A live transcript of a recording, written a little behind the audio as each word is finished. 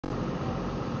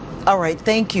All right.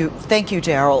 Thank you,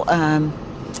 Daryl.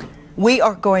 We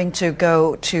are going to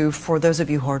go to, for those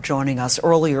of you who are joining us,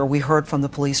 earlier we heard from the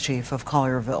police chief of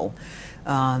Collierville.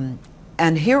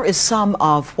 And here is some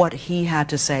of what he had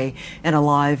to say in a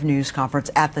live news conference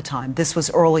at the time. This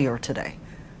was earlier today.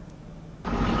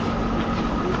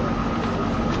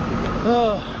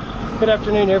 Good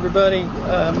afternoon, everybody.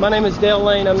 My name is Dale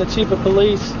Lane. I'm the chief of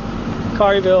police,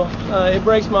 Collierville. It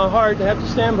breaks my heart to have to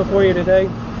stand before you today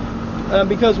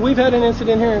because we've had an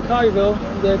incident here in Collierville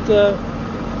that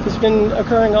has been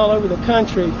occurring all over the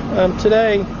country.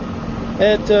 Today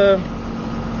at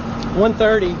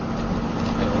 1:30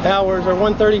 hours or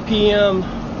 1:30 p.m.,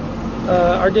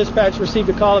 our dispatch received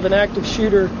a call of an active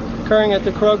shooter occurring at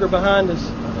the Kroger behind us.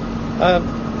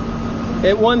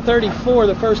 At 1:34,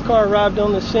 the first car arrived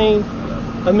on the scene.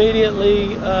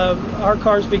 Immediately, our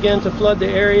cars began to flood the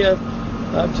area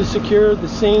to secure the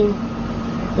scene.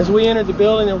 As we entered the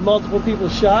building, there were multiple people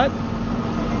shot.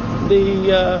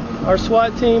 Our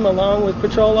SWAT team, along with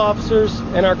patrol officers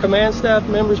and our command staff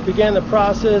members, began the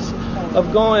process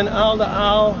of going aisle to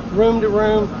aisle, room to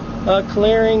room,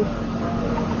 clearing,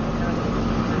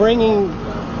 bringing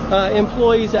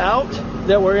employees out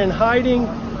that were in hiding,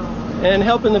 and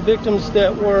helping the victims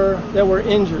that were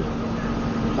injured.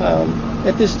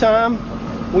 At this time,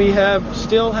 we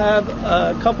still have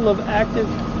a couple of active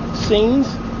scenes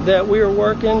that we are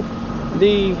working.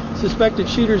 The suspected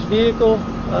shooter's vehicle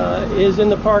is in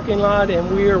the parking lot,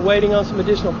 and we are waiting on some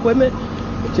additional equipment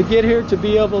to get here to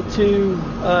be able to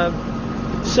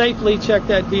safely check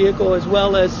that vehicle, as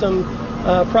well as some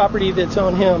property that's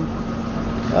on him.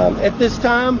 At this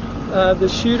time, the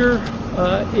shooter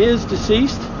is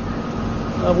deceased.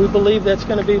 We believe that's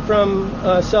going to be from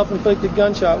a self-inflicted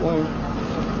gunshot wound.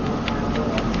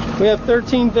 We have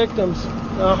 13 victims.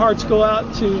 Our hearts go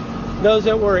out to those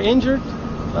that were injured.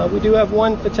 We do have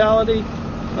one fatality,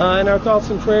 and our thoughts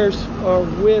and prayers are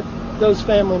with those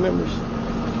family members.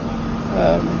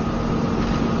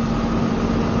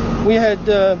 We had,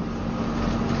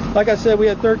 like I said, we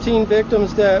had 13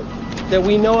 victims that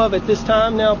we know of at this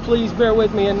time. Now, please bear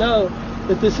with me and know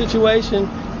that this situation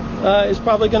is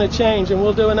probably going to change, and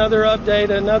we'll do another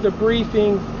update, another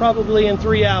briefing, probably in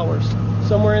 3 hours,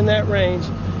 somewhere in that range,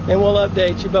 and we'll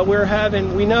update you. But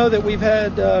we know that we've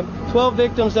had 12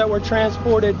 victims that were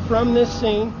transported from this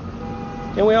scene,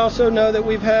 and we also know that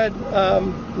we've had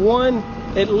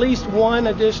at least one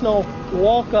additional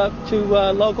walk-up to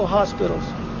local hospitals.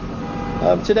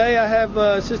 Today I have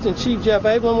Assistant Chief Jeff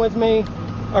Abelin with me,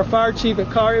 our fire chief at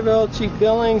Collierville, Chief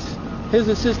Billings, his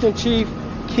Assistant Chief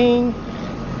King,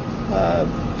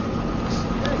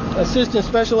 Assistant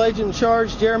Special Agent in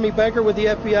Charge Jeremy Baker with the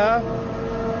FBI.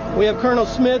 We have Colonel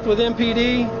Smith with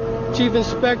MPD, Chief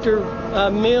Inspector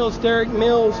Derek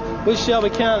Mills with Shelby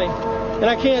County. And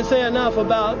I can't say enough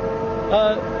about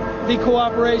the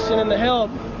cooperation and the help.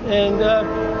 And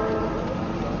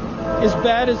as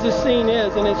bad as this scene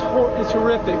is, and it's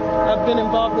horrific. I've been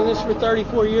involved in this for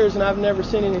 34 years, and I've never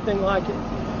seen anything like it.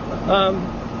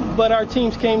 But our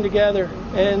teams came together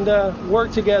and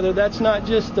worked together. That's not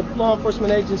just the law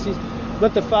enforcement agencies,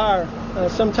 but the fire.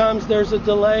 Sometimes there's a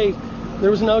delay. There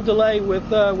was no delay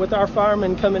with our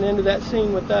firemen coming into that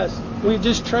scene with us. We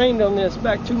just trained on this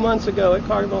back 2 months ago at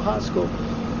Collierville High School.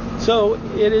 So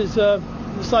it is,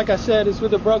 just like I said, it's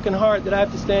with a broken heart that I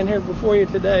have to stand here before you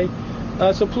today.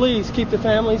 So please keep the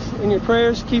families in your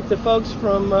prayers. Keep the folks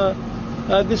from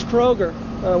this Kroger.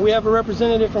 We have a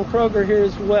representative from Kroger here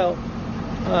as well.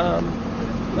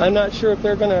 I'm not sure if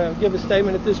they're going to give a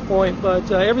statement at this point,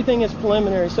 but everything is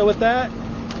preliminary. So with that,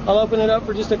 I'll open it up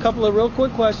for just a couple of real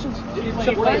quick questions.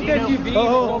 One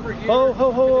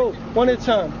at a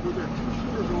time. Were there 2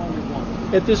 shooters or only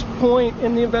one? At this point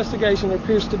in the investigation, there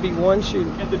appears to be one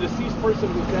shooter. And the deceased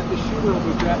person, was that the shooter or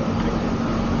was that the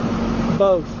victim?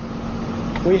 Both.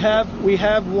 We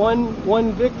have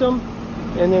one victim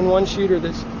and then one shooter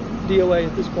that's DOA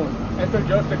at this point. And so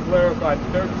just to clarify,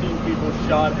 13 people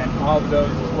shot, and of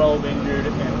those 12 injured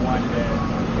and 1 dead,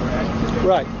 correct?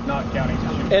 Right. Not counting the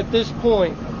shooter. At this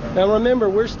point. Okay. Now remember,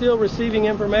 we're still receiving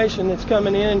information that's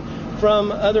coming in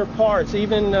from other parts.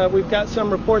 Even we've got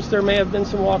some reports there may have been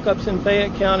some walk-ups in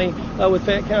Fayette County with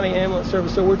Fayette County Ambulance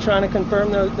Service. So we're trying to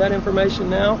confirm that information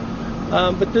now.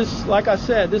 But this, like I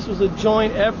said, this was a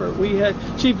joint effort. We had,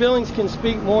 Chief Billings can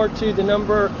speak more to the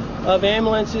number of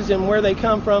ambulances and where they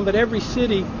come from, but every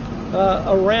city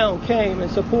around came and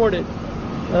supported.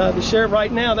 The sheriff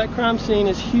right now, that crime scene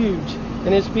is huge,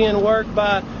 and it's being worked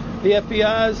by the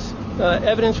FBI's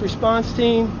evidence response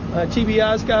team.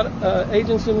 TBI's got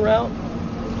agents en route.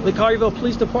 The Collierville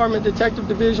Police Department Detective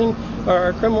Division,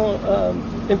 our criminal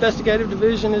investigative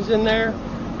division is in there.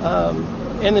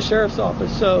 and the sheriff's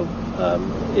office. So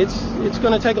it's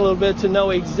going to take a little bit to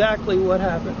know exactly what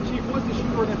happened. Chief, was the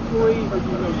shooter an employee, or do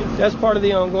you know yet? That's part of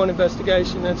the ongoing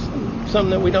investigation. That's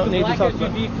something that we don't need to talk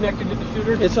about. SUV connected to the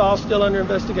shooter? It's all still under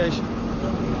investigation.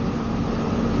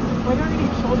 Were there any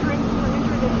children who were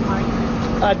injured in the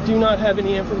fire? I do not have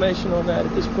any information on that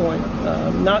at this point,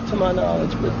 not to my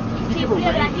knowledge, but Can you give a range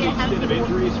of extent of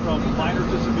injuries from minor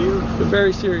to severe? they're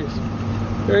very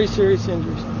serious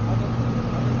injuries.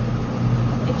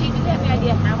 Chief, do you have any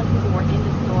idea how many people were in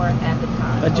the store at the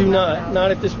time? I do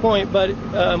not at this point, but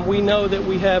we know that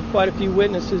we have quite a few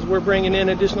witnesses. We're bringing in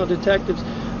additional detectives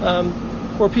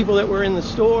for people that were in the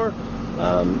store.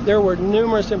 There were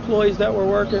numerous employees that were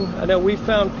working. I know we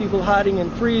found people hiding in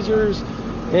freezers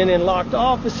and in locked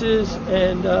offices,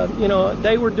 and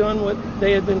they were doing what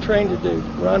they had been trained to do: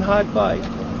 run, hide, fight.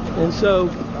 And so,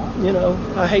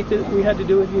 I hate that we had to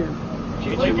do it here.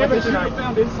 Can you give us what you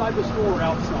found inside the store or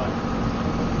outside?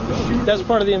 That's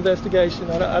part of the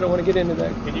investigation. I don't want to get into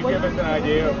that. Can you give us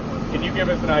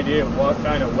an idea of what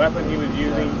kind of weapon he was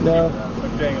using? No.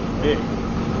 I'm saying it was big.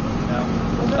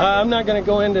 No. I'm not going to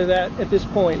go into that at this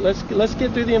point. Let's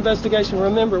get through the investigation.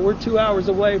 Remember, we're 2 hours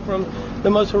away from the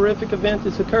most horrific event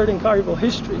that's occurred in Collierville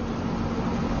history.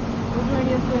 Was there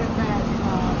any incident that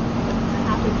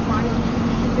happened prior to the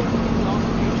shooting in the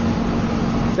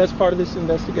altercation? That's part of this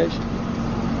investigation.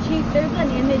 Chief, there's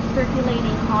an image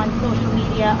circulating on social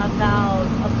media about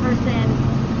a person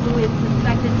who is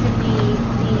suspected to be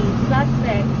the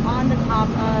suspect on the top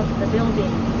of the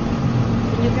building.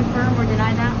 Can you confirm or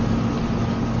deny that?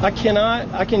 I cannot.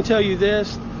 I can tell you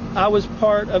this. I was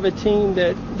part of a team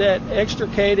that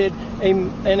extricated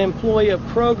an employee of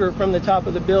Kroger from the top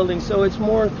of the building, so it's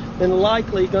more than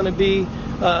likely going to be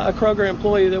a Kroger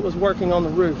employee that was working on the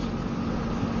roof.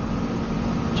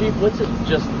 Chief, what's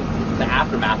just the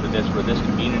aftermath of this for this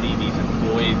community, these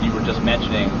employees you were just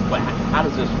mentioning? How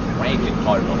does this rank in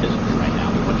Collierville history right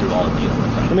now? What you're all dealing with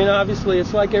right now? I mean, obviously,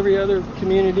 it's like every other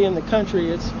community in the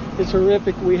country. It's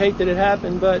horrific. We hate that it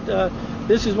happened, but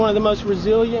this is one of the most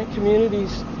resilient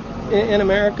communities in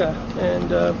America,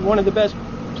 and one of the best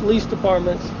police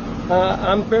departments.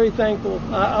 I'm very thankful.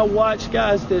 I watched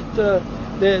guys that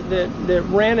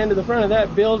ran into the front of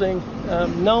that building,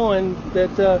 knowing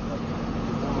that.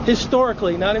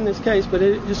 Historically, not in this case, but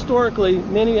historically,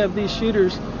 many of these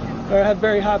shooters have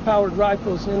very high-powered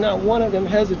rifles, and not one of them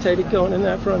hesitated going in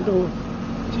that front door.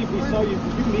 Chief, we saw you.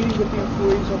 Were you meeting with the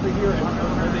employees over here, and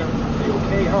are they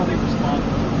okay? How are they responding?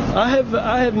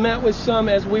 I have met with some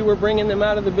as we were bringing them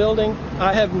out of the building.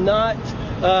 I have not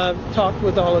talked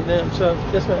with all of them. So,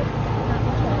 yes, ma'am.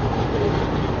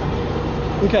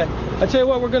 Okay. I tell you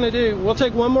what we're going to do. We'll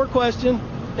take one more question.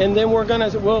 And then we're gonna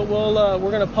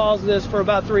pause this for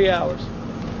about 3 hours.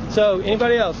 So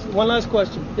anybody else? One last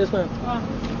question. Yes, ma'am.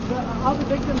 All the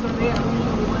victims are there.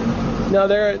 One. No,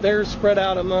 they're spread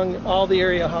out among all the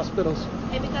area hospitals.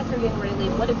 And because we're getting ready to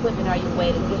leave, what equipment are you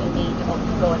waiting? You're gonna need to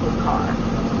go in his car.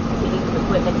 You need some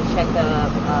equipment to check the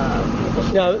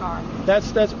car.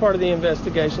 That's part of the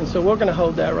investigation. So we're going to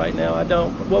hold that right now.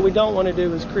 What we don't want to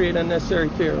do is create unnecessary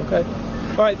fear. Okay.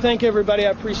 All right. Thank you, everybody.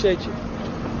 I appreciate you.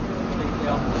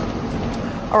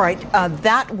 All right,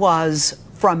 that was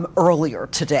from earlier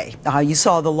today. You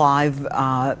saw the live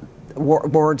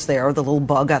words there, the little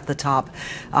bug at the top.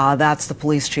 That's the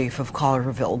police chief of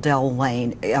Collierville, Dell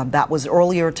Lane. That was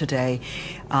earlier today.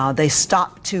 They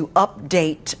stopped to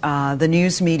update the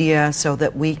news media so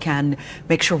that we can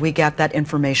make sure we get that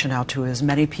information out to as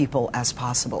many people as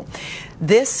possible.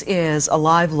 This is a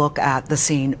live look at the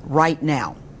scene right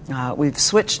now. We've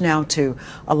switched now to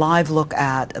a live look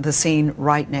at the scene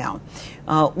right now.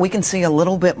 We can see a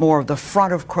little bit more of the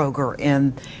front of Kroger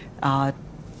in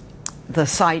the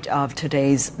site of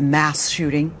today's mass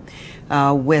shooting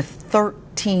with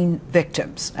 13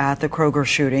 victims at the Kroger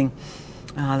shooting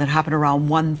that happened around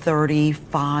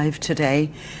 1:35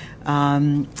 today.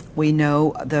 We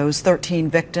know those 13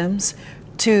 victims.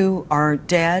 2 are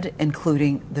dead,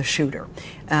 including the shooter.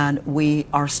 And we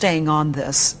are staying on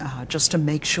this just to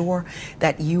make sure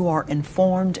that you are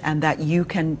informed and that you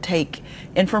can take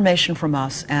information from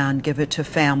us and give it to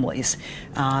families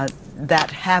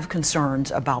that have concerns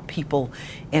about people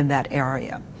in that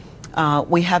area.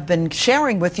 We have been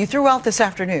sharing with you throughout this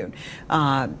afternoon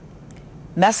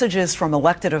messages from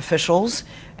elected officials,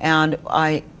 and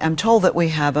I am told that we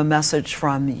have a message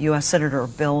from U.S. Senator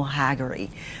Bill Hagerty.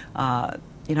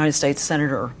 United States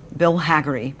Senator Bill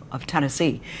Hagerty of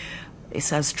Tennessee. He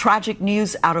says, tragic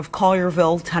news out of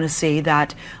Collierville, Tennessee,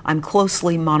 that I'm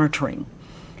closely monitoring.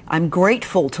 I'm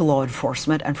grateful to law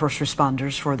enforcement and first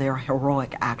responders for their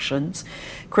heroic actions.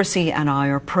 Chrissy and I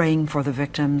are praying for the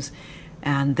victims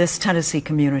and this Tennessee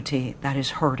community that is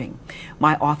hurting.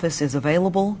 My office is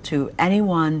available to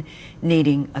anyone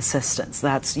needing assistance.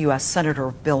 That's U.S.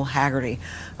 Senator Bill Hagerty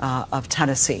of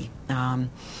Tennessee. And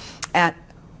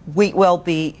we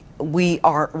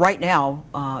are right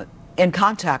now in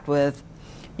contact with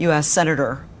U.S.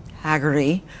 Senator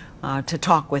Hagerty to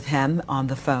talk with him on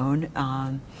the phone.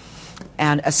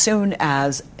 And as soon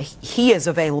as he is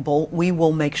available, we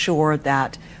will make sure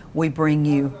that we bring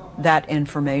you that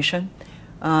information.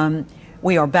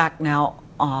 We are back now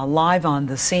live on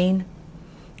the scene.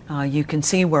 You can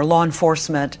see where law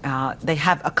enforcement, they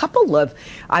have a couple of,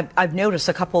 I've noticed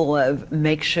a couple of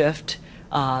makeshift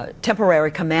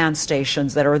temporary command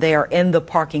stations that are there in the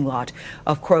parking lot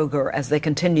of Kroger as they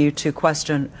continue to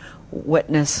question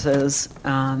witnesses,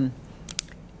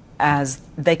 as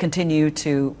they continue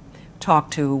to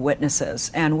talk to witnesses.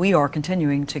 And we are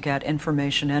continuing to get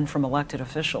information in from elected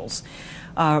officials.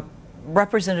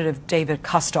 Representative David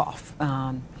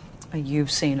Kustoff,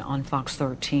 you've seen on Fox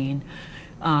 13.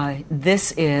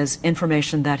 This is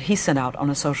information that he sent out on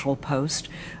a social post.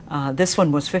 This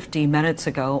one was 50 minutes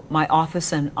ago. My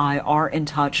office and I are in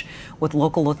touch with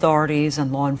local authorities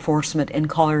and law enforcement in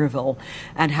Collierville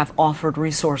and have offered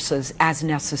resources as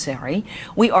necessary.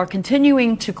 We are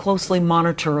continuing to closely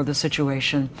monitor the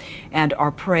situation and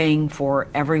are praying for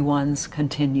everyone's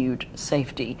continued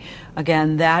safety.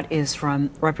 Again, that is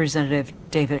from Representative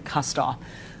David Kustoff,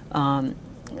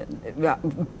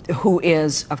 who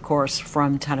is, of course,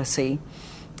 from Tennessee.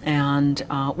 And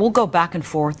we'll go back and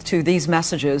forth to these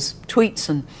messages, tweets,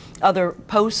 and other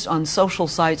posts on social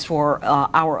sites for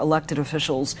our elected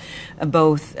officials,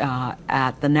 both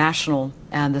at the national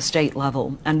and the state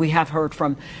level. And we have heard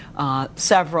from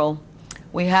several.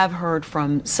 We have heard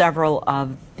from several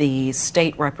of the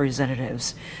state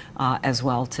representatives as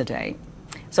well today.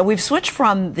 So we've switched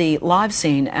from the live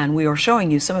scene, and we are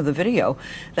showing you some of the video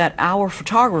that our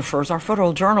photographers, our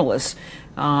photojournalists,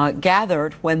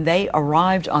 gathered when they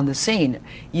arrived on the scene.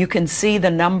 You can see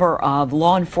the number of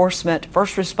law enforcement,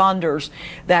 first responders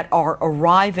that are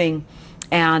arriving,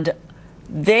 and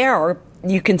there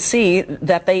you can see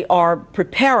that they are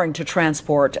preparing to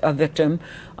transport a victim,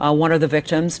 one of the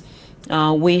victims.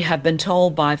 We have been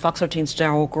told by Fox 13's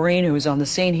Daryl Green, who was on the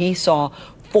scene, he saw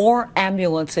 4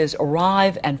 ambulances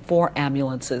arrive and 4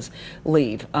 ambulances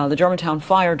leave. The Germantown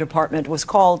Fire Department was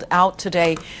called out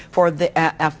today for the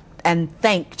and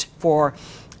thanked for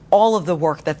all of the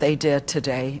work that they did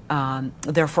today.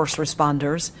 Their first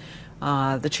responders,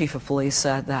 the chief of police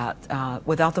said that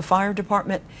without the fire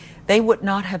department, they would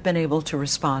not have been able to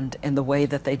respond in the way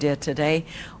that they did today,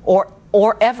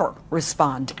 or ever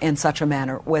respond in such a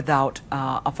manner without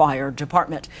a fire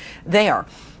department there.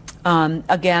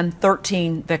 Again,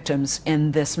 13 victims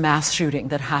in this mass shooting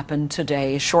that happened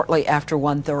today shortly after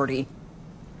 1:30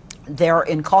 there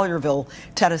in Collierville,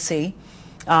 Tennessee.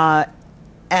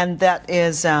 And that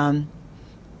is,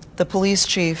 the police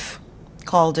chief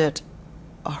called it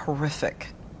a horrific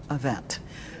event.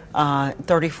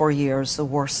 34 years, the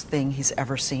worst thing he's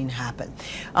ever seen happen.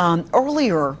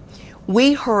 Earlier,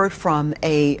 we heard from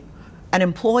an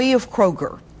employee of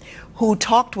Kroger who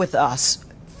talked with us.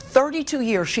 32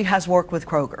 years she has worked with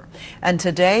Kroger. And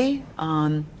today,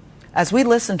 as we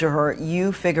listened to her,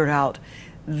 you figured out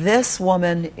this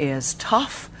woman is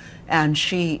tough and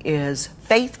she is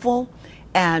faithful,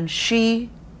 and she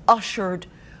ushered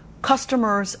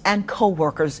customers and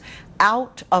coworkers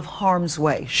out of harm's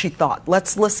way, she thought.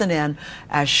 Let's listen in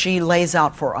as she lays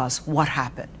out for us what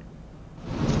happened.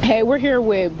 Hey, we're here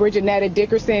with Bridget Netta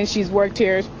Dickerson. She's worked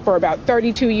here for about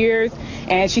 32 years,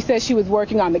 and she says she was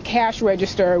working on the cash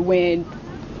register when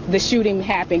the shooting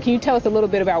happened. Can you tell us a little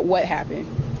bit about what happened?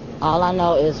 All I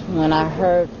know is when I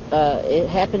heard it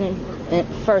happening, it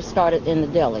first started in the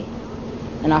deli,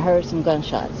 and I heard some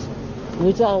gunshots.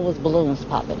 We thought it was balloons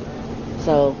popping.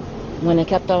 So when it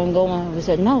kept on going, we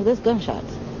said, no, there's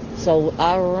gunshots. So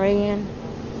I ran.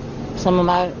 Some of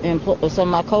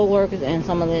my co-workers and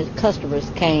some of the customers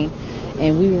came,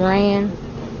 and we ran,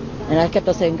 and I kept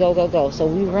on saying, go, go, go. So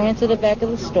we ran to the back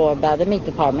of the store by the meat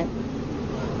department,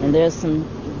 and there's some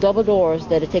double doors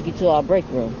that'll take you to our break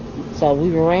room. So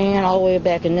we ran all the way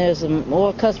back, and there's some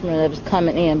more customers that was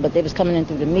coming in, but they was coming in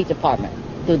through the meat department,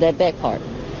 through that back part.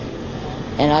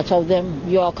 And I told them,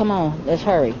 you all come on, let's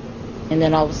hurry. And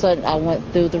then all of a sudden, I went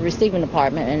through the receiving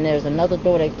department, and there's another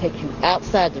door that takes you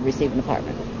outside the receiving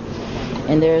department.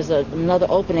 And there's another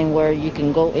opening where you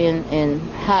can go in and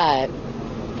hide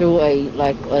through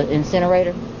an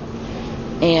incinerator.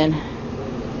 And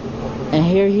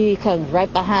here he comes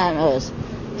right behind us,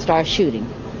 starts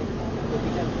shooting.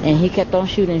 And he kept on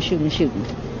shooting.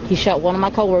 He shot one of my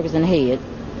coworkers in the head.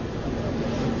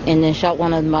 and then shot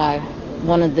one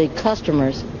of the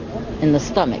customers in the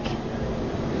stomach.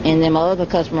 And then my other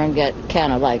customer got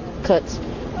kind of like cuts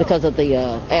because of the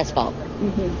asphalt.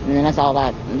 And then that's all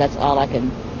I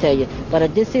can tell you. But I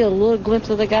did see a little glimpse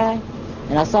of the guy,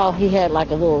 and I saw he had like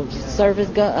a little service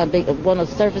gun, one of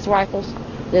the service rifles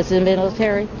that's in the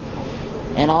military.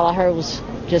 And all I heard was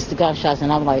just the gunshots,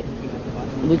 and I'm like,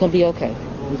 we're gonna be okay.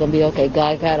 We're gonna be okay.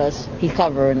 God got us. He's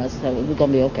covering us, so we're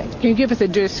gonna be okay. Can you give us a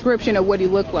description of what he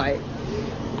looked like?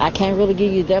 I can't really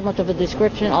give you that much of a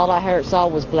description. All I saw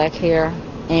was black hair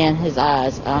and his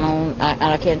eyes.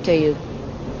 I can't tell you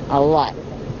a lot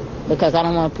because I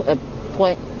don't want to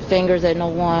point fingers at no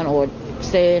one or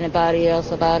say anybody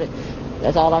else about it.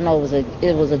 That's all I know.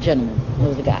 It was a gentleman. It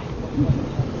was a guy.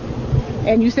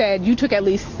 And you said you took at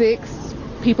least 6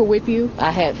 people with you?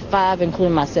 I had 5,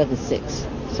 including myself, is 6.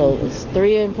 So it's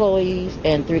 3 employees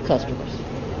and 3 customers.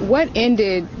 What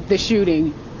ended the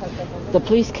shooting? The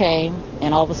police came,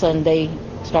 and all of a sudden they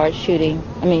started shooting.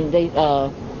 I mean, he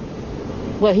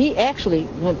actually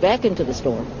went back into the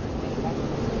store.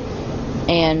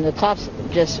 And the cops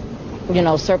just,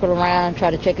 circled around,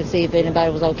 tried to check and see if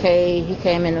anybody was okay. He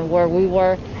came in where we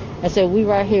were and said, we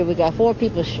right here, we got 4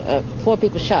 people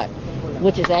shot,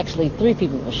 which is actually 3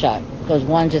 people were shot because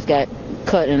one just got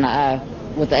cut in the eye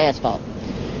with the asphalt.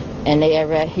 And they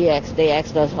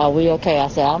asked us, are we okay? I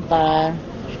said, I'm fine.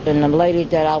 And the lady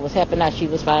that I was helping out, she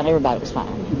was fine. Everybody was fine.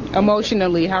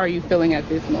 Emotionally, how are you feeling at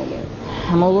this moment?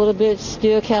 I'm a little bit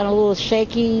still kind of a little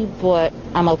shaky, but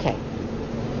I'm okay.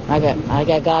 I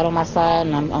got God on my side,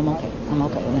 and I'm okay. I'm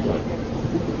okay. I'm good.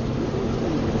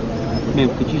 Ma'am,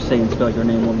 could you say and spell your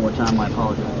name one more time? I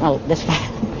apologize. Oh, that's fine.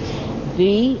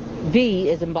 B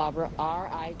as in Barbara,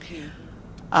 R-I-G.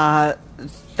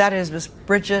 That is Miss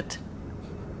Bridget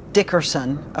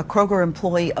Dickerson, a Kroger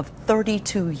employee of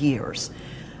 32 years.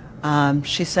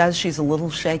 She says she's a little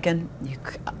shaken.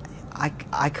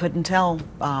 I couldn't tell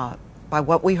by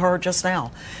what we heard just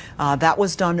now. That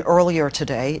was done earlier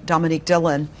today. Dominique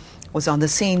Dillon was on the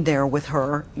scene there with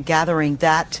her, gathering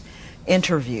that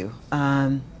interview.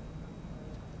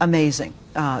 Amazing.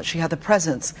 She had the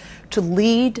presence to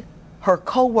lead her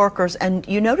co-workers, and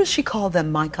you notice she called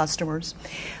them my customers,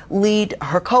 lead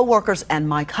her co-workers and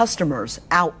my customers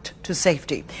out to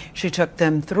safety. She took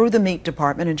them through the meat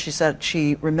department, and she said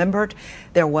she remembered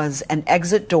there was an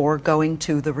exit door going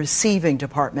to the receiving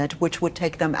department, which would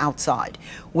take them outside,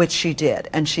 which she did.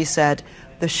 And she said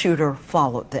the shooter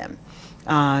followed them.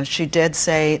 She did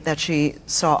say that she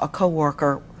saw a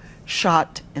co-worker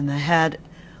shot in the head,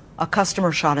 a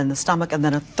customer shot in the stomach, and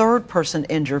then a third person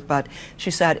injured, but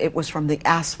she said it was from the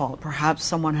asphalt. Perhaps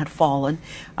someone had fallen,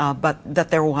 but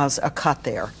that there was a cut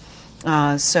there.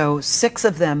 So 6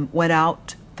 of them went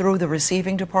out through the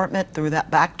receiving department, through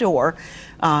that back door.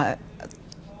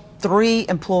 3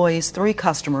 employees, 3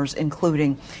 customers,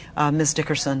 including Ms.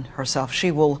 Dickerson herself. She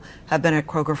will have been at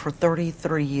Kroger for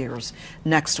 33 years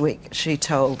next week, she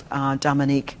told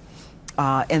Dominique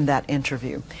in that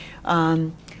interview.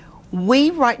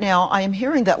 Right now, I am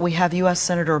hearing that we have U.S.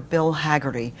 Senator Bill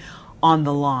Hagerty on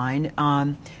the line.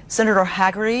 Senator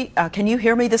Hagerty, can you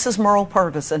hear me? This is Merle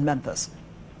Purvis in Memphis.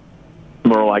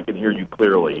 Merle, I can hear you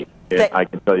clearly. I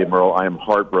can tell you, Merle, I am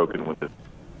heartbroken with this.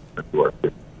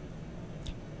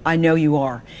 I know you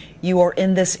are. You are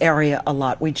in this area a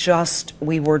lot.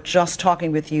 We were just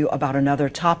talking with you about another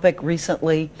topic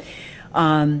recently.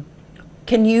 Can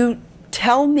you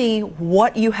tell me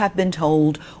what you have been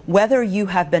told, whether you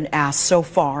have been asked so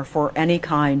far for any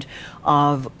kind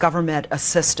of government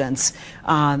assistance?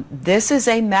 This is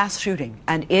a mass shooting,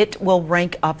 and it will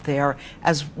rank up there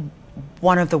as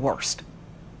one of the worst.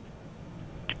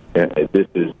 This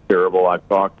is terrible. I've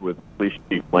talked with Police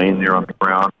Chief Lane there on the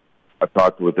ground. I've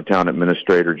talked with the town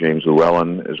administrator, James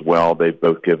Llewellyn, as well. They've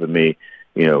both given me,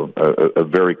 a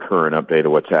very current update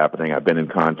of what's happening. I've been in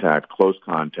close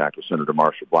contact with Senator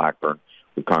Marsha Blackburn,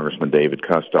 with Congressman David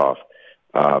Kustoff.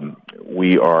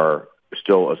 We are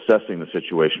still assessing the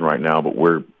situation right now, but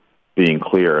we're being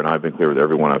clear, and I've been clear with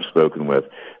everyone I've spoken with,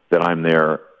 that I'm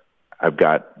there. I've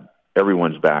got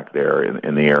everyone's back there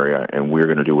in the area, and we're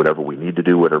going to do whatever we need to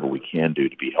do, whatever we can do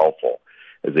to be helpful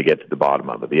as they get to the bottom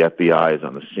of it. The FBI is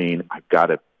on the scene. I've got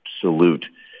to salute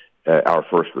our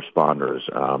first responders,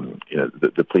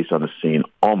 the police on the scene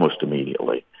almost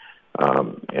immediately.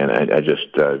 And I just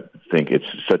think it's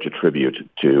such a tribute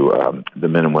to the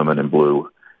men and women in blue,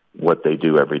 what they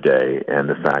do every day, and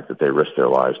the fact that they risk their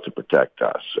lives to protect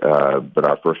us. But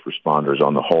our first responders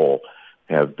on the whole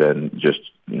have been just,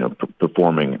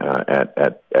 performing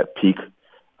at peak.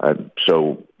 I'm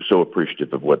so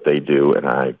appreciative of what they do, and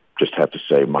I just have to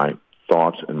say my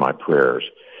thoughts and my prayers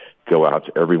go out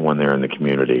to everyone there in the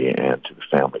community and to the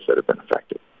families that have been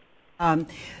affected.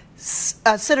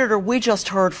 Senator, we just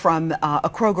heard from a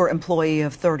Kroger employee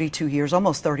of 32 years,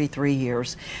 almost 33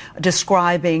 years,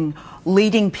 describing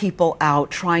leading people out,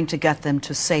 trying to get them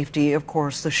to safety. Of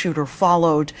course, the shooter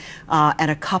followed, and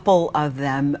a couple of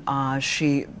them,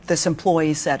 this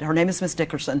employee said, her name is Ms.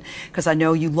 Dickerson, because I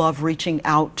know you love reaching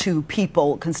out to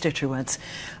people, constituents.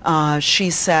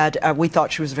 She said, we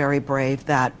thought she was very brave,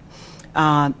 that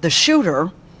the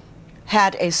shooter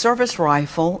had a service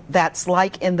rifle that's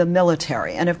like in the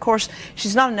military. And of course,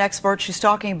 she's not an expert. She's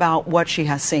talking about what she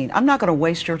has seen. I'm not going to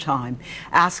waste your time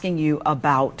asking you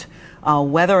about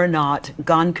whether or not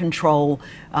gun control,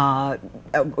 there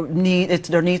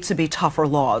needs to be tougher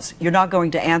laws. You're not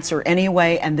going to answer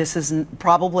anyway, and this is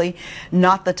probably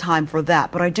not the time for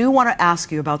that. But I do want to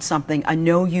ask you about something. I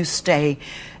know you stay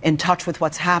in touch with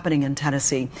what's happening in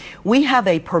Tennessee. We have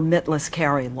a permitless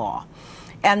carry law.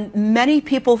 And many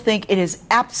people think it is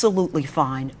absolutely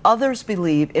fine. Others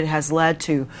believe it has led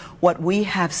to what we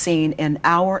have seen in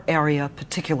our area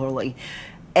particularly,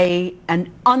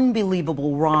 an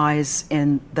unbelievable rise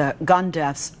in the gun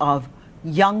deaths of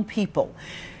young people.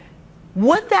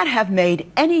 Would that have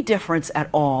made any difference at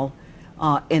all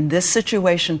in this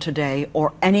situation today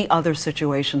or any other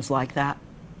situations like that?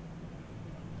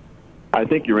 I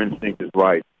think your instinct is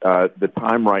right. The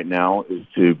time right now is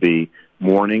to be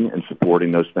mourning and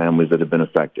supporting those families that have been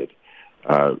affected.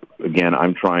 Again,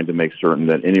 I'm trying to make certain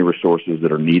that any resources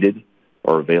that are needed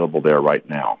are available there right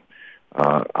now.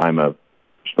 I'm a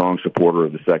strong supporter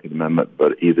of the Second Amendment,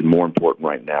 but even more important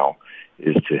right now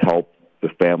is to help the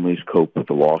families cope with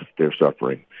the loss that they're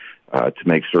suffering, to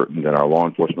make certain that our law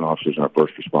enforcement officers and our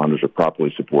first responders are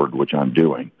properly supported, which I'm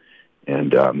doing.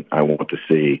 And I want to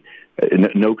see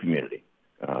no community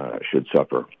should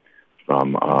suffer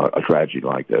from a tragedy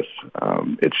like this.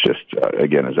 It's just,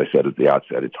 again, as I said at the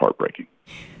outset, it's heartbreaking.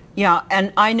 Yeah,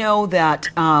 and I know that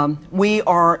we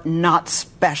are not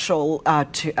special,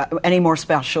 any more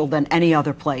special than any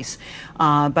other place.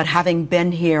 But having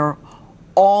been here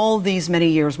all these many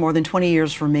years, more than 20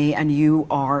 years for me, and you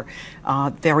are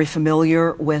very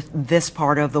familiar with this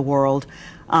part of the world,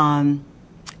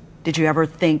 did you ever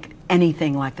think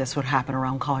anything like this would happen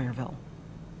around Collierville?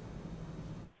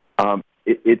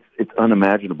 It's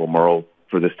unimaginable, Merle,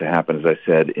 for this to happen, as I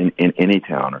said, in any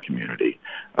town or community,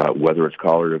 whether it's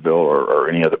Collierville or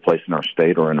any other place in our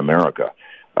state or in America.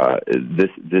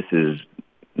 This is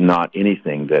not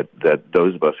anything that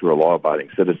those of us who are law-abiding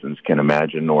citizens can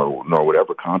imagine nor would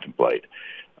ever contemplate.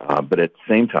 But at the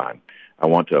same time, I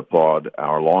want to applaud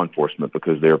our law enforcement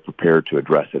because they're prepared to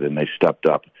address it, and they stepped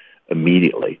up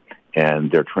immediately,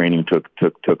 and their training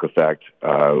took effect.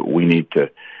 We need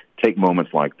to take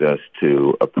moments like this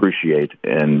to appreciate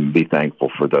and be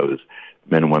thankful for those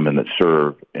men and women that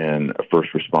serve in a first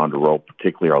responder role,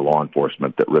 particularly our law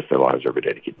enforcement that risk their lives every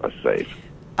day to keep us safe.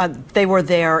 They were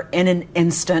there in an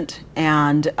instant,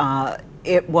 and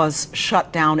it was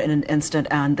shut down in an instant,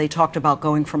 and they talked about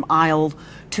going from aisle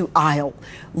to aisle,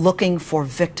 looking for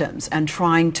victims and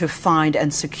trying to find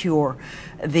and secure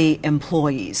the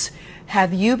employees.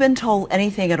 Have you been told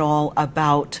anything at all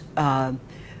about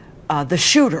the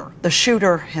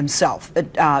shooter himself?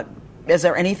 Is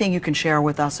there anything you can share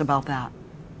with us about that?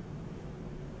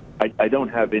 I don't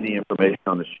have any information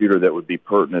on the shooter that would be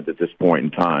pertinent at this point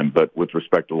in time, but with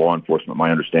respect to law enforcement,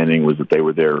 my understanding was that they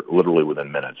were there literally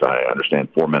within minutes. I understand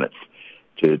 4 minutes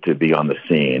to be on the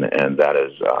scene, and that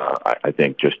is, I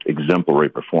think, just exemplary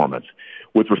performance.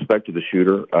 With respect to the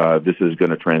shooter, this is going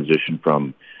to transition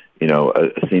from,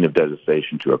 a scene of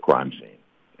devastation to a crime scene.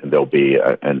 And there'll be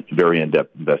a very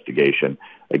in-depth investigation.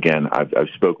 Again, I've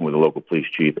spoken with the local police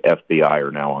chief. FBI are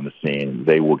now on the scene.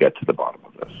 They will get to the bottom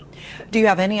of this. Do you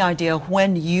have any idea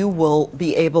when you will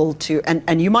be able to,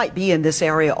 and you might be in this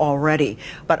area already,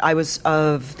 but I was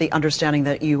of the understanding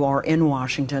that you are in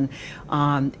Washington.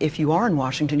 If you are in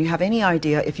Washington, you have any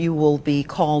idea if you will be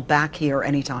called back here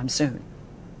anytime soon?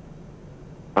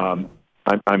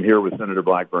 I'm here with Senator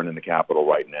Blackburn in the Capitol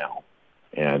right now,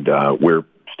 and we're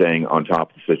staying on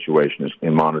top of the situation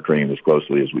and monitoring it as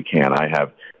closely as we can. I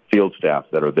have field staff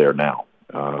that are there now.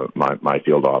 My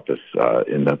field office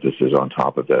in Memphis is on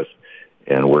top of this,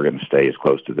 and we're going to stay as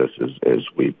close to this as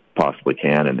we possibly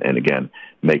can, and again,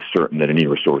 make certain that any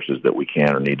resources that we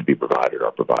can or need to be provided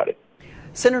are provided.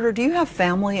 Senator, do you have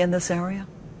family in this area?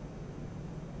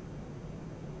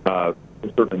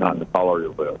 Certainly not in the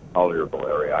Collierville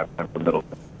area. I'm from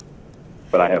Middleton.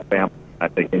 But I have family. I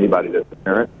think anybody that's a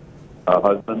parent, a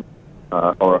husband,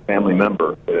 or a family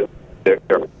member, they're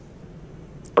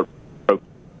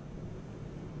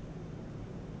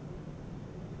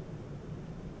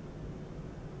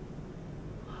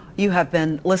You have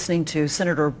been listening to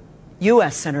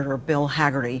U.S. Senator Bill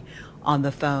Hagerty on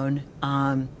the phone,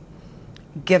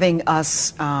 giving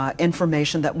us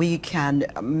information that we can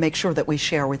make sure that we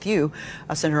share with you.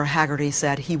 Senator Hagerty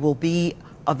said he will be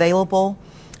available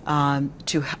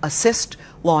to assist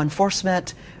law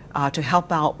enforcement, to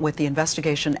help out with the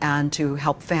investigation, and to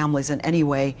help families in any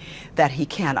way that he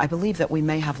can. I believe that we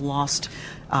may have lost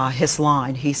his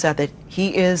line. He said that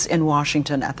he is in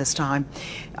Washington at this time,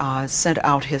 sent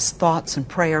out his thoughts and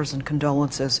prayers and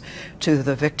condolences to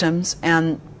the victims.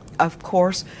 And of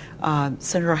course,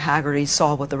 Senator Hagerty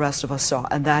saw what the rest of us saw,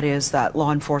 and that is that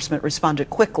law enforcement responded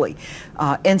quickly,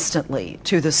 instantly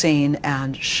to the scene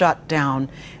and shut down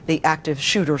the active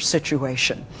shooter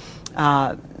situation.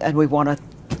 And we want to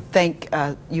thank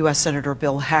U.S. Senator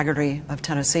Bill Hagerty of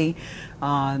Tennessee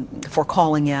for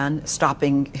calling in,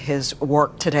 stopping his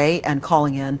work today and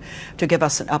calling in to give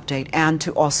us an update, and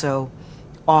to also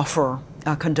offer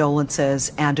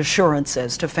condolences and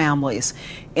assurances to families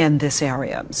in this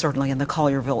area, certainly in the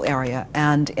Collierville area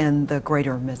and in the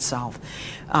greater Mid-South.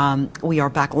 We are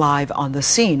back live on the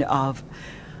scene of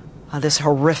this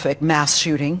horrific mass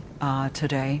shooting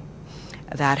today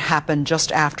that happened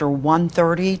just after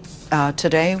 1:30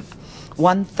 today.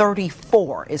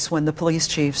 1:34 is when the police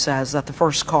chief says that the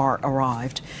first car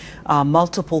arrived.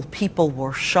 Multiple people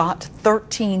were shot,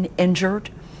 13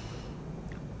 injured,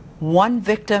 1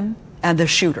 victim and the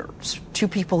shooters, 2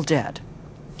 people dead.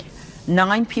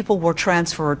 9 people were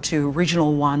transferred to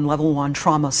Regional 1, Level 1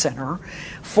 Trauma Center,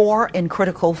 4 in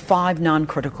critical, 5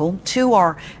 non-critical, 2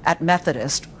 are at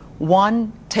Methodist,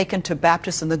 1 taken to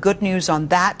Baptist. And the good news on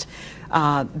that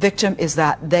victim is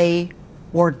that they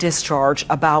were discharged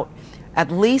about at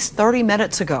least 30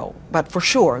 minutes ago, but for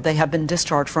sure they have been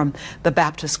discharged from the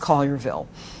Baptist Collierville.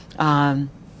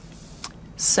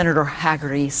 Senator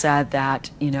Hagerty said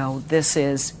that, you know, this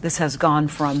has gone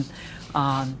from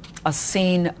a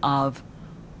scene of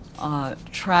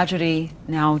tragedy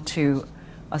now to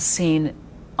a scene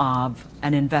of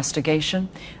an investigation,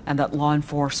 and that law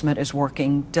enforcement is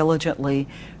working diligently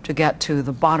to get to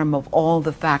the bottom of all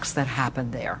the facts that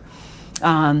happened there.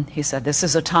 He said this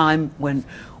is a time when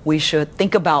we should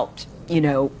think about, you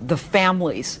know, the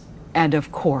families, and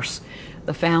of course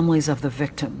the families of the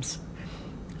victims,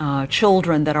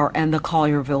 children that are in the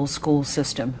Collierville school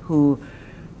system who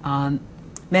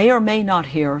may or may not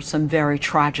hear some very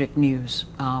tragic news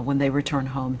when they return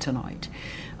home tonight.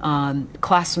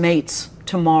 Classmates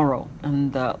tomorrow,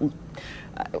 and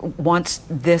once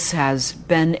this has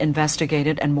been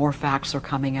investigated and more facts are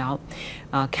coming out,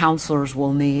 counselors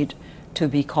will need to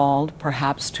be called,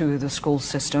 perhaps to the school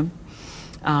system.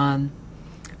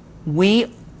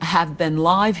 We have been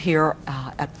live here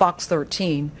at Fox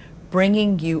 13,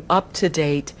 bringing you up to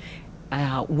date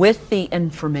with the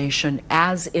information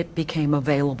as it became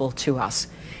available to us.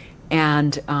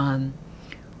 And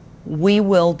we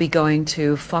will be going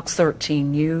to Fox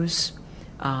 13 News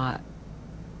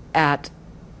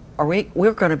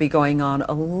we're going to be going on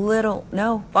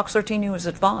Fox 13 News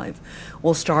at 5.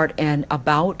 We'll start in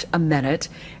about a minute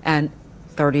and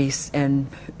 30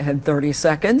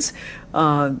 seconds,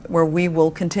 where we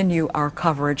will continue our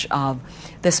coverage of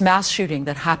this mass shooting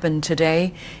that happened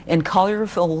today in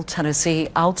Collierville, Tennessee,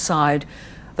 outside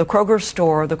the Kroger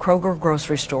store, the Kroger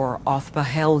grocery store off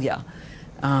Byhalia,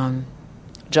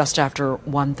 just after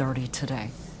 1:30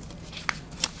 today.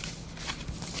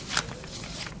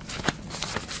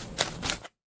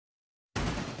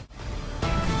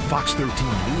 Fox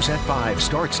 13 News at 5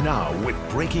 starts now with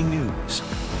breaking news.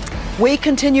 We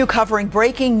continue covering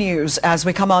breaking news as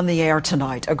we come on the air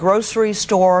tonight. A grocery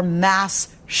store mass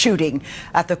shooting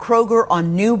at the Kroger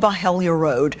on New Byhalia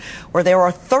Road, where there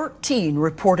are 13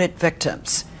 reported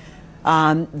victims.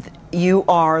 You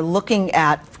are looking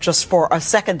at, just for a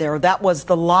second there, that was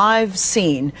the live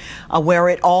scene where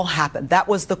it all happened. That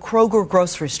was the Kroger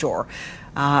grocery store.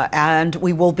 And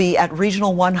we will be at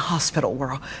Regional 1 Hospital,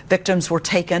 where victims were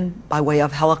taken by way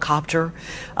of helicopter.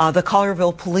 The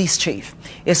Collierville police chief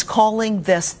is calling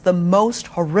this the most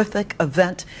horrific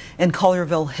event in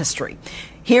Collierville history.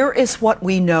 Here is what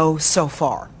we know so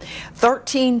far.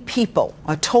 13 people,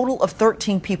 a total of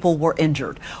 13 people were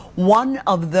injured. 1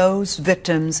 of those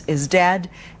victims is dead,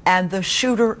 and the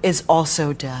shooter is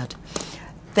also dead.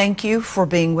 Thank you for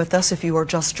being with us. If you are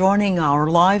just joining our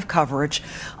live coverage,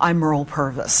 I'm Merle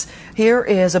Purvis. Here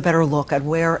is a better look at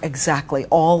where exactly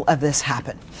all of this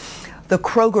happened. The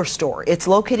Kroger store, it's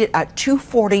located at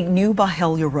 240 New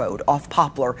Byhalia Road off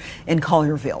Poplar in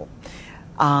Collierville.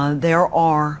 There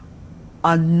are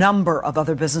a number of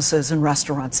other businesses and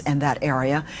restaurants in that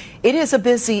area. It is a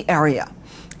busy area.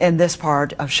 in this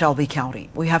part of Shelby County.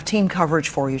 We have team coverage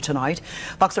for you tonight.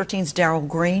 Fox 13's Daryl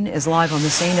Green is live on the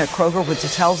scene at Kroger with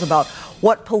details about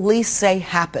what police say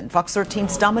happened. Fox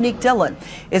 13's Dominique Dillon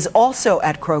is also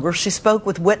at Kroger. She spoke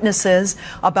with witnesses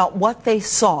about what they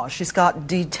saw. She's got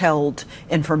detailed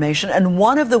information, and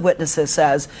one of the witnesses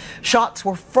says shots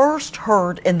were first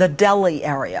heard in the deli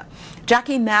area.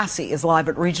 Jackie Massey is live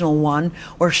at Regional 1,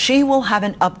 where she will have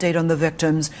an update on the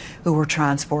victims who were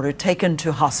transported, taken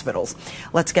to hospitals.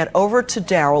 Let's get over to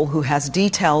Daryl, who has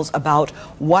details about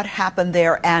what happened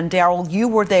there. And Daryl, you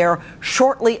were there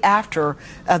shortly after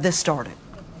this started.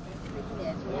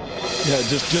 Yeah,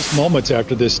 just moments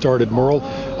after this started, Merle.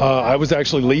 I was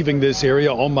actually leaving this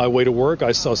area on my way to work.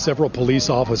 I saw several police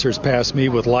officers pass me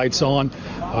with lights on,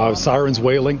 sirens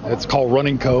wailing. It's called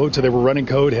running code. So they were running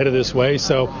code, headed this way.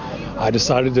 So I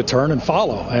decided to turn and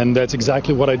follow, and that's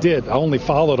exactly what I did. I only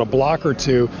followed a block or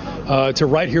two to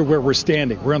right here where we're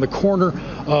standing. We're on the corner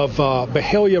of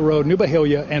Bahalia Road, New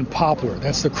Bahalia, and Poplar.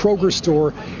 That's the Kroger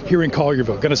store here in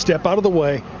Collierville. Going to step out of the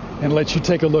way and let you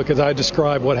take a look as I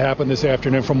describe what happened this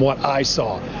afternoon from what I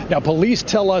saw. Now, police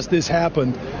tell us this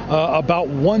happened about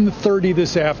 1:30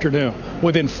 this afternoon.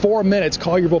 Within 4 minutes,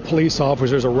 Collierville police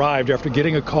officers arrived after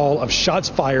getting a call of shots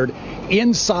fired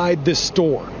inside this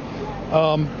store.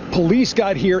 Police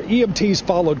got here, EMTs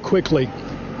followed quickly.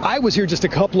 I was here just a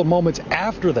couple of moments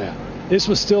after that. This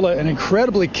was still an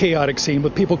incredibly chaotic scene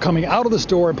with people coming out of the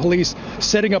store and police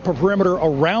setting up a perimeter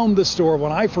around the store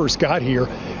when I first got here.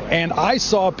 And I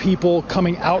saw people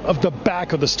coming out of the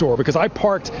back of the store because I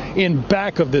parked in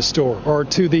back of this store, or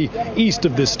to the east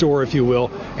of this store, if you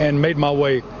will, and made my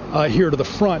way here to the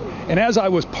front. And as I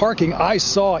was parking, I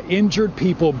saw injured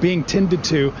people being tended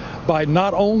to by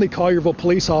not only Collierville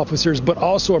police officers, but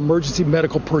also emergency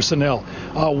medical personnel.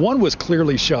 One was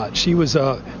clearly shot. She was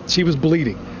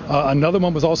bleeding. Another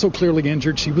one was also clearly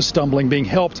injured. She was stumbling, being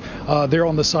helped there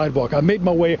on the sidewalk. I made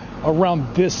my way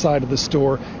around this side of the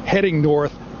store, heading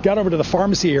north, got over to the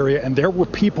pharmacy area, and there were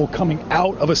people coming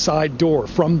out of a side door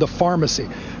from the pharmacy.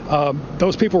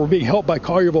 Those people were being helped by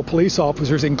Collierville police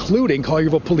officers, including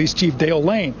Collierville Police Chief Dale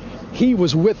Lane. He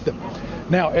was with them.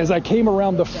 Now, as I came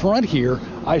around the front here,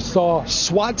 I saw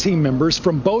SWAT team members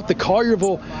from both the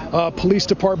Collierville Police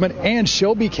Department and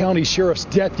Shelby County Sheriff's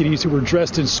deputies who were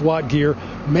dressed in SWAT gear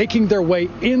making their way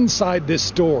inside this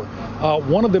store.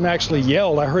 One of them actually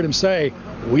yelled, I heard him say,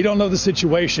 "We don't know the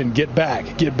situation. Get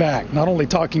back, get back." Not only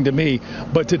talking to me,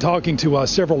 but to talking to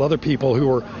several other people who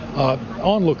were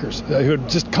onlookers who had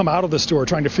just come out of the store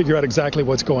trying to figure out exactly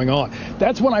what's going on.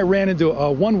 That's when I ran into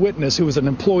one witness who was an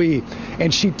employee,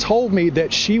 and she told me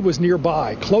that she was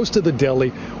nearby, close to the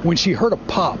deli, when she heard a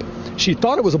pop. She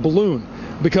thought it was a balloon,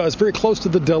 because very close to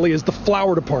the deli is the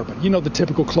flower department. You know, the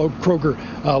typical Kroger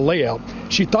layout.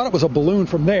 She thought it was a balloon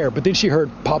from there, but then she heard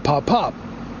pop, pop, pop,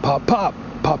 pop, pop,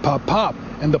 pop, pop, pop,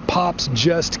 and the pops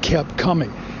just kept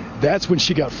coming. That's when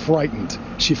she got frightened.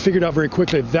 She figured out very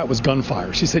quickly that was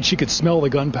gunfire. She said she could smell the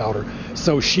gunpowder,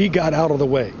 so she got out of the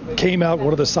way, came out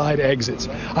one of the side exits.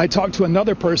 I talked to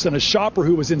another person, a shopper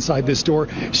who was inside this store.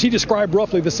 She described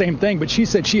roughly the same thing, but she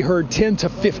said she heard 10 to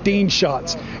 15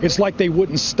 shots. It's like they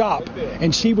wouldn't stop,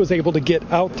 and she was able to get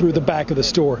out through the back of the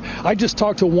store. I just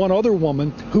talked to one other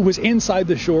woman who was inside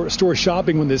the store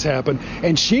shopping when this happened,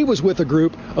 and she was with a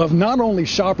group of not only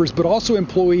shoppers but also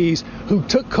employees who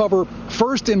took cover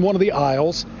first in one of the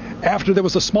aisles. After there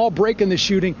was a small break in the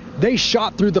shooting, they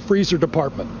shot through the freezer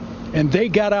department and they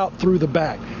got out through the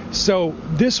back. So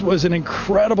this was an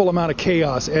incredible amount of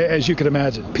chaos, as you can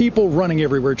imagine. People running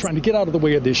everywhere, trying to get out of the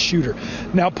way of this shooter.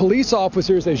 Now, police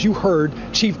officers, as you heard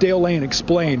Chief Dale Lane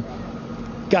explain,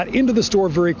 got into the store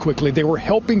very quickly. They were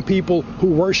helping people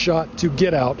who were shot to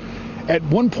get out. At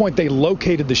one point, they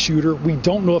located the shooter. We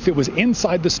don't know if it was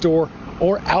inside the store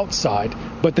or outside,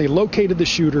 but they located the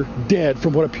shooter dead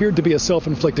from what appeared to be a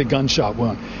self-inflicted gunshot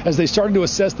wound. As they started to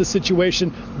assess the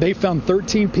situation, they found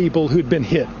 13 people who'd been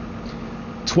hit.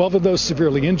 12 of those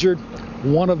severely injured,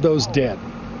 1 of those dead.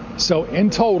 So in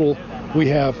total, we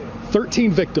have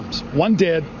 13 victims, 1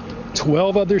 dead,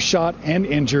 12 others shot and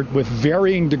injured with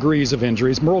varying degrees of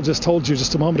injuries. Merle just told you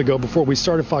just a moment ago before we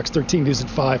started Fox 13 News at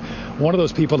 5, one of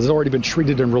those people has already been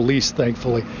treated and released,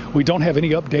 thankfully. We don't have any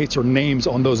updates or names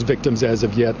on those victims as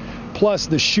of yet. Plus,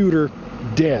 the shooter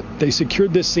dead. They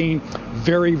secured this scene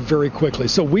very, very quickly.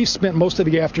 So we spent most of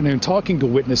the afternoon talking to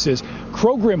witnesses.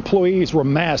 Kroger employees were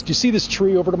massed. You see this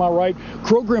tree over to my right?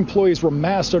 Kroger employees were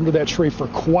massed under that tree for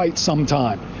quite some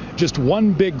time. Just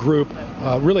one big group,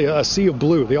 really a sea of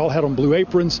blue. They all had on blue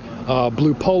aprons,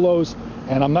 blue polos,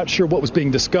 and I'm not sure what was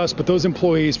being discussed, but those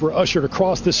employees were ushered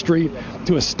across the street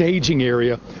to a staging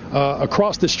area.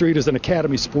 Across the street is an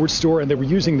Academy sports store, and they were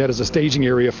using that as a staging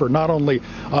area for not only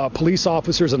police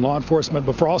officers and law enforcement,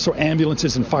 but for also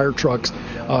ambulances and fire trucks,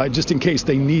 just in case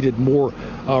they needed more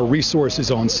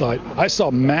resources on site. I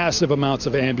saw massive amounts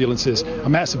of ambulances,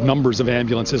 massive numbers of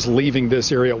ambulances leaving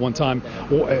this area at one time.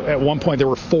 At one point, there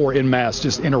were 4 en masse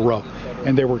just in a row,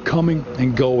 and they were coming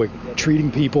and going,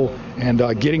 treating people and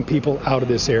getting people out of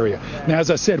this area. Now,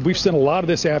 as I said, we've spent a lot of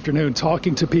this afternoon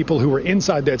talking to people who were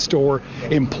inside that store,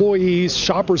 employees,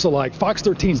 shoppers alike. Fox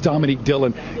 13's Dominique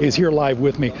Dillon is here live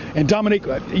with me. And Dominique,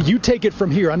 you take it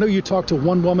from here. I know you talked to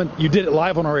one woman. You did it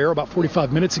live on our air about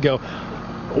 45 minutes ago.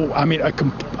 I mean,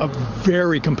 a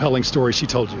very compelling story she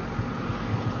told you.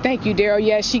 Thank you, Daryl.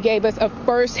 Yes, she gave us a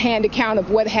first-hand account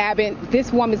of what happened.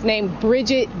 This woman's named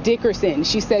Bridget Dickerson.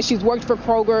 She says she's worked for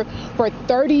Kroger for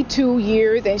 32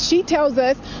 years, and she tells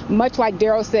us, much like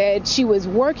Daryl said, she was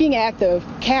working at the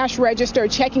cash register,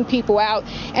 checking people out,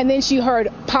 and then she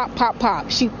heard pop, pop,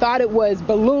 pop. She thought it was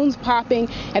balloons popping,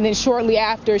 and then shortly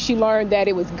after, she learned that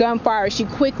it was gunfire. She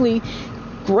quickly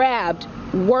grabbed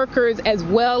workers as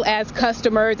well as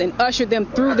customers and ushered them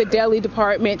through the deli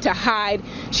department to hide.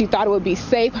 She thought it would be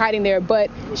safe hiding there, but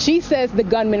she says the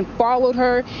gunman followed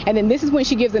her, and then this is when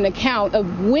she gives an account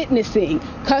of witnessing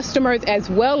customers as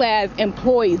well as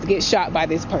employees get shot by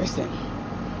this person.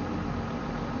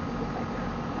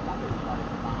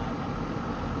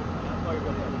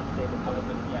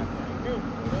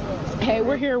 Hey,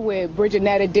 we're here with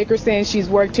Bridget Dickerson. She's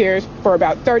worked here for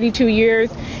about 32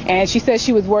 years, and she says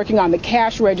she was working on the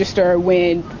cash register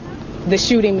when the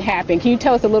shooting happened. Can you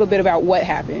tell us a little bit about what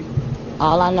happened?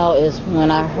 All I know is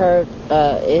when I heard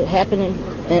it happened,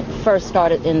 it first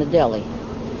started in the deli,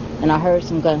 and I heard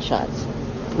some gunshots.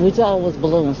 We thought it was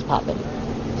balloons popping.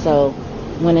 So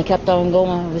when it kept on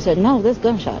going, we said, no, there's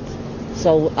gunshots.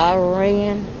 So I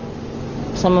ran.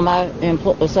 Some of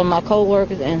my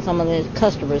co-workers and some of the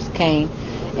customers came,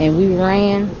 and we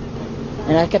ran,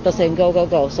 and I kept on saying, go, go,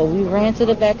 go. So we ran to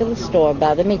the back of the store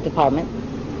by the meat department,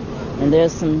 and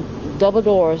there's some double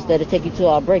doors that'll take you to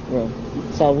our break room.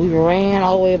 So we ran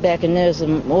all the way back, and there's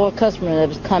some more customers that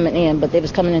was coming in, but they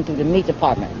was coming in through the meat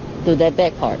department, through that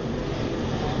back part.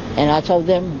 And I told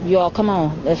them, you all come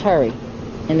on, let's hurry.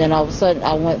 And then all of a sudden,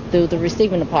 I went through the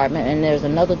receiving department, and there's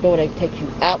another door that takes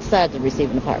you outside the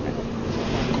receiving department.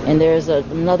 And there's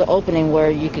another opening where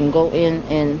you can go in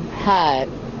and hide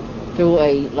through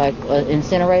an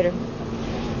incinerator.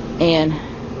 And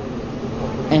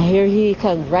here he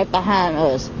comes right behind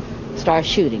us, starts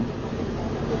shooting.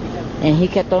 And he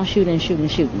kept on shooting.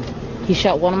 He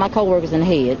shot one of my coworkers in the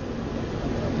head,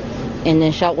 and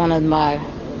then shot one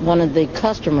of the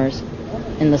customers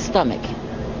in the stomach.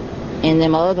 And then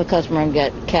my other customer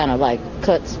got kind of like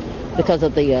cuts because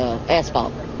of the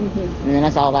asphalt. Mm-hmm. And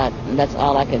that's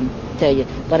all I can tell you.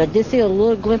 But I did see a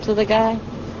little glimpse of the guy,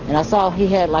 and I saw he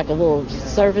had like a little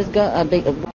service gun.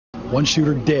 One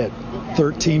shooter dead,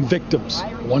 13 victims.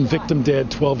 One victim dead,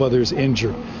 12 others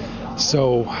injured.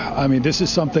 So, I mean, this is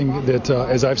something that,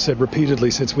 as I've said repeatedly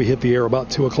since we hit the air about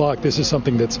 2 o'clock, this is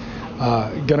something that's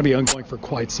going to be ongoing for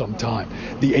quite some time.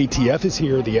 The ATF is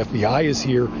here. The FBI is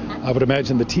here. I would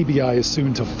imagine the TBI is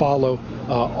soon to follow.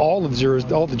 All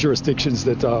the jurisdictions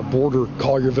that border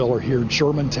Collierville are here.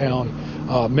 Germantown,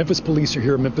 Memphis police are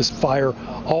here. Memphis Fire,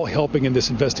 all helping in this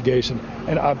investigation.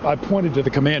 And I pointed to the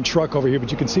command truck over here,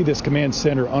 but you can see this command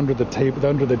center under the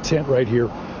tent right here.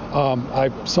 I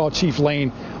saw Chief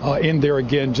Lane in there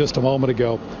again just a moment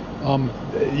ago.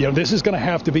 This is going to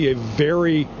have to be a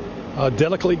very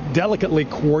delicately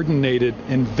coordinated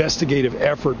investigative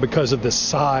effort because of the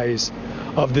size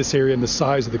of this area and the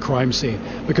size of the crime scene.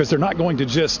 Because they're not going to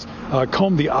just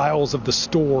comb the aisles of the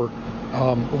store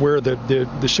where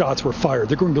the shots were fired.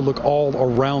 They're going to look all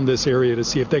around this area to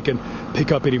see if they can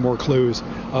pick up any more clues.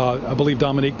 I believe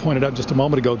Dominique pointed out just a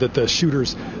moment ago that the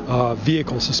shooter's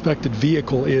suspected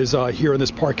vehicle, is here in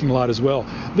this parking lot as well.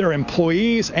 There are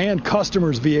employees and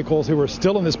customers' vehicles who are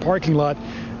still in this parking lot,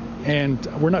 and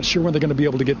we're not sure when they're going to be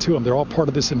able to get to them. They're all part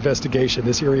of this investigation.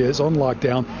 This area is on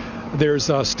lockdown.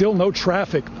 There's still no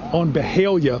traffic on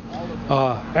Byhalia.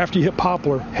 After you hit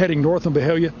Poplar, heading north on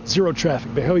Byhalia, zero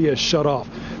traffic. Byhalia is shut off.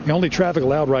 The only traffic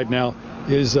allowed right now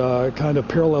is kind of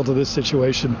parallel to this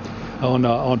situation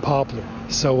on Poplar.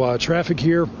 So traffic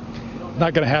here,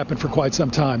 not going to happen for quite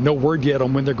some time. No word yet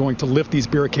on when they're going to lift these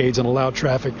barricades and allow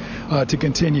traffic to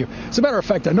continue. As a matter of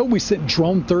fact, I know we sent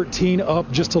Drone 13 up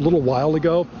just a little while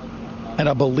ago, and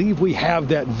I believe we have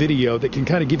that video that can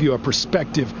kind of give you a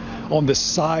perspective on the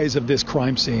size of this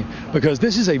crime scene, because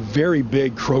this is a very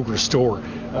big Kroger store.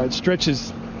 It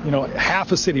stretches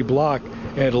half a city block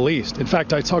at least. In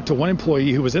fact, I talked to one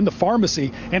employee who was in the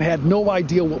pharmacy and had no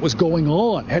idea what was going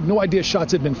on, had no idea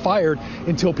shots had been fired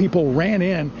until people ran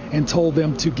in and told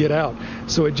them to get out.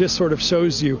 So it just sort of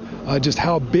shows you just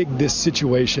how big this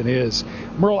situation is.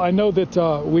 Merle, I know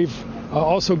that we've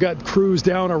also got crews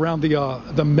down around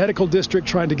the medical district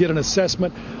trying to get an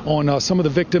assessment on some of the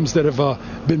victims that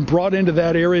have been brought into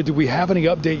that area. Do we have any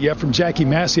update yet from Jackie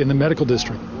Massey in the medical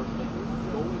district?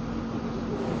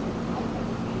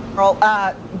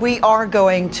 Well, we are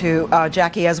going to,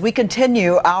 Jackie, as we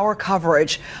continue our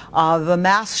coverage of the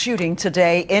mass shooting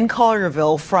today in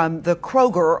Collierville from the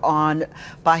Kroger on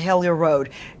Byhalia Road.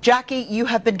 Jackie, you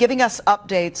have been giving us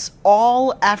updates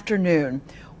all afternoon.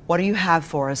 What do you have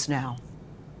for us now?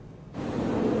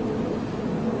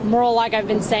 Merle, like I've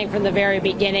been saying from the very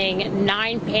beginning,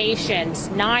 9 patients,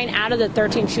 9 out of the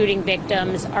 13 shooting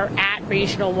victims are at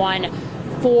Regional 1.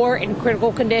 4 in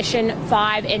critical condition,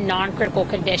 5 in non-critical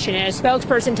condition. And a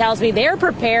spokesperson tells me they're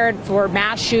prepared for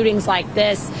mass shootings like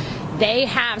this. They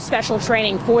have special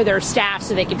training for their staff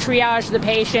so they can triage the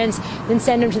patients, then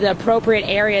send them to the appropriate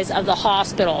areas of the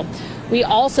hospital. We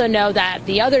also know that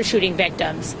the other shooting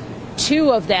victims,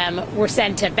 2 of them were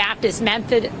sent to Baptist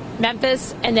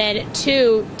Memphis and then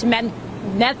 2 to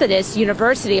Methodist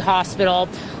University Hospital.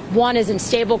 1 is in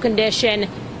stable condition,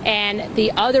 and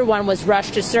the other one was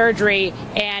rushed to surgery.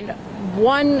 And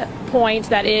one point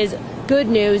that is good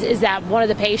news is that one of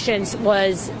the patients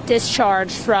was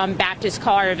discharged from Baptist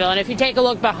Collierville. And if you take a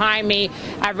look behind me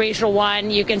at Regional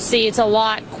 1, you can see it's a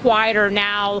lot quieter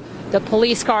now. The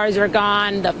police cars are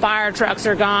gone, the fire trucks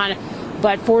are gone.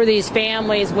 But for these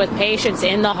families with patients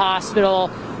in the hospital,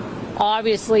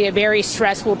 obviously a very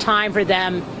stressful time for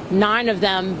them. 9 of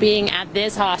them being at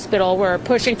this hospital. We're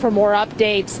pushing for more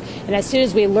updates, and as soon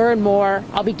as we learn more,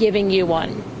 I'll be giving you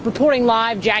one. Reporting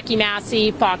live, Jackie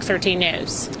Massey, Fox 13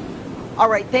 News. All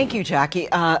right, thank you, Jackie.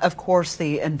 Of course,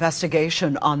 the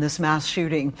investigation on this mass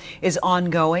shooting is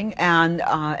ongoing, and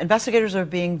investigators are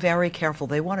being very careful.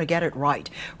 They want to get it right.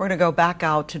 We're going to go back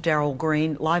out to Daryl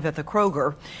Green, live at the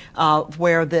Kroger,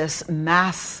 where this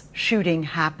mass shooting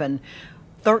happened.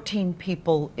 13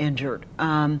 people injured.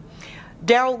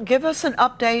 Daryl, give us an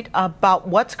update about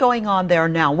what's going on there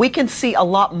now. We can see a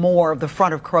lot more of the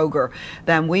front of Kroger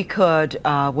than we could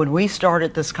when we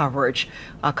started this coverage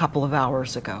a couple of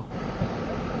hours ago.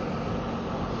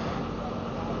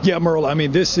 Yeah, Merle, I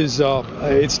mean, this is,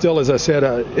 it's still, as I said,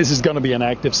 this is going to be an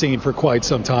active scene for quite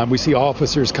some time. We see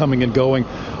officers coming and going.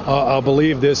 I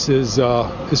believe this was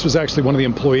actually one of the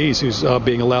employees who's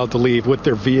being allowed to leave with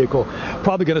their vehicle.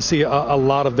 Probably going to see a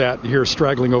lot of that here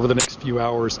straggling over the next few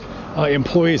hours.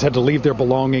 Employees had to leave their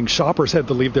belongings. Shoppers had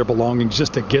to leave their belongings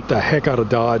just to get the heck out of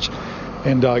Dodge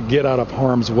and get out of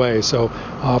harm's way. So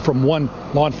from one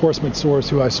law enforcement source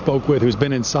who I spoke with who's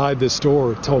been inside this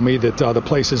store told me that the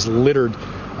place is littered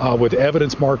with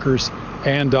evidence markers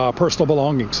and personal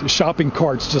belongings, shopping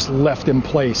carts just left in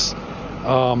place,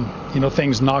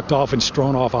 things knocked off and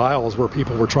strewn off aisles where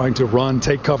people were trying to run,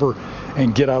 take cover,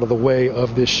 and get out of the way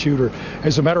of this shooter.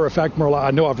 As a matter of fact, Merle, I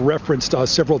know I've referenced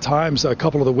several times a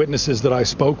couple of the witnesses that I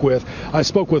spoke with. I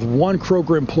spoke with one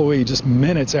Kroger employee just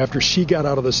minutes after she got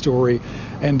out of the store,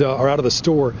 and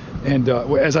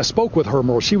as I spoke with her,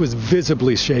 Merle, she was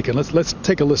visibly shaken. Let's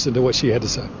take a listen to what she had to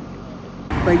say.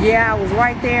 But yeah, I was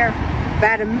right there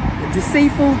by the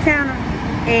seafood counter,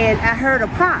 and I heard a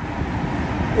pop.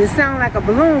 It sounded like a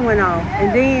balloon went off,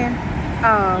 and then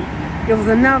there was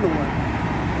another one.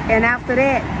 And after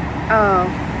that,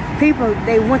 people,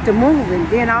 they went to move, and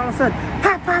then all of a sudden,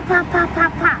 pop, pop, pop, pop,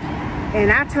 pop, pop.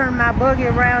 And I turned my buggy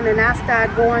around, and I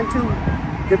started going to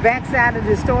the back side of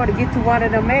the store to get to one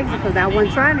of them exits, because I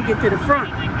wasn't trying to get to the front.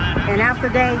 And after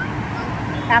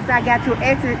I got to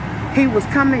exit, he was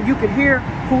coming. You could hear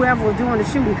whoever was doing the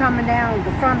shooting coming down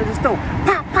the front of the store.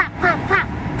 Pop, pop, pop, pop,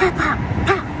 pop, pop,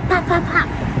 pop, pop, pop, pop.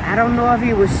 I don't know if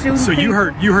he was shooting. So people.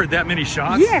 you heard that many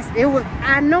shots? Yes, it was.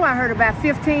 I know I heard about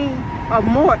 15 or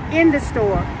more in the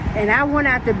store, and I went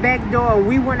out the back door.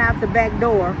 We went out the back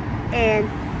door, and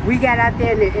we got out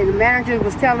there, and the manager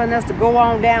was telling us to go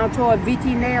on down toward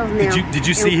VT Nails now. Did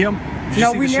you see him?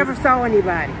 No, we never saw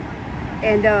anybody.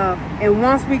 And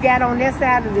once we got on that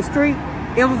side of the street,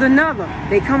 it was another.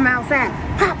 They come outside,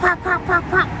 pop, pop, pop, pop,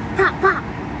 pop, pop, pop.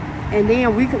 And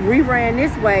then we ran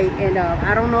this way, and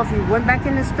I don't know if he went back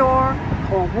in the store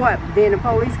or what. Then the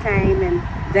police came, and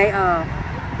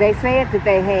they said that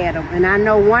they had him. And I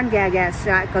know one guy got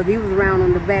shot because he was around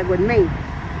on the back with me.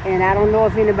 And I don't know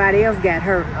if anybody else got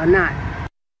hurt or not.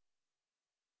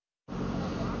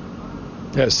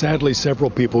 Yeah, sadly, several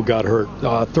people got hurt,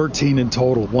 13 in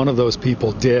total. One of those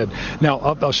people dead. Now,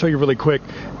 I'll show you really quick.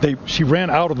 She ran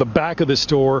out of the back of the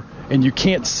store, and you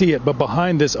can't see it, but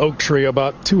behind this oak tree,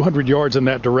 about 200 yards in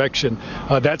that direction,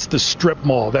 that's the strip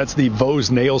mall. That's the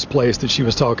Vos Nails place that she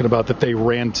was talking about that they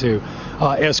ran to,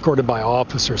 escorted by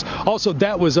officers. Also,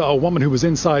 that was a woman who was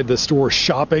inside the store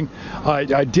shopping.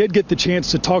 I did get the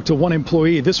chance to talk to one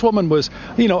employee. This woman was,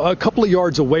 a couple of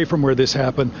yards away from where this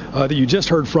happened that you just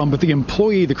heard from, but the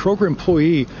Kroger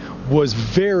employee was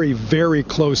very, very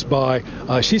close by.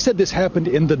 She said this happened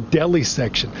in the deli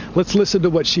section. Let's listen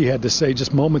to what she had to say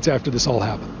just moments after this all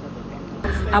happened.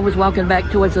 I was walking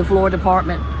back towards the floor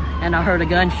department and I heard a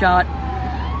gunshot.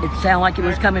 It sounded like it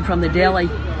was coming from the deli,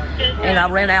 and I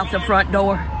ran out the front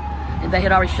door and they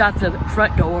had already shot the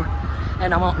front door,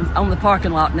 and I'm on the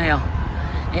parking lot now,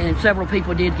 and several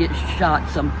people did get shot,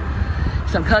 some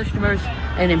customers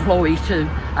and employees too.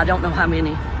 I don't know how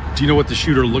many. Do you know what the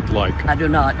shooter looked like? I do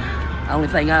not. The only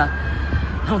thing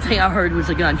I heard was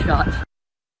a gunshot.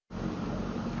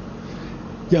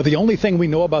 Yeah, the only thing we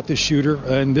know about this shooter,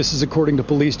 and this is according to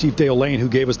Police Chief Dale Lane, who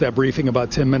gave us that briefing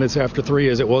about 10 minutes after 3,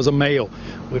 is it was a male.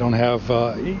 We don't have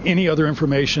any other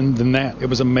information than that. It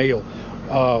was a male.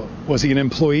 Was he an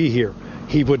employee here?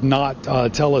 He would not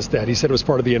tell us that. He said it was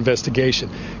part of the investigation.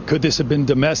 Could this have been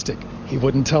domestic? He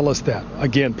wouldn't tell us that.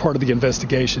 Again, part of the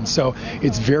investigation. So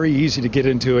it's very easy to get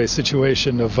into a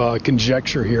situation of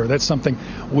conjecture here. That's something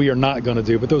we are not going to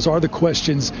do. But those are the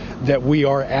questions that we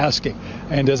are asking.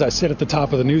 And as I said at the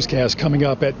top of the newscast, coming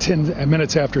up at 10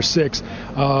 minutes after 6,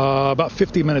 about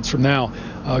 50 minutes from now,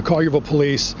 Collierville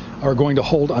Police are going to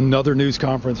hold another news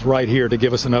conference right here to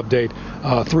give us an update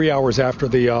 3 hours after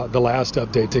the last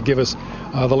update, to give us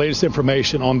the latest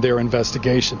information on their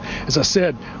investigation. As I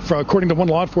said, according to one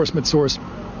law enforcement source,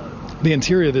 the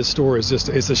interior of this store is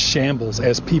a shambles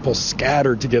as people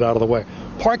scattered to get out of the way.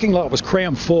 Parking lot was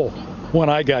crammed full when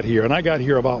I got here, and I got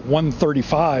here about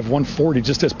 1:35, 1:40,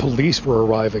 just as police were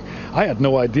arriving. I had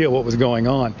no idea what was going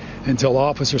on until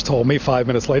officers told me 5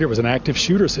 minutes later it was an active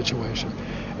shooter situation.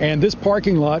 And this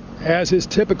parking lot, as is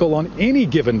typical on any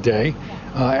given day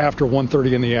after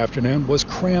 1:30 in the afternoon, was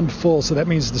crammed full. So that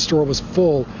means the store was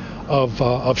full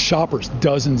of shoppers,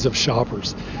 dozens of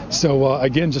shoppers. So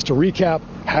again, just to recap,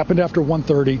 happened after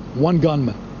 1:30, one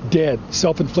gunman dead,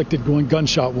 self-inflicted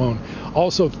gunshot wound.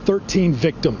 Also 13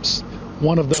 victims.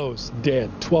 One of those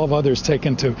dead, 12 others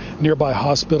taken to nearby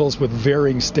hospitals with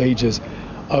varying stages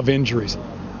of injuries.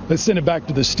 Let's send it back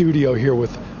to the studio here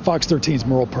with Fox 13's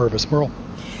Merle Purvis. Merle.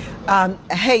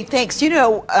 Hey, thanks.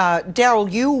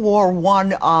 Daryl, you were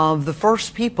one of the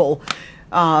first people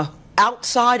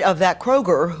outside of that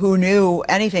Kroger who knew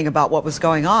anything about what was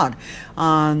going on.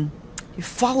 You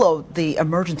followed the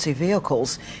emergency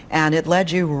vehicles, and it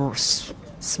led you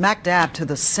smack dab to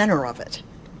the center of it.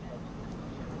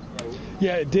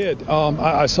 Yeah, it did.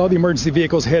 I saw the emergency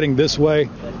vehicles heading this way.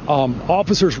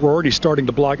 Officers were already starting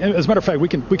to block. As a matter of fact, we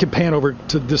can pan over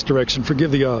to this direction. Forgive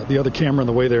the other camera on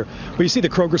the way there. But you see the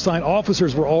Kroger sign.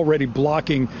 Officers were already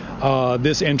blocking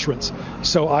this entrance.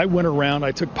 So I went around.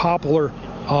 I took Poplar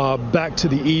back to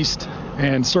the east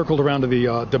and circled around to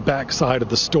the back side of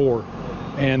the store.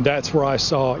 And that's where I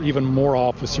saw even more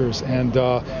officers, and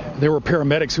there were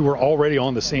paramedics who were already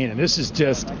on the scene. And this is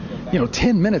just,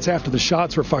 10 minutes after the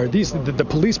shots were fired. The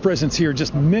police presence here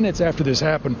just minutes after this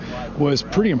happened was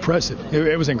pretty impressive.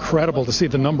 It was incredible to see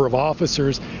the number of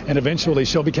officers and eventually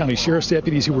Shelby County Sheriff's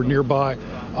deputies who were nearby,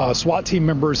 SWAT team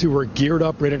members who were geared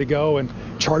up, ready to go and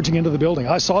charging into the building.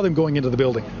 I saw them going into the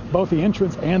building, both the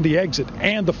entrance and the exit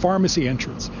and the pharmacy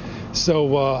entrance.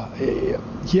 So,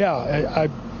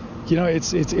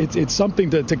 it's something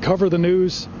to cover the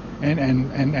news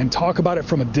and talk about it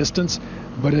from a distance.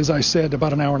 But as I said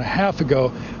about an hour and a half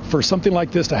ago, for something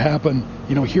like this to happen,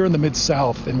 here in the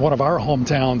Mid-South, in one of our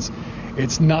hometowns,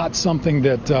 it's not something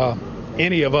that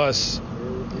any of us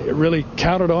really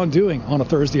counted on doing on a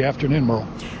Thursday afternoon, Merle.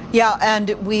 Yeah,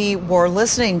 and we were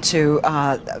listening to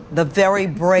the very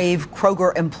brave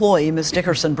Kroger employee, Ms.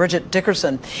 Dickerson, Bridget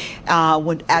Dickerson,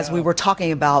 as we were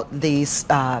talking about the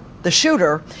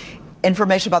shooter,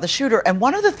 information about the shooter. And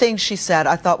one of the things she said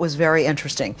I thought was very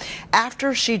interesting.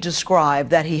 After she described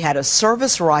that he had a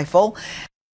service rifle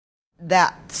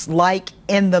that's like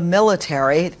in the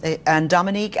military, and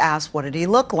Dominique asked, what did he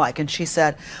look like? And she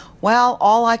said, well,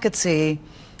 all I could see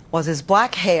was his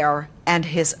black hair and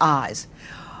his eyes.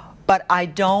 But I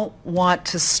don't want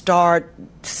to start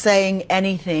saying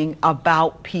anything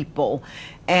about people.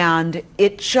 And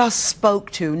it just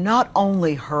spoke to not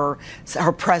only her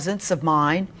presence of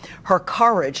mind, her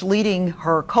courage leading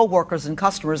her coworkers and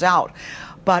customers out,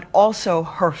 but also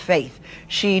her faith.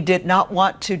 She did not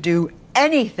want to do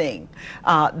anything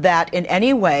that in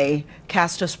any way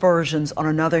cast aspersions on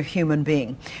another human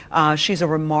being. She's a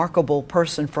remarkable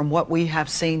person from what we have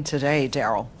seen today,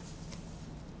 Daryl.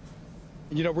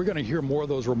 You know, we're going to hear more of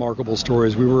those remarkable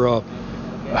stories. We were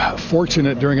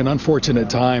fortunate during an unfortunate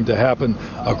time to happen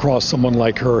across someone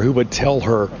like her who would tell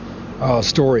her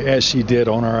story as she did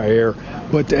on our air.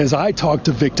 But as I talked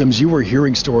to victims, you were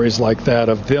hearing stories like that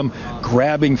of them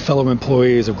grabbing fellow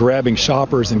employees, of grabbing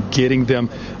shoppers and getting them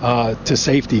to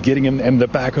safety, getting them in the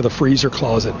back of the freezer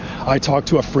closet. I talked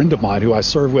to a friend of mine who I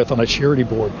serve with on a charity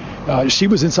board. She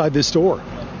was inside this store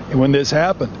when this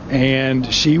happened,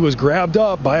 and she was grabbed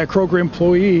up by a Kroger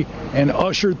employee and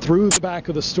ushered through the back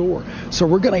of the store. So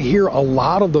we're going to hear a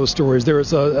lot of those stories. There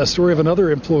is a story of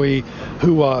another employee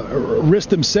who risked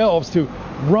themselves to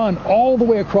run all the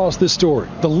way across this store,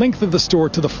 the length of the store,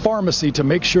 to the pharmacy to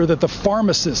make sure that the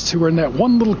pharmacists who were in that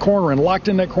one little corner and locked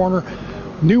in that corner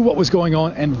knew what was going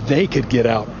on and they could get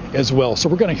out as well. So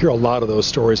we're going to hear a lot of those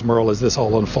stories, Merle, as this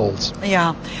all unfolds.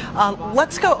 Yeah.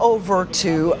 Let's go over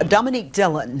to Dominique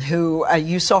Dillon, who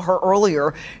you saw her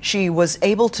earlier. She was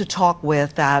able to talk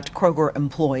with that Kroger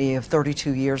employee of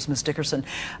 32 years, Ms. Dickerson.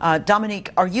 Dominique,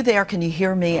 are you there? Can you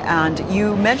hear me? And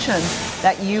you mentioned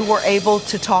that you were able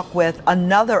to talk with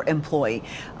another employee.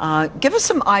 Give us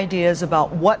some ideas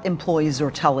about what employees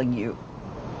are telling you.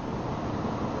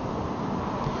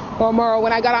 Well, Merle,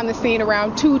 when I got on the scene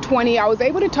around 2:20, I was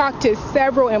able to talk to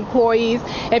several employees.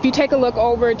 If you take a look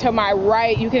over to my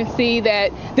right, you can see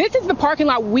that this is the parking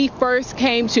lot we first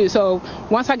came to. So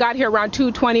once I got here around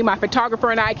 2:20, my photographer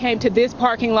and I came to this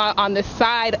parking lot on the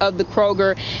side of the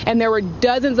Kroger, and there were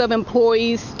dozens of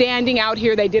employees standing out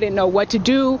here. They didn't know what to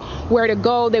do, where to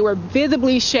go. They were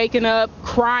visibly shaken up,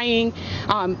 crying.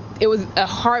 It was a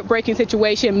heartbreaking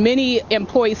situation. Many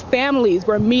employees' families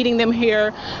were meeting them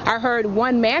here. I heard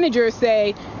one manager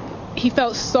say he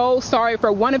felt so sorry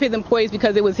for one of his employees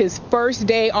because it was his first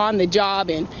day on the job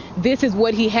and this is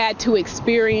what he had to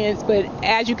experience. But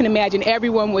as you can imagine,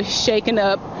 everyone was shaken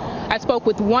up. I spoke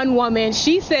with one woman.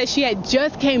 She said she had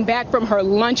just came back from her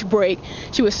lunch break.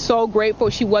 She was so grateful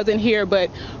she wasn't here, but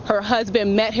her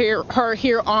husband met her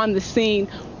here on the scene.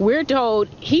 We're told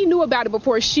he knew about it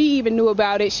before she even knew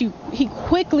about it. He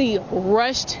quickly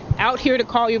rushed out here to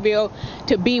Collierville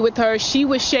to be with her. She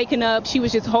was shaken up. She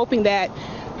was just hoping that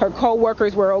her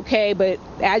co-workers were okay, but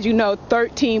as you know,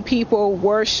 13 people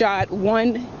were shot.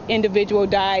 One individual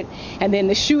died, and then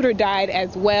the shooter died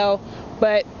as well.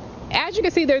 But as you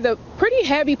can see, there's a pretty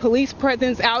heavy police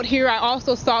presence out here. I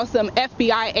also saw some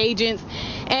FBI agents.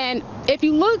 And if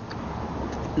you look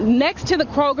next to the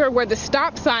Kroger where the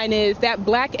stop sign is, that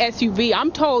black SUV,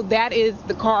 I'm told that is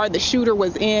the car the shooter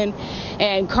was in.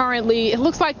 And currently, it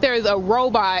looks like there's a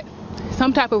robot,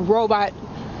 some type of robot,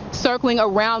 circling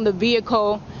around the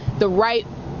vehicle. The right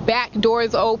back door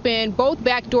is open. Both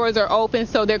back doors are open.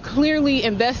 So they're clearly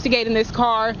investigating this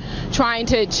car, trying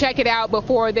to check it out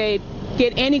before they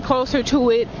get any closer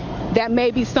to it. That may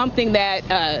be something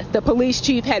that the police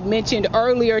chief had mentioned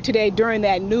earlier today during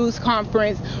that news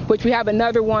conference, which we have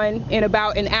another one in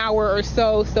about an hour or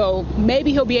so. So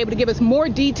maybe he'll be able to give us more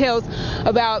details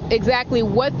about exactly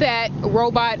what that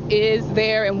robot is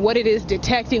there and what it is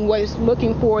detecting, what it's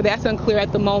looking for. That's unclear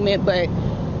at the moment. But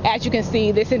as you can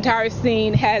see, this entire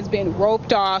scene has been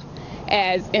roped off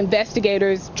as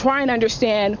investigators try and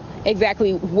understand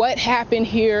exactly what happened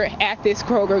here at this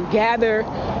Kroger, gather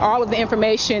all of the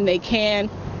information they can.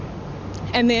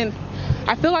 And then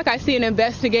I feel like I see an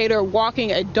investigator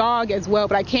walking a dog as well,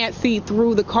 but I can't see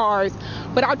through the cars.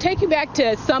 But I'll take you back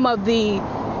to some of the,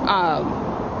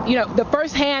 the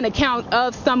firsthand account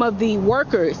of some of the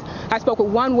workers. I spoke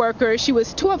with one worker. She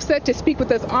was too upset to speak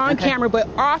with us on camera, but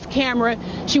off camera,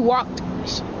 she walked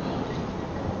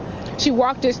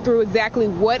us through exactly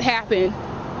what happened.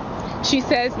 She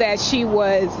says that she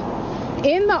was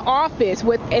in the office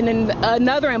with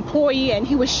another employee and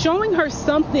he was showing her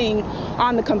something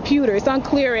on the computer. It's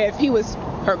unclear if he was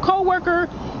her coworker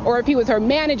or if he was her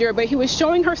manager, but he was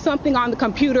showing her something on the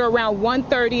computer around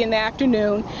 1:30 in the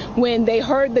afternoon when they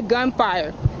heard the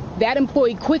gunfire. That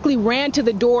employee quickly ran to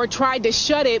the door, tried to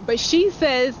shut it, but she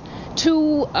says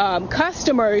two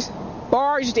customers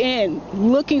barged in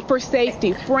looking for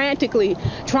safety, frantically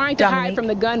trying to hide from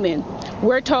the gunman.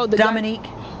 We're told the Dominique.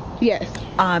 Yes.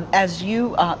 As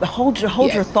you hold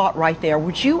your thought right there,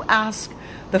 would you ask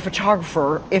the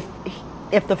photographer if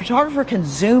the photographer can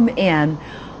zoom in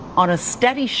on a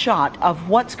steady shot of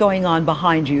what's going on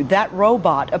behind you? That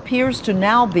robot appears to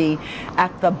now be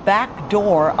at the back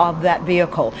door of that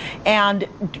vehicle. And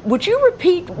would you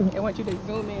repeat? I want you to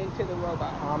zoom in to the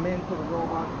robot. I'm into the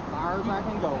robot as far as I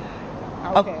can go.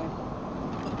 Okay.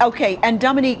 Okay, and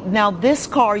Dominique, now this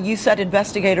car, you said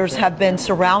investigators have been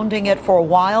surrounding it for a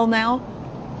while now?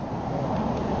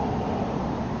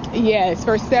 Yes,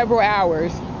 for several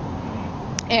hours.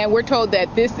 And we're told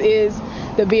that this is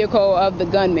the vehicle of the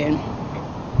gunman.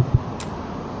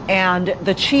 And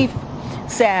the chief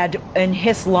said in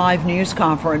his live news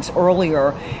conference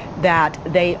earlier that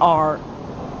they are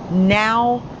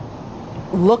now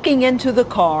looking into the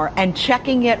car and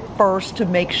checking it first to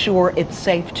make sure it's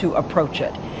safe to approach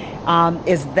it.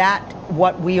 Is that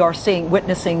what we are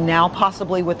witnessing now,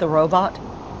 possibly with the robot?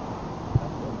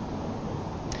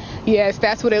 Yes,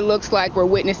 that's what it looks like we're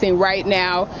witnessing right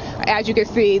now. As you can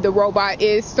see, the robot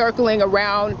is circling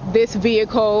around this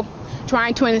vehicle,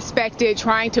 trying to inspect it,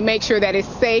 trying to make sure that it's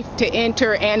safe to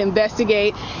enter and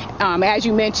investigate. As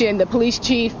you mentioned, the police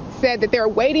chief said that they're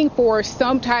waiting for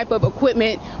some type of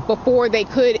equipment before they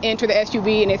could enter the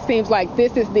SUV, and it seems like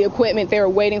this is the equipment they were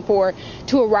waiting for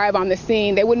to arrive on the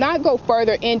scene. They would not go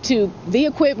further into the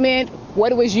equipment,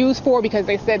 what it was used for, because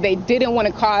they said they didn't want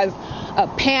to cause a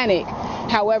panic.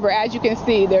 However, as you can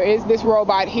see, there is this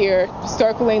robot here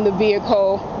circling the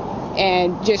vehicle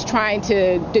and just trying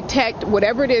to detect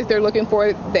whatever it is they're looking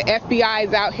for. The FBI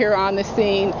is out here on the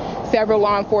scene, several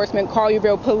law enforcement,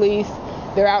 Collierville police,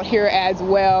 they're out here as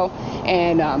well.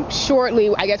 And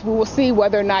shortly, I guess we will see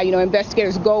whether or not,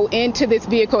 investigators go into this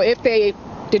vehicle if they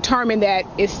determine that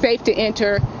it's safe to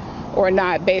enter or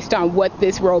not based on what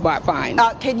this robot finds.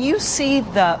 Can you see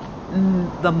the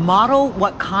model,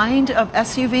 what kind of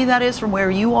SUV that is from where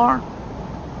you are?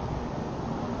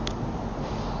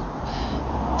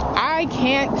 I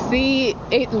can't see.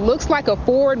 It looks like a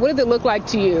Ford. What does it look like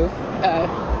to you,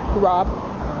 Rob?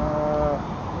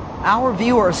 Our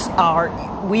viewers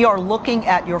we are looking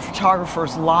at your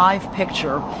photographer's live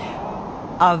picture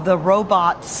of the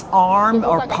robot's arm. Does it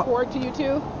look like a Ford to you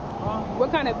too?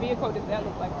 What kind of vehicle does that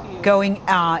look like to you? Going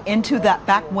into that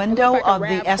back window like of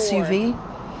the SUV.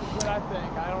 What I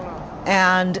think, I don't know.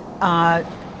 And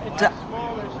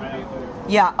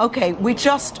yeah, okay. We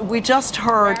just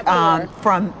heard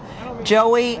from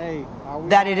Joey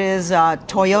that it is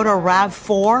Toyota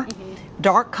RAV4.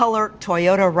 Dark color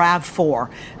Toyota RAV4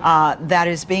 that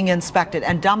is being inspected.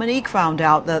 And Dominique found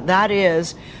out that that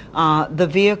is the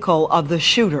vehicle of the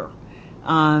shooter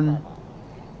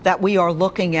that we are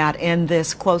looking at in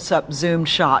this close-up zoom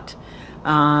shot,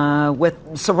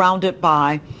 surrounded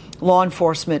by law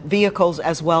enforcement vehicles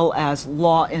as well as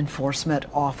law enforcement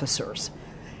officers.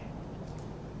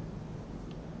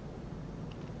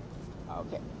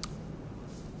 Okay.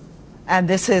 And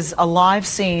this is a live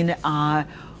scene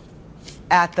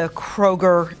at the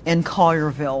Kroger in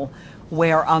Collierville,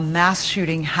 where a mass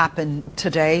shooting happened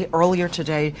earlier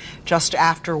today, just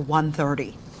after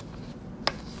 1:30.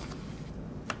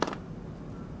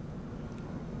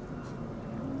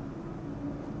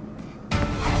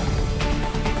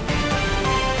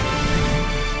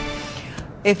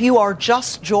 If you are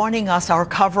just joining us, our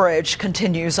coverage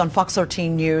continues on Fox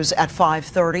 13 News at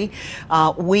 5:30.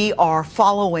 We are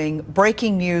following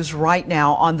breaking news right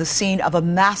now on the scene of a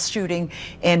mass shooting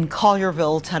in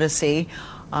Collierville, Tennessee.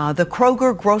 The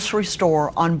Kroger grocery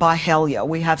store on Byhalia.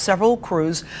 We have several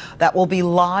crews that will be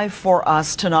live for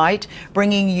us tonight,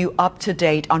 bringing you up to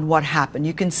date on what happened.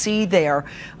 You can see there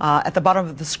at the bottom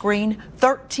of the screen,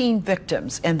 13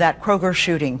 victims in that Kroger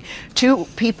shooting. 2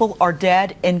 people are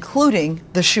dead, including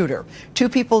the shooter. 2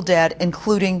 people dead,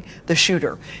 including the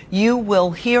shooter. You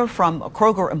will hear from a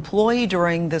Kroger employee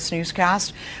during this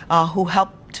newscast who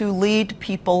helped to lead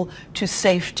people to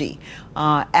safety,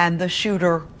 and the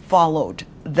shooter followed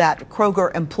that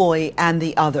Kroger employee and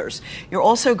the others. You're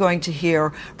also going to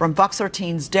hear from Fox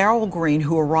 13's Daryl Green,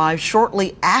 who arrived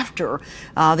shortly after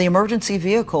the emergency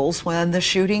vehicles when the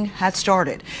shooting had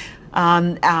started.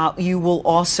 You will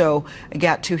also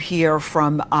get to hear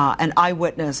from an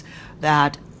eyewitness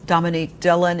that Dominique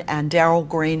Dillon and Daryl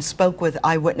Green spoke with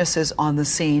eyewitnesses on the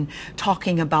scene,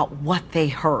 talking about what they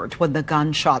heard when the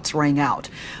gunshots rang out,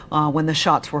 when the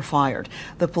shots were fired.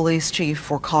 The police chief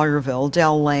for Collierville,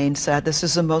 Dell Lane, said this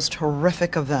is the most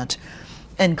horrific event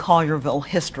in Collierville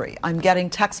history. I'm getting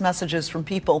text messages from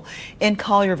people in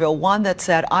Collierville, one that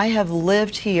said, I have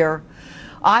lived here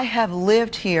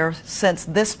since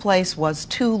this place was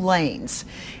 2 lanes.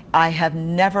 I have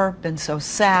never been so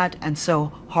sad and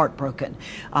so heartbroken.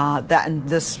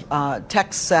 This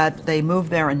text said they moved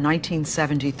there in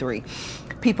 1973.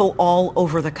 people all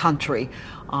over the country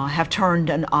have turned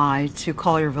an eye to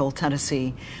Collierville,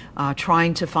 Tennessee,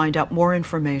 trying to find out more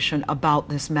information about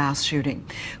this mass shooting.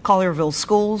 Collierville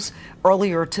schools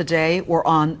earlier today were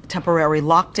on temporary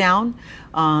lockdown.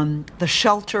 The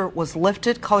shelter was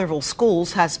lifted. Collierville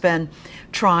schools has been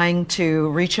trying to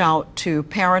reach out to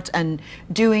parents and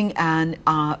doing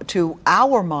to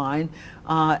our mind,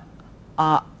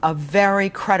 a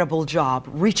very credible job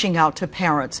reaching out to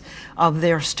parents of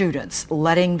their students,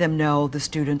 letting them know the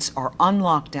students are on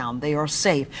lockdown, they are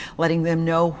safe, letting them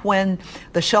know when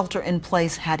the shelter in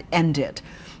place had ended,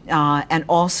 and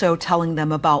also telling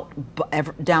them about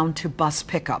down to bus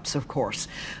pickups, of course.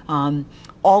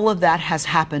 All of that has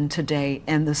happened today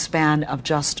in the span of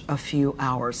just a few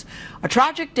hours. A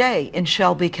tragic day in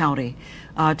Shelby County,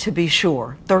 to be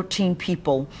sure. 13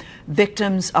 people,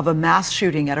 victims of a mass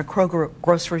shooting at a Kroger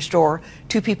grocery store,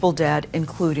 2 people dead,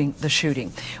 including the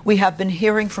shooting. We have been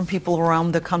hearing from people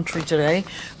around the country today,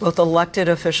 both elected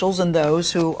officials and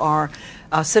those who are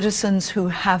citizens who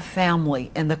have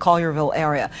family in the Collierville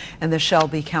area and the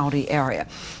Shelby County area.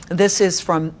 This is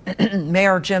from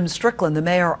Mayor Jim Strickland, the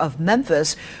mayor of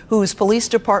Memphis, whose police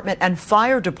department and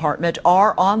fire department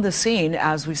are on the scene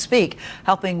as we speak,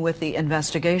 helping with the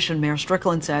investigation. Mayor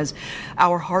Strickland says,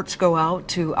 our hearts go out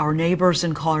to our neighbors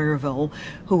in Collierville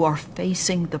who are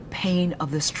facing the pain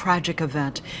of this tragic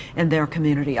event in their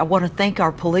community. I want to thank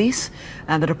our police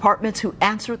and the departments who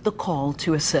answered the call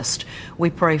to assist. We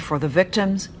pray for the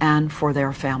victims and for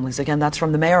their families. Again, that's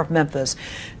from the mayor of Memphis,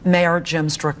 Mayor Jim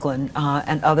Strickland,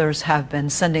 and others have been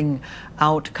sending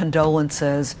out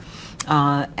condolences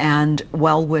and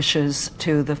well wishes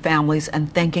to the families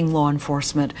and thanking law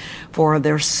enforcement for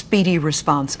their speedy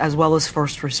response, as well as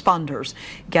first responders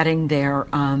getting there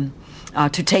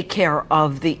to take care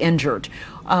of the injured.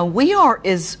 We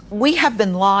have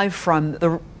been live from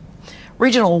the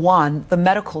Regional 1, the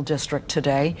medical district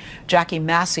today. Jackie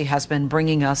Massey has been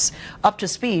bringing us up to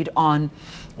speed on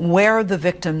where the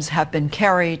victims have been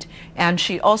carried, and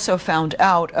she also found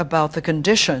out about the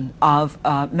condition of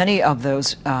many of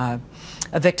those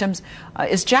victims.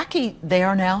 Is Jackie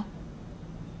there now?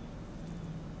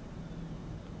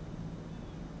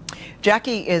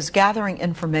 Jackie is gathering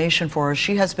information for us.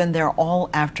 She has been there all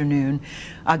afternoon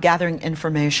gathering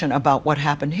information about what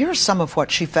happened. Here's some of what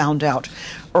she found out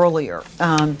earlier.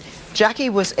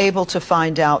 Jackie was able to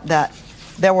find out that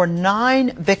there were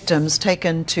 9 victims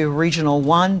taken to Regional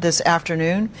 1 this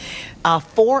afternoon,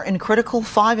 4 in critical,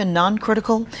 5 in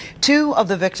non-critical. 2 of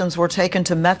the victims were taken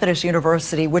to Methodist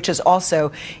University, which is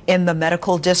also in the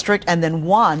medical district, and then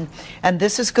 1, and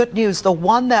this is good news, the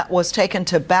one that was taken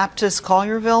to Baptist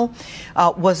Collierville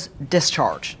was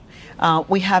discharged.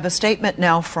 We have a statement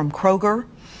now from Kroger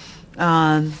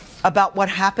about what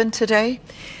happened today.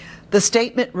 The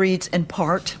statement reads in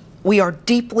part, "We are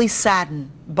deeply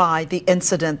saddened by the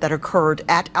incident that occurred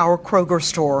at our Kroger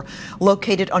store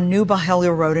located on New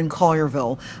Mahalia Road in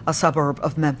Collierville, a suburb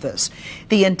of Memphis.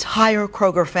 The entire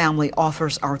Kroger family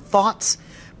offers our thoughts,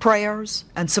 prayers,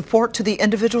 and support to the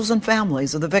individuals and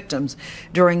families of the victims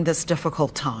during this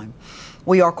difficult time.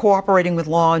 We are cooperating with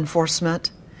law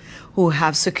enforcement who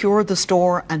have secured the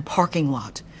store and parking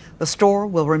lot. The store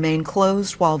will remain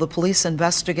closed while the police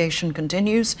investigation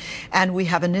continues, and we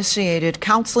have initiated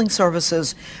counseling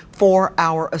services for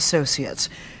our associates.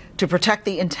 To protect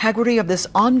the integrity of this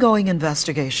ongoing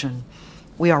investigation,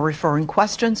 we are referring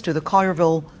questions to the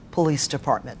Collierville Police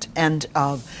Department." End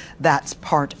of that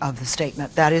part of the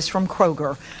statement. That is from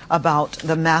Kroger about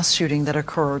the mass shooting that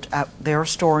occurred at their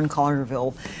store in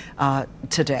Collierville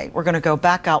today. We're going to go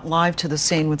back out live to the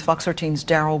scene with Fox 13's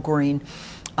Daryl Green,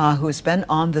 who has been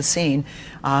on the scene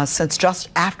since just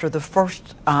after the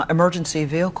first emergency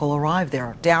vehicle arrived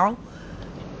there. Daryl?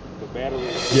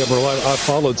 Yeah, Merle, I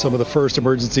followed some of the first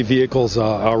emergency vehicles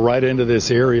right into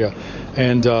this area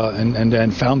and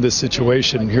found this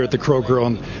situation here at the Kroger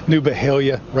on New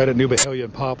Mahalia, right at New Mahalia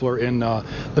and Poplar in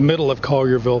the middle of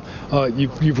Collierville.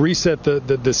 You've reset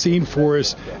the scene for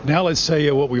us. Now let's tell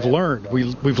you what we've learned.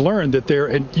 We've learned that there,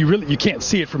 and you can't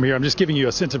see it from here. I'm just giving you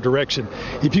a sense of direction.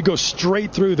 If you go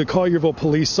straight through the Collierville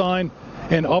police sign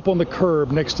and up on the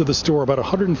curb next to the store, about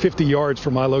 150 yards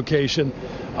from my location,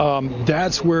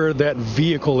 that's where that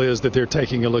vehicle is that they're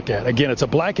taking a look at. Again, it's a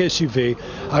black SUV.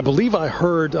 I believe I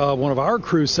heard one of our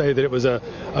crew say that it was a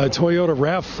Toyota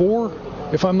RAV4,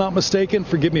 if I'm not mistaken.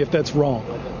 Forgive me if that's wrong.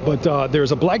 But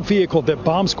there's a black vehicle that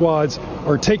bomb squads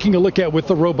are taking a look at with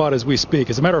the robot as we speak.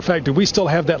 As a matter of fact, do we still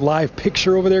have that live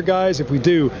picture over there, guys? If we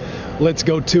do, let's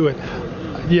go to it.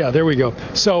 Yeah, there we go.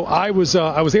 So I was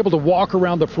able to walk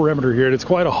around the perimeter here, and it's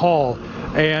quite a haul.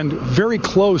 And very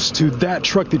close to that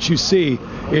truck that you see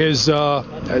is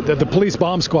the police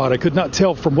bomb squad. I could not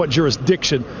tell from what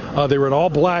jurisdiction. They were in all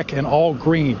black and all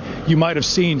green. You might have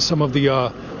seen some of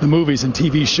the movies and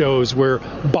TV shows where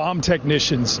bomb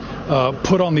technicians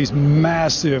put on these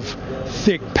massive,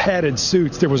 thick, padded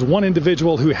suits. There was one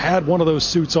individual who had one of those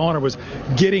suits on or was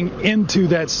getting into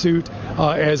that suit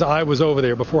as I was over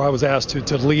there before I was asked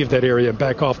to leave that area and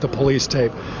back off the police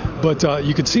tape. But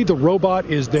you can see the robot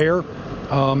is there.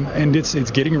 And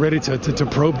it's getting ready to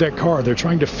probe that car. They're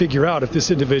trying to figure out if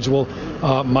this individual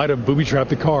might have booby-trapped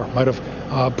the car, might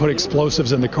have put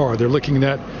explosives in the car. They're looking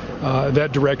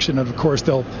that direction, and of course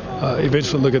they'll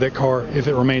eventually look at that car if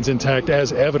it remains intact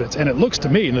as evidence. And it looks to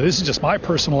me, and this is just my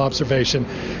personal observation,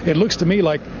 it looks to me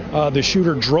like the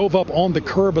shooter drove up on the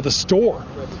curb of the store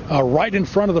right in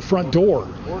front of the front door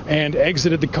and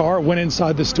exited the car, went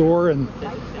inside the store, and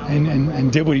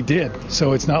did what he did.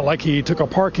 So it's not like he took a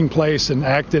parking place and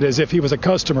acted as if he was a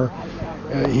customer.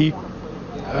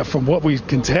 From what we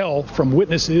can tell from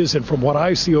witnesses and from what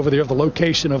I see over there, the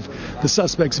location of the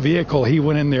suspect's vehicle, he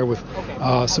went in there with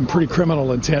some pretty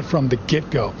criminal intent from the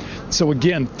get-go. So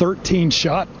again, 13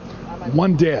 shot,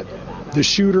 1 dead. The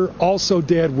shooter also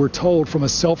dead, we're told, from a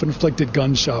self-inflicted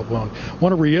gunshot wound. I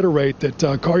want to reiterate that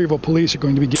Collierville police are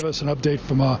going to be giving us an update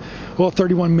from,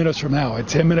 31 minutes from now, at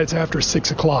 10 minutes after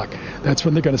 6 o'clock. That's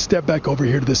when they're going to step back over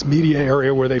here to this media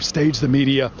area where they've staged the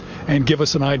media and give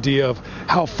us an idea of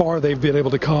how far they've been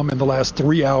able to come in the last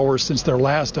 3 hours since their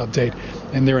last update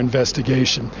in their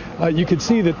investigation. You can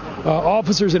see that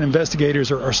officers and investigators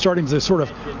are starting to sort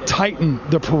of tighten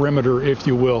the perimeter, if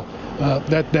you will.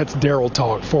 That's Daryl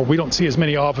talk. For we don't see as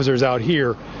many officers out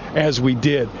here as we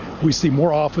did. We see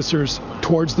more officers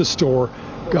towards the store,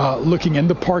 looking in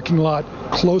the parking lot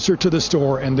closer to the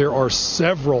store, and there are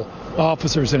several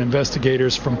officers and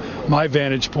investigators from my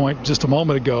vantage point just a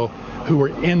moment ago who are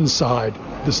inside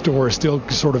the store, still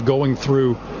sort of going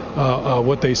through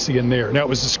what they see in there. Now, it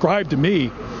was described to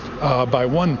me by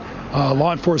one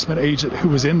law enforcement agent who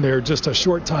was in there just a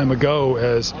short time ago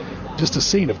as just a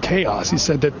scene of chaos. He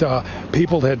said that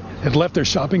people had left their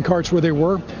shopping carts where they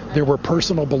were. There were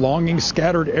personal belongings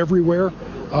scattered everywhere.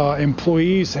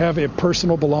 Employees have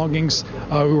personal belongings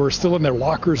who are still in their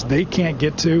lockers they can't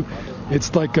get to.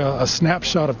 It's like a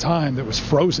snapshot of time that was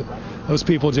frozen. Those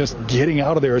people just getting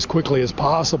out of there as quickly as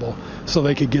possible so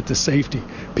they could get to safety.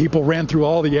 People ran through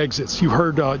all the exits. You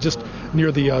heard just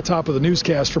near the top of the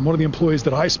newscast from one of the employees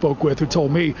that I spoke with who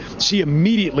told me she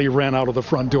immediately ran out of the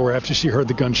front door after she heard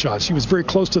the gunshot. She was very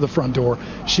close to the front door.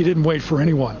 She didn't wait for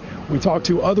anyone. We talked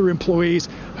to other employees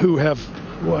who have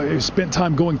spent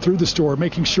time going through the store,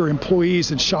 making sure employees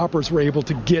and shoppers were able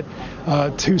to get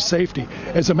to safety.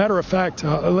 As a matter of fact,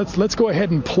 let's go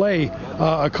ahead and play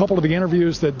a couple of the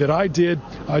interviews that I did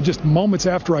just moments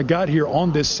after I got here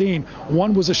on this scene.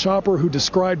 One was a shopper who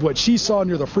described what she saw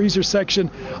near the freezer section.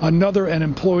 Another, an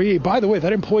employee. By the way,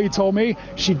 that employee told me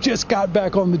she just got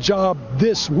back on the job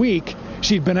this week.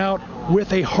 She'd been out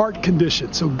with a heart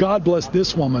condition. So God bless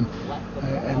this woman.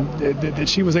 And that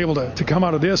she was able to come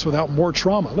out of this without more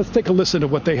trauma. Let's take a listen to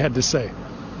what they had to say.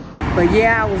 But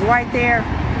yeah, I was right there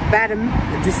by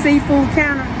the seafood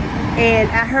counter, and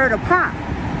I heard a pop.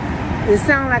 It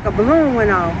sounded like a balloon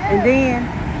went off, and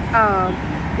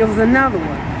then there was another one.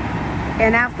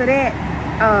 And after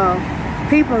that,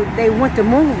 people, they went to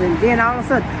moving. Then all of a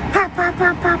sudden, pop, pop,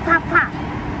 pop, pop, pop, pop.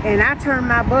 And I turned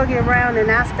my buggy around,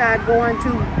 and I started going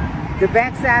to the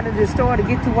back side of the store to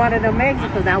get to one of them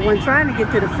exits because I wasn't trying to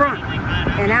get to the front.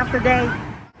 And after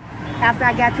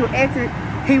I got to exit,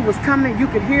 he was coming. You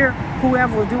could hear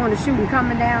whoever was doing the shooting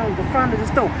coming down the front of the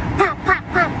store. Pop, pop,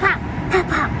 pop, pop, pop,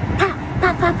 pop, pop,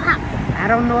 pop, pop, pop. I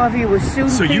don't know if he was shooting.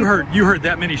 So people. you heard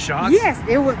that many shots? Yes,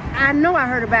 it was. I know I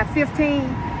heard about 15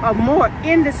 or more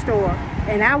in the store.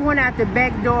 And I went out the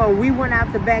back door, and we went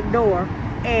out the back door,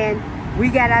 and we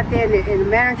got out there, and the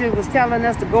manager was telling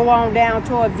us to go on down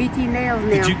toward VT Nails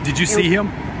now. Did you see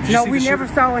him? No, we never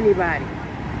saw anybody.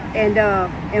 And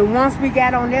once we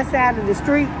got on that side of the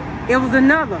street, it was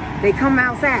another. They come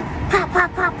outside, pop,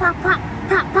 pop, pop, pop, pop,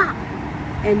 pop, pop.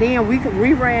 And then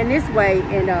we ran this way,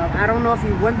 and I don't know if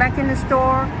he went back in the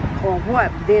store or what.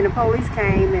 Then the police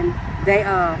came, and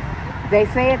they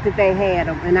said that they had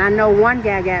him. And I know one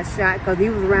guy got shot because he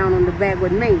was around on the back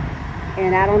with me.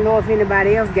 And I don't know if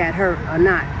anybody else got hurt or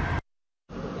not.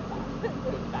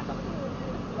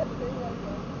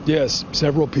 Yes,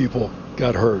 several people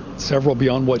got hurt, several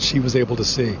beyond what she was able to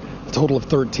see. A total of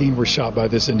 13 were shot by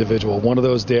this individual. One of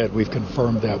those dead. We've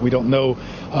confirmed that. We don't know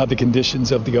the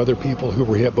conditions of the other people who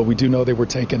were hit, but we do know they were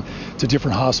taken to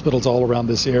different hospitals all around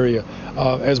this area.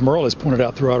 As Merle has pointed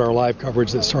out throughout our live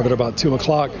coverage that started about 2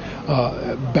 o'clock,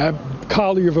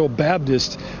 Collierville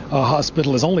Baptist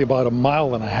Hospital is only about 1.5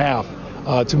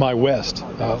 miles to my west,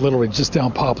 literally just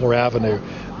down Poplar Avenue.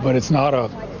 But it's not a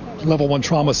level 1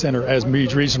 trauma center as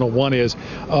Meade Regional 1 is.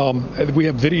 We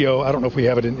have video. I don't know if we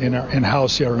have it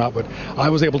in-house yet or not, but I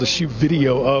was able to shoot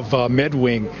video of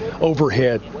MedWing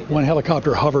overhead. One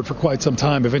helicopter hovered for quite some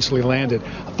time, eventually landed.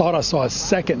 I thought I saw a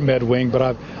second MedWing,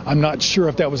 but I'm not sure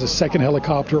if that was a second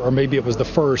helicopter or maybe it was the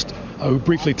first who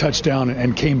briefly touched down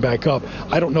and came back up.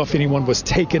 I don't know if anyone was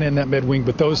taken in that MedWing,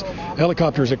 but those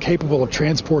helicopters are capable of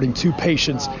transporting 2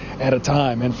 patients at a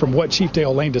time. And from what Chief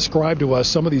Dale Lane described to us,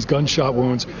 some of these gunshot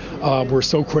wounds were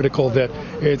so critical that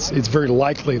it's very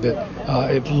likely that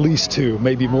at least 2,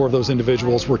 maybe more of those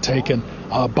individuals were taken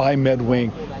by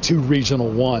MedWing to Regional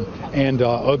 1 and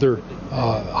other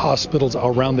hospitals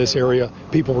around this area.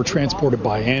 People were transported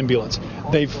by ambulance.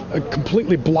 They've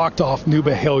completely blocked off New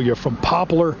Mahalia from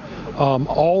Poplar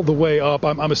all the way up.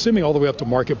 I'm assuming all the way up to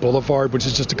Market Boulevard, which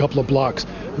is just a couple of blocks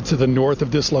to the north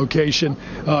of this location,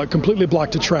 completely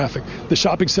blocked to traffic. The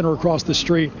shopping center across the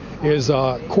street is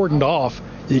cordoned off.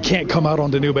 You can't come out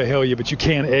onto New Mahalia, but you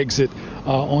can exit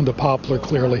onto Poplar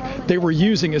clearly. They were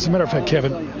using, as a matter of fact,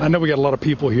 Kevin, I know we got a lot of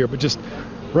people here, but just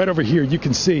right over here, you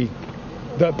can see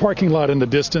that parking lot in the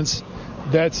distance.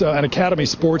 That's an Academy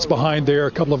Sports behind there,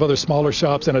 a couple of other smaller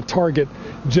shops, and a Target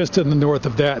just to the north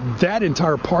of that. That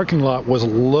entire parking lot was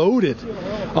loaded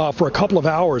for a couple of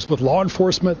hours with law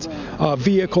enforcement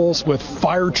vehicles, with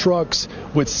fire trucks,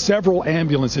 with several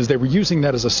ambulances. They were using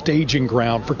that as a staging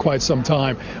ground for quite some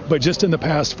time. But just in the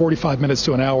past 45 minutes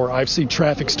to an hour, I've seen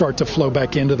traffic start to flow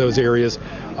back into those areas.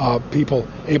 People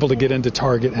able to get into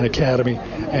Target and Academy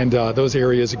and those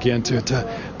areas again to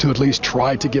at least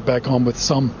try to get back on with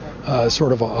some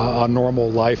sort of a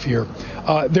normal life here.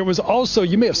 There was also,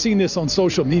 you may have seen this on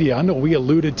social media, I know we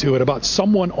alluded to it, about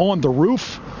someone on the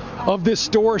roof of this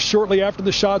store shortly after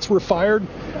the shots were fired.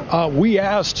 We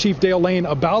asked Chief Dale Lane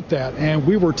about that, and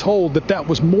we were told that that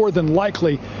was more than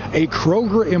likely a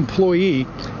Kroger employee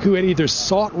who had either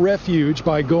sought refuge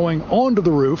by going onto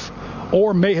the roof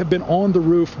or may have been on the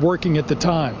roof working at the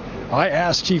time. I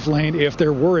asked Chief Lane if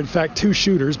there were, in fact, 2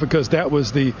 shooters, because that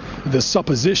was the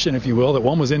supposition, if you will, that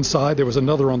one was inside, there was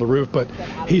another on the roof, but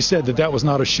he said that that was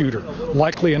not a shooter,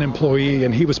 likely an employee,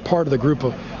 and he was part of the group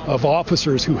of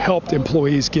officers who helped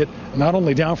employees get not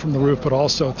only down from the roof, but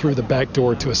also through the back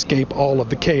door to escape all of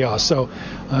the chaos. So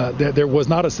there was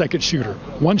not a second shooter.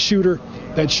 One shooter,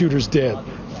 that shooter's dead.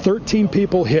 13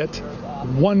 people hit,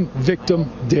 1 victim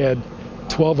dead,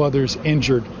 12 others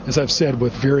injured, as I've said,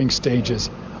 with varying stages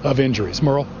of injuries.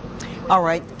 Merle? All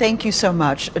right. Thank you so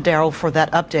much, Daryl, for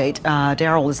that update.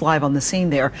 Daryl is live on the scene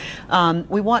there.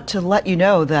 We want to let you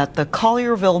know that the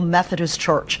Collierville Methodist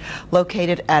Church,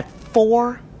 located at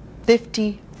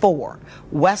 454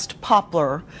 West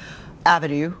Poplar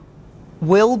Avenue,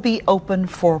 will be open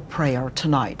for prayer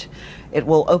tonight. It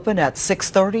will open at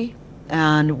 6:30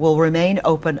 and will remain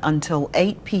open until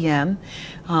 8 p.m.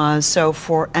 So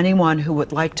for anyone who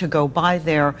would like to go by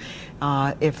there,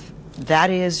 if that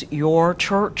is your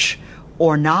church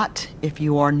or not, if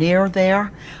you are near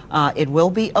there, it will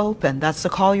be open. That's the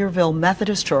Collierville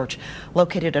Methodist Church,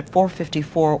 located at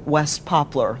 454 West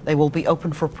Poplar. They will be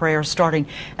open for prayer starting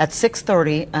at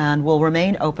 6:30 and will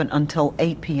remain open until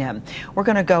 8 p.m. We're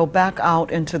going to go back out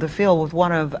into the field with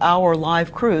one of our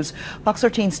live crews. Fox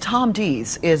 13's Tom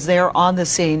Dees is there on the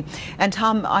scene. And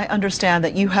Tom, I understand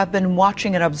that you have been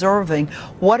watching and observing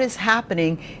what is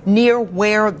happening near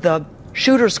where the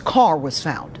shooter's car was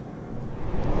found.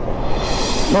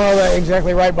 Well,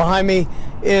 exactly right behind me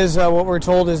is what we're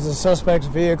told is the suspect's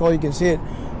vehicle. You can see it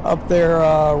up there,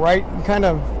 right, kind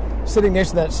of sitting next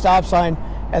to that stop sign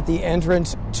at the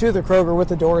entrance to the Kroger with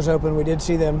the doors open. We did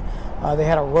see them. They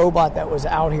had a robot that was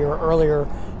out here earlier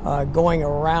going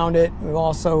around it. We've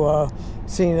also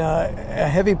seen a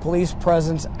heavy police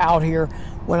presence out here.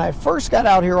 When I first got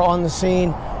out here on the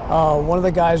scene, one of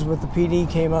the guys with the PD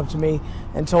came up to me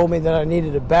and told me that I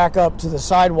needed to back up to the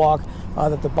sidewalk,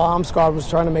 that the bomb squad was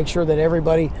trying to make sure that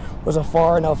everybody was a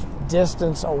far enough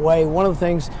distance away. One of the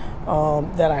things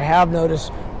that I have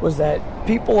noticed was that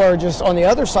people are just on the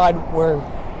other side where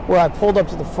I pulled up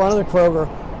to the front of the Kroger,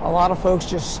 a lot of folks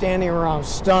just standing around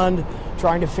stunned,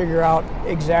 trying to figure out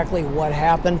exactly what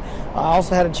happened. I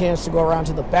also had a chance to go around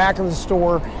to the back of the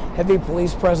store, heavy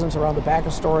police presence around the back of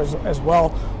the store as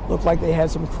well. Looked like they had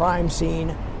some crime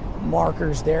scene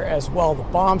markers there as well. The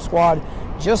bomb squad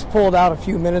just pulled out a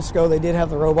few minutes ago. They did have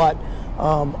the robot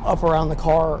up around the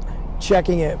car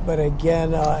checking it, but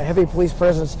again, heavy police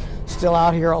presence still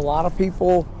out here. A lot of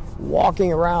people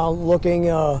walking around, looking,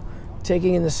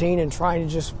 taking in the scene and trying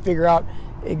to just figure out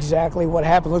exactly what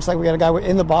happened. Looks like we got a guy with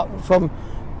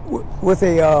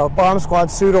a bomb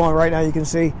squad suit on right now. You can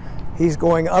see he's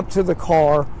going up to the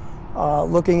car,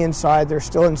 looking inside. They're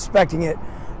still inspecting it.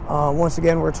 Once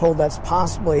again, we're told that's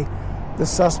possibly the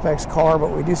suspect's car,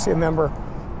 but we do see a member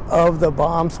of the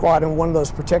bomb squad in one of those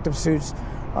protective suits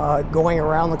going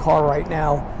around the car right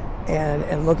now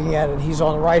and looking at it. He's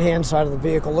on the right-hand side of the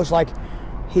vehicle. Looks like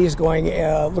he's going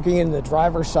looking in the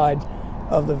driver's side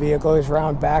of the vehicle. He's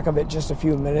around back of it just a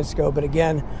few minutes ago, but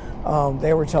again,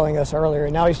 they were telling us earlier.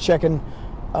 Now he's checking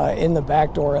in the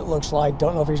back door, it looks like.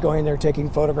 Don't know if he's going in there taking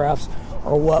photographs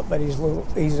or what, but he's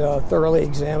thoroughly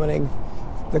examining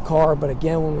the car. But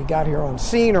again, when we got here on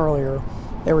scene earlier,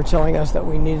 they were telling us that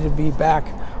we needed to be back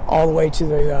all the way to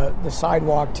the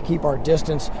sidewalk to keep our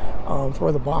distance for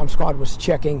where the bomb squad was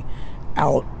checking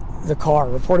out the car.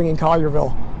 Reporting in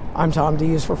Collierville, I'm Tom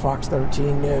Dees for Fox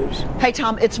 13 News. Hey,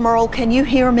 Tom, it's Merle. Can you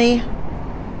hear me?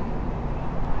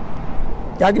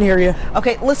 Yeah, I can hear you.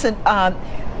 Okay, listen,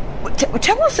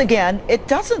 tell us again. It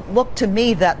doesn't look to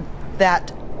me that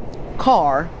that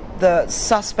car, the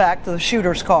suspect, the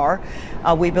shooter's car,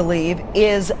 we believe,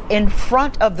 is in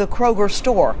front of the Kroger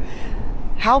store.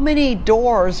 How many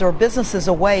doors or businesses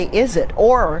away is it?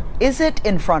 Or is it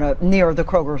near the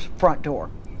Kroger's front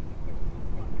door?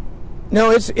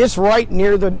 No, it's right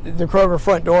near the Kroger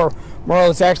front door, Merle.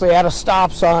 It's actually at a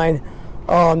stop sign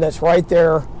that's right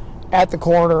there at the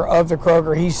corner of the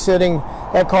Kroger.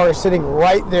 That car is sitting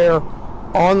right there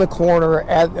on the corner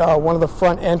at one of the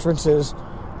front entrances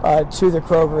to the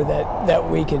Kroger that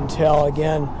we can tell.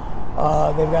 Again,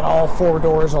 they've got all four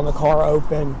doors on the car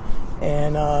open,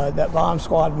 and that bomb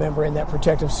squad member in that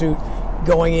protective suit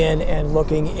going in and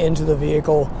looking into the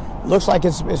vehicle. Looks like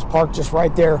it's parked just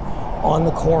right there on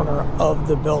the corner of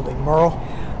the building. Merle?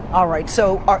 All right,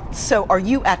 so are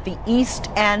you at the east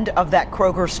end of that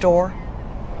Kroger store?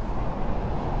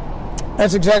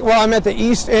 That's exactly. Well, I'm at the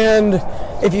east end.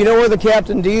 If you know where the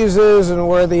Captain D's is and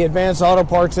where the Advanced Auto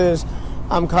Parts is,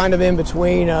 I'm kind of in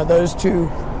between those two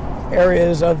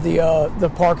areas of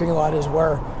the parking lot is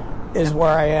where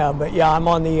I am. But yeah, I'm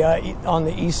on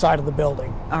the east side of the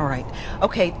building. All right.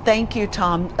 Okay. Thank you,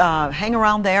 Tom. Hang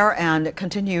around there and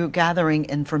continue gathering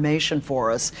information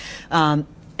for us.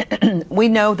 We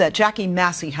know that Jackie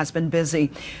Massey has been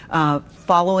busy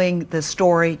following the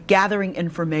story, gathering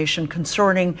information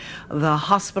concerning the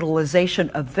hospitalization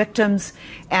of victims.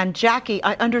 And Jackie,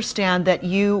 I understand that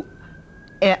you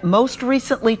most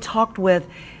recently talked with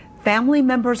family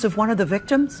members of one of the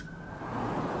victims?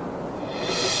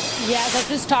 Yes, I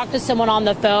just talked to someone on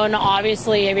the phone.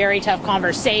 Obviously, a very tough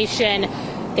conversation.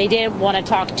 They didn't want to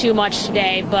talk too much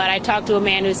today, but I talked to a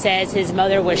man who says his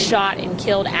mother was shot and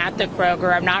killed at the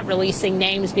Kroger. I'm not releasing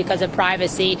names because of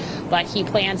privacy, but he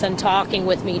plans on talking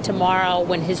with me tomorrow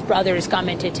when his brothers come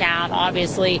into town.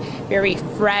 Obviously, very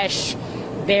fresh,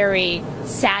 very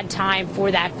sad time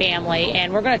for that family.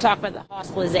 And we're going to talk about the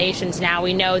hospitalizations now.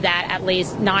 We know that at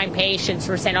least 9 patients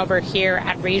were sent over here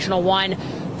at Regional 1.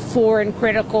 4 in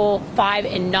critical, 5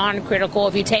 in non-critical.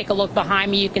 If you take a look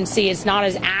behind me, you can see it's not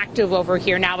as active over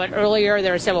here now, but earlier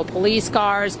there were several police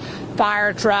cars,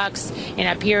 fire trucks, and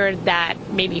it appeared that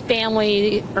maybe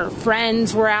family or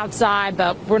friends were outside,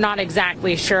 but we're not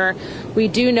exactly sure. We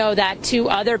do know that 2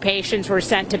 other patients were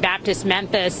sent to Baptist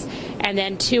Memphis and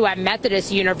then 2 at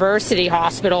Methodist University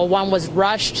Hospital. One was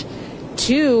rushed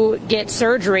to get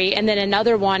surgery, and then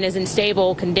another one is in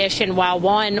stable condition, while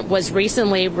one was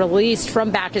recently released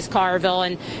from Baptist Collierville,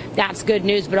 and that's good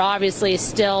news, but obviously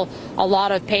still a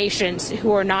lot of patients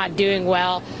who are not doing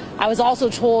well. I was also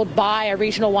told by a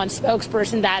Regional 1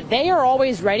 spokesperson that they are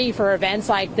always ready for events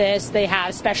like this. They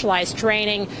have specialized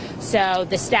training, so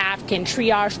the staff can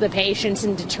triage the patients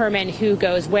and determine who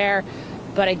goes where.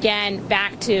 But again,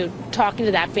 back to talking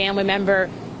to that family member,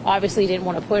 obviously didn't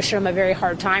want to push him, a very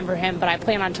hard time for him, but I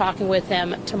plan on talking with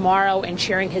him tomorrow and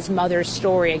sharing his mother's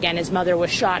story. Again, his mother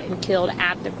was shot and killed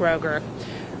at the Kroger.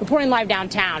 Reporting live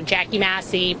downtown, Jackie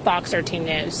Massey, Fox 13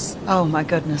 News. Oh, my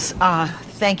goodness.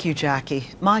 Thank you, Jackie.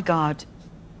 My God,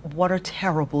 what a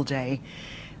terrible day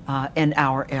in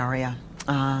our area.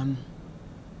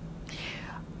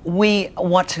 We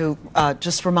want to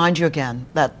just remind you again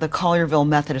that the Collierville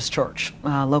Methodist Church,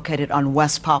 located on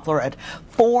West Poplar at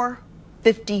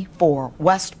 454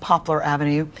 West Poplar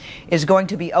Avenue, is going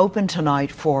to be open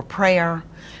tonight for prayer.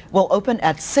 We'll open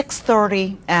at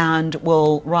 6:30, and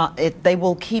they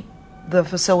will keep the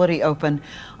facility open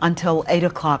until 8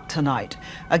 o'clock tonight.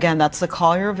 Again, that's the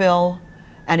Collierville,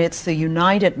 and it's the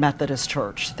United Methodist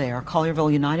Church there,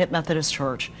 Collierville United Methodist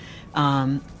Church,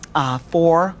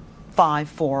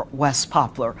 454 West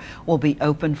Poplar will be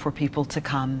open for people to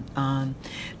come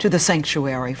to the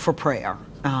sanctuary for prayer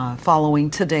following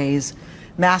today's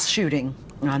mass shooting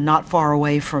not far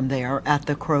away from there at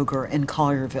the Kroger in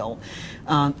Collierville.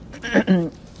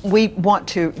 We want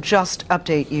to just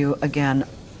update you again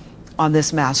on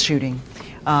this mass shooting.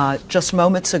 Just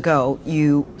moments ago,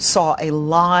 you saw a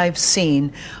live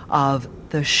scene of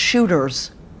the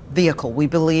shooter's vehicle. We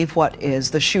believe what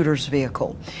is the shooter's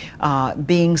vehicle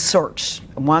being searched.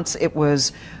 Once it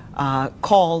was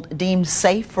deemed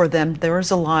safe for them, there is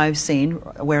a live scene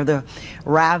where the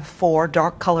RAV4,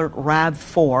 dark-colored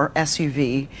RAV4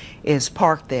 SUV is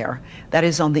parked there. That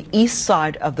is on the east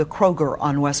side of the Kroger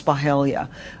on West Byhalia.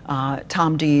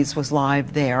 Tom Dees was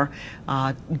live there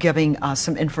giving us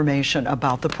some information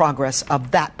about the progress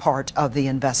of that part of the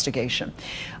investigation.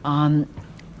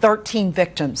 13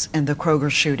 victims in the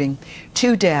Kroger shooting,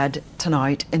 2 dead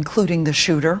tonight, including the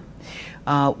shooter.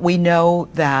 We know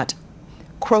that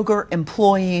Kroger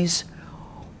employees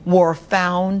were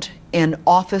found in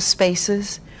office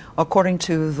spaces. According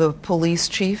to the police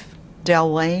chief,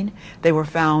 Dell Lane, they were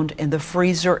found in the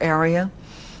freezer area.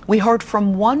 We heard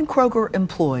from one Kroger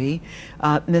employee,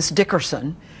 Ms.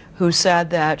 Dickerson, who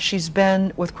said that she's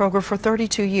been with Kroger for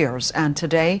 32 years. And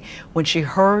today, when she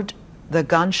heard the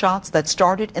gunshots that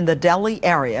started in the deli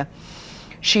area,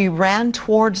 she ran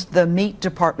towards the meat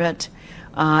department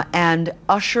and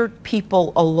ushered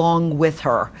people along with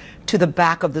her to the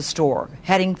back of the store,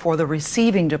 heading for the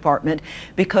receiving department,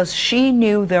 because she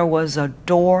knew there was a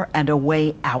door and a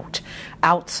way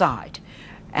outside.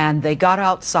 And they got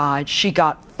outside. She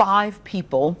got 5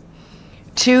 people,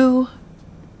 3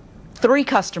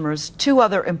 customers, 2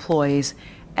 other employees,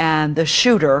 and the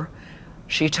shooter,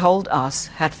 she told us,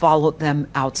 had followed them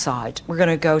outside. We're going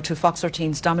to go to Fox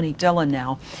 13's Dominique Dillon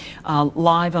now,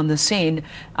 live on the scene.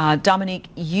 Dominique,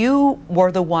 you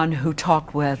were the one who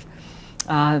talked with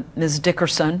Ms.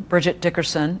 Dickerson, Bridget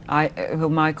Dickerson,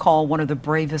 whom I call one of the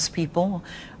bravest people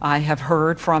I have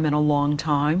heard from in a long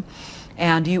time.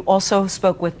 And you also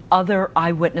spoke with other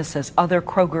eyewitnesses, other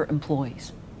Kroger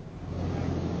employees.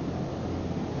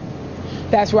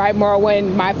 That's right, Merle.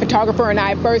 When my photographer and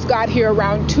I first got here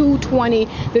around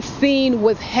 2:20, the scene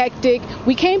was hectic.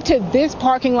 We came to this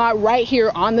parking lot right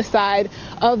here on the side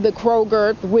of the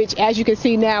Kroger, which, as you can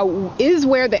see now, is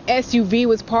where the SUV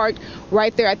was parked,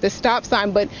 right there at the stop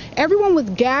sign. But everyone was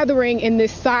gathering in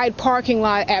this side parking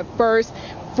lot at first,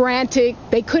 frantic.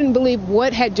 They couldn't believe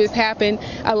what had just happened.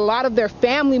 A lot of their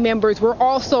family members were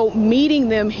also meeting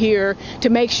them here to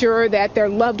make sure that their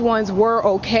loved ones were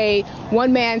okay.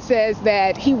 One man says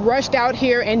that he rushed out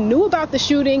here and knew about the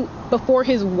shooting before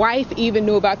his wife even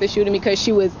knew about the shooting, because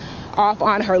she was off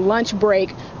on her lunch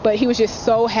break. But he was just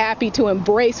so happy to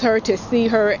embrace her, to see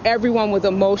her. Everyone was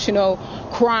emotional,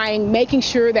 crying, making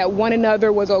sure that one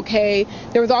another was okay.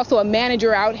 There was also a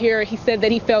manager out here. He said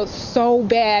that he felt so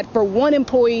bad for one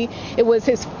employee. It was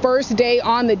his first day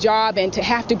on the job, and to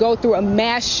have to go through a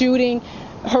mass shooting,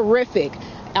 horrific.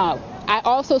 I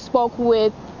also spoke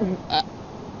with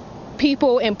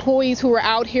employees who were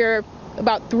out here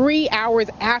about 3 hours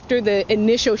after the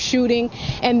initial shooting.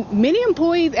 And many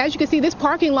employees, as you can see, this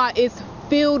parking lot is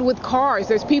filled with cars.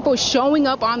 There's people showing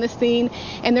up on the scene,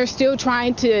 and they're still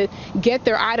trying to get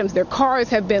their items. Their cars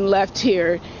have been left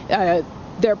here,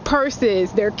 their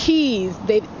purses, their keys.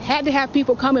 They had to have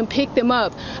people come and pick them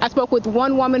up. I spoke with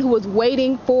one woman who was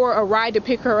waiting for a ride to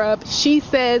pick her up. She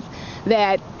says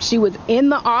that she was in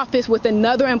the office with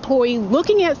another employee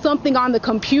looking at something on the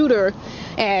computer,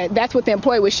 and that's what the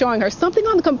employee was showing her, something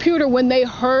on the computer, when they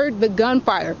heard the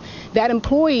gunfire. That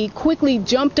employee quickly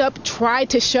jumped up,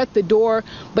 tried to shut the door,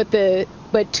 but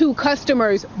 2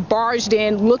 customers barged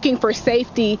in looking for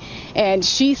safety, and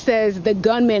she says the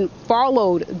gunman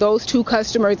followed those 2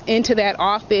 customers into that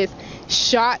office,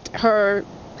 shot her,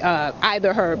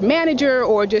 either her manager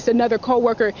or just another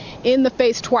coworker, in the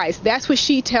face twice. That's what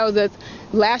she tells us.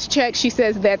 Last check, she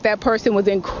says that person was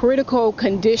in critical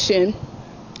condition.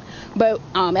 But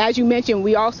as you mentioned,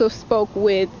 we also spoke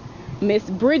with Miss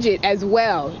Bridget as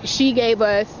well. She gave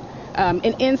us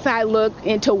an inside look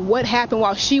into what happened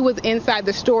while she was inside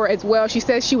the store as well. She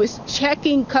says she was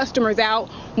checking customers out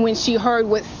when she heard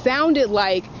what sounded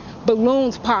like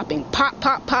balloons popping, pop,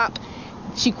 pop, pop.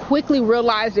 She quickly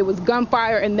realized it was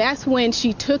gunfire, and that's when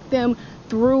she took them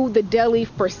through the deli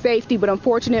for safety. But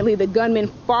unfortunately, the gunman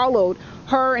followed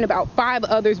her and about 5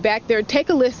 others back there. Take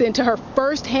a listen to her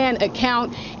firsthand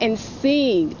account and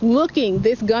looking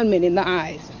this gunman in the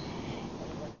eyes.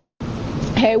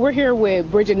 Hey, we're here with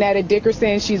Bridget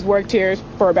Dickerson. She's worked here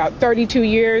for about 32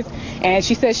 years, and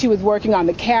she says she was working on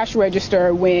the cash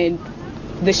register when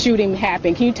the shooting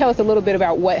happened. Can you tell us a little bit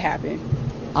about what happened?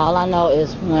 All I know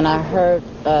is when I heard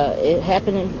it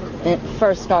happened, it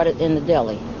first started in the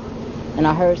deli, and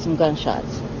I heard some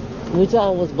gunshots. We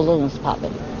thought it was balloons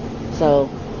popping. So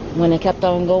when it kept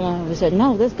on going, we said,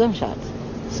 no, there's gunshots.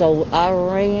 So I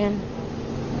ran.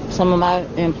 Some of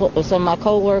my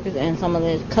co-workers and some of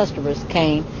the customers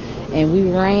came, and we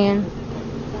ran,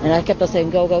 and I kept on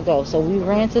saying, go, go, go. So we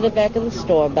ran to the back of the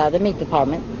store by the meat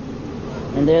department,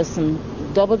 and there's some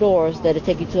double doors that'll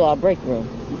take you to our break room.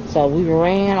 So we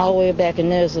ran all the way back,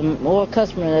 and there's some more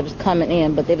customers that was coming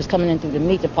in, but they was coming in through the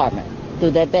meat department,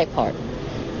 through that back part.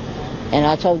 And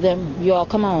I told them, you all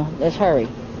come on, let's hurry.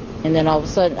 And then all of a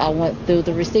sudden, I went through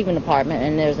the receiving department,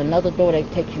 and there's another door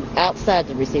that takes you outside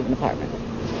the receiving department.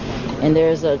 And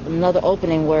there's another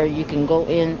opening where you can go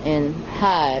in and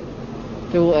hide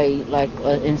through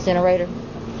an incinerator.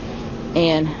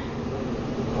 And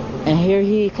here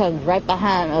he comes right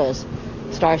behind us,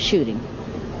 starts shooting.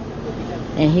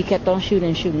 And he kept on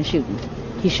shooting.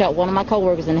 He shot one of my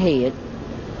coworkers in the head,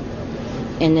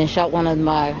 and then shot one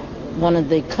of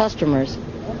the customers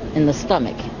in the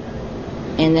stomach.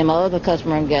 And then my other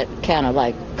customer got kind of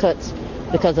like cuts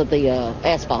because of the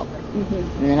asphalt.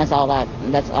 Mm-hmm. And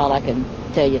that's all I can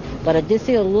tell you. But I did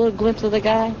see a little glimpse of the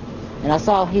guy, and I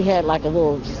saw he had like a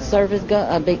little service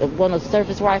gun, one of the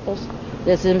service rifles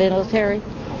that's in the military.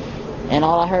 And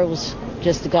all I heard was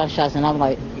just the gunshots, and I'm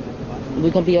like,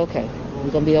 we're gonna be okay.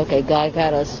 We're gonna be okay. God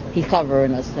got us. He's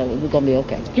covering us, so we're gonna be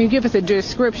okay. Can you give us a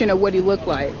description of what he looked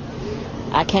like?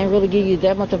 I can't really give you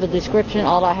that much of a description.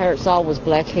 All I saw was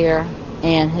black hair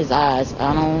and his eyes.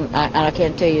 I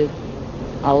can't tell you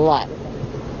a lot,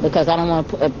 because I don't want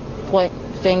to point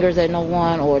fingers at no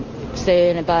one or say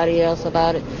anybody else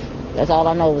about it. That's all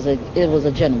I know. It was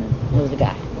a gentleman. It was a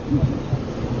guy.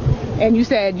 And you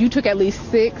said you took at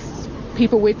least 6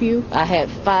 people with you? I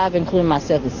had 5, including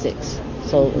myself, is 6.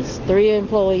 So it's 3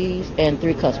 employees and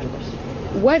 3 customers.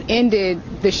 What ended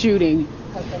the shooting?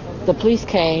 The police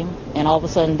came, and all of a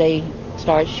sudden they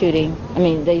started shooting. I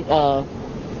mean, he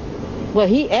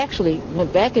actually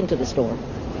went back into the store.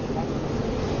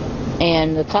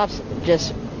 And the cops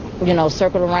just,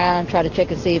 circled around, tried to check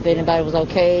and see if anybody was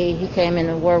okay. He came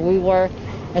in where we were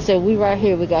and said, we right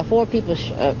here. We got 4 people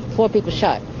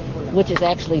shot, which is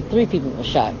actually 3 people were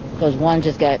shot, because one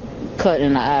just got cut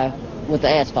in the eye with the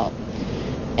asphalt.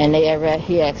 And they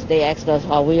asked us,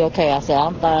 are we okay? I said,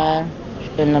 I'm fine.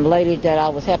 And the lady that I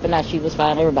was helping out, she was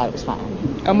fine. Everybody was fine.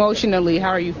 Emotionally, how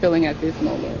are you feeling at this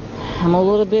moment? I'm a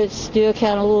little bit still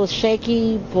kind of a little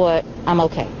shaky, but I'm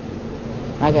okay.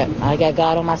 I got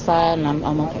God on my side, and I'm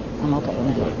okay. I'm okay.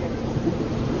 I'm good.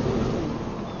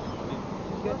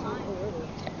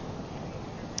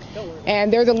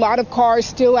 And there's a lot of cars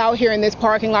still out here in this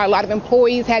parking lot. A lot of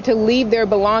employees had to leave their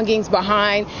belongings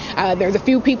behind. There's a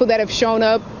few people that have shown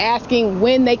up asking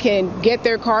when they can get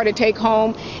their car to take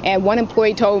home. And one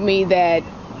employee told me that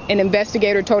an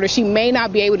investigator told her she may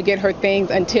not be able to get her things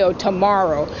until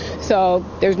tomorrow. So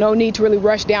there's no need to really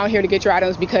rush down here to get your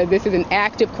items, because this is an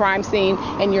active crime scene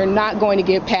and you're not going to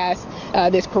get past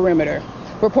this perimeter.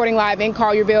 Reporting live in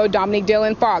Collierville, Dominique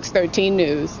Dillon, Fox 13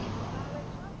 News.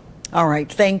 All right.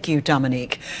 Thank you,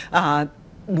 Dominique.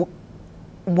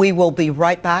 We will be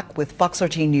right back with Fox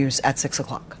 13 News at 6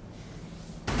 o'clock.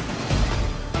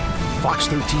 Fox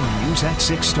 13 News at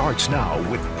 6 starts now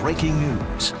with breaking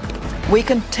news. We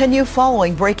continue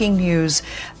following breaking news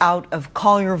out of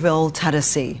Collierville,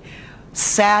 Tennessee.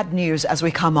 Sad news as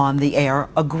we come on the air.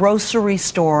 A grocery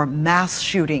store mass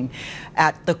shooting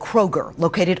at the Kroger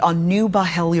located on New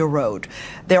Bahalia Road.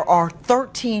 There are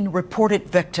 13 reported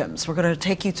victims. We're going to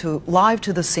take you live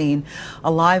to the scene,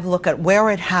 a live look at where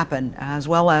it happened, as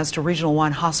well as to Regional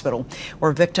 1 Hospital,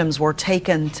 where victims were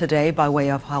taken today by way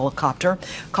of helicopter.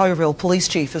 Collierville Police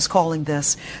Chief is calling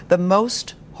this the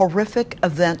most horrific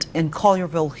event in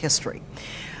Collierville history.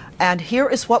 And here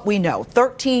is what we know.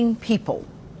 13 people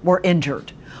were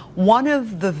injured. One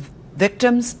of the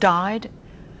victims died.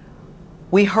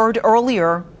 We heard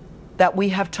earlier that we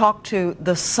have talked to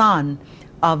the son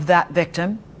of that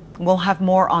victim. We'll have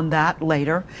more on that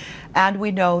later. And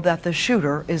we know that the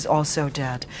shooter is also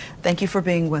dead. Thank you for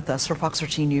being with us. For Fox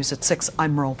 13 News at 6,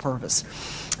 I'm Merle Purvis.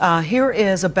 Here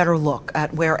is a better look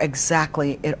at where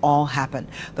exactly it all happened.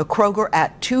 The Kroger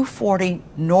at 240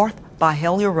 North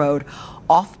Byhalia Road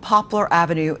off Poplar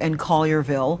Avenue in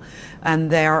Collierville, and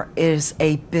there is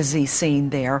a busy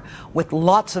scene there with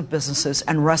lots of businesses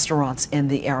and restaurants in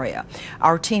the area.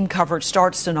 Our team coverage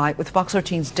starts tonight with Fox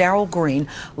 13's Daryl Green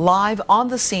live on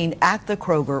the scene at the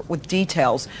Kroger with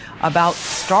details about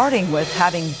starting with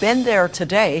having been there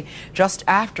today just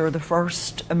after the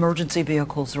first emergency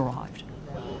vehicles arrived.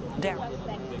 Daryl.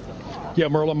 Yeah,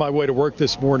 Merle, on my way to work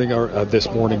this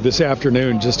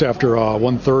afternoon, just after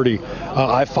 1:30,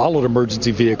 I followed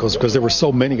emergency vehicles because there were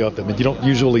so many of them. And you don't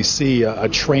usually see a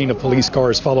train of police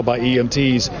cars followed by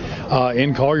EMTs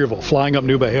in Collierville flying up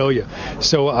New Byhalia.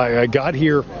 So I got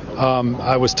here.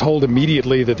 I was told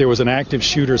immediately that there was an active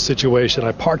shooter situation.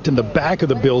 I parked in the back of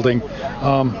the building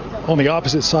on the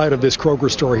opposite side of this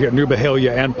Kroger store here, New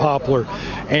Byhalia and Poplar,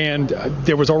 and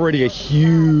there was already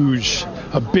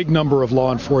a big number of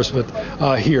law enforcement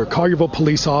here. Collierville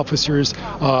police officers,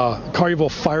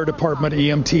 Collierville Fire Department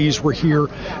EMTs were here.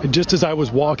 Just as I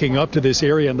was walking up to this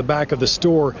area in the back of the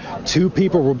store, 2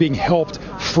 people were being helped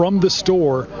from the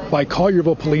store by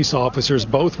Collierville police officers.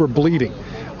 Both were bleeding.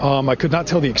 I could not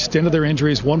tell the extent of their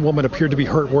injuries. One woman appeared to be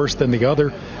hurt worse than the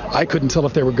other. I couldn't tell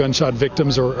if they were gunshot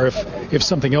victims or if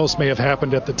something else may have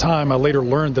happened at the time. I later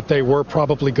learned that they were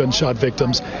probably gunshot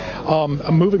victims.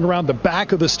 Moving around the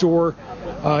back of the store,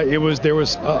 there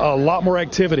was a lot more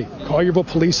activity. Collierville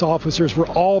police officers were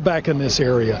all back in this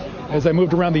area. As I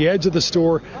moved around the edge of the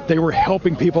store, they were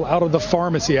helping people out of the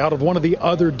pharmacy, out of one of the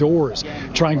other doors,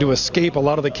 trying to escape a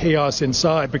lot of the chaos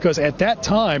inside. Because at that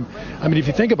time, I mean, if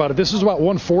you think about it, this was about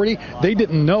 1:40. They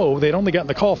didn't know. They'd only gotten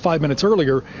the call 5 minutes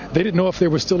earlier. They didn't know if there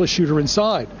was still a shooter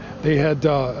inside. They had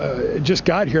just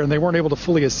got here, and they weren't able to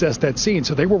fully assess that scene.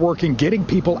 So they were working, getting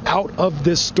people out of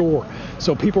this store.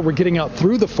 So people were getting out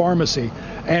through the pharmacy.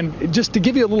 And just to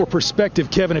give you a little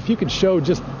perspective, Kevin, if you could show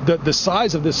just the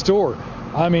size of this store.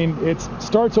 I mean, it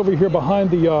starts over here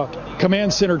behind the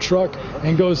command center truck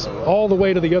and goes all the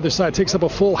way to the other side. It takes up a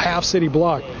full half city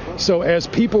block. So as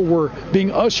people were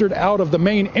being ushered out of the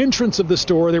main entrance of the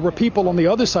store, there were people on the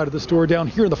other side of the store down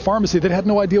here in the pharmacy that had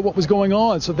no idea what was going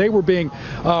on. So they were being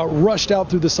rushed out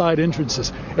through the side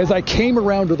entrances. As I came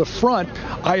around to the front,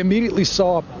 I immediately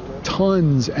saw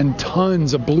tons and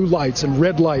tons of blue lights and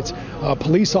red lights,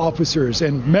 police officers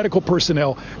and medical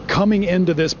personnel coming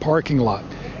into this parking lot.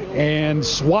 And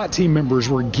SWAT team members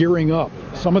were gearing up.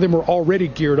 Some of them were already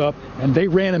geared up, and they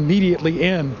ran immediately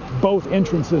in both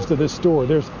entrances to this store.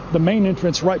 There's the main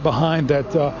entrance right behind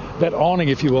that awning,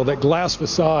 if you will, that glass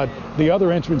facade. The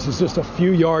other entrance is just a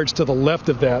few yards to the left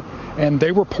of that, and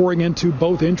they were pouring into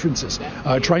both entrances,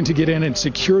 trying to get in and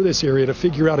secure this area to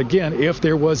figure out, again, if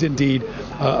there was indeed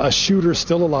a shooter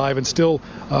still alive and still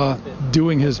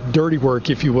doing his dirty work,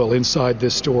 if you will, inside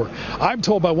this store. I'm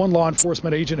told by one law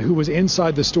enforcement agent who was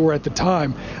inside the store at the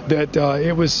time that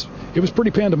it was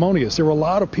pretty pandemonious. There were a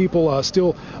lot of people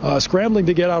still scrambling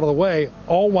to get out of the way,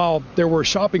 all while there were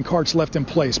shopping carts left in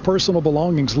place, personal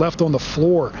belongings left on the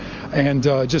floor, and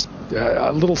just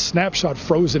a little snapshot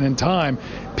frozen in time.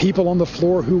 People on the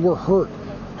floor who were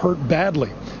hurt badly.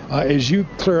 As you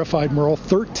clarified, Merle,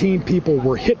 13 people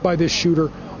were hit by this shooter.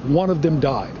 One of them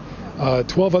died.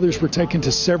 12 others were taken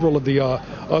to several of the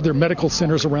other medical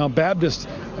centers around. Baptist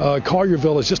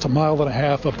Collierville is just a mile and a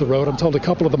half up the road. I'm told a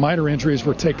couple of the minor injuries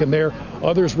were taken there.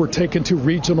 Others were taken to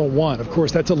Regional 1. Of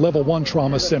course, that's a level 1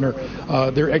 trauma center.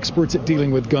 They're experts at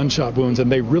dealing with gunshot wounds,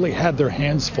 and they really had their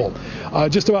hands full.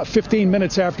 Just about 15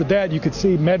 minutes after that, you could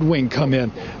see MedWing come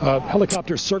in.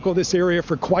 Helicopters circled this area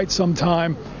for quite some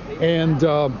time, and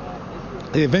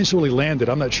they eventually landed.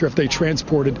 I'm not sure if they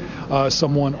transported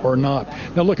someone or not.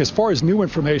 Now, look, as far as new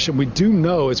information, we do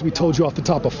know, as we told you off the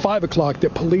top of 5 o'clock,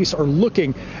 that police are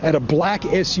looking at a black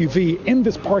SUV in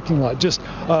this parking lot, just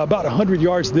about 100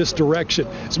 yards this direction.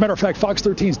 As a matter of fact, Fox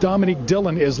 13's Dominique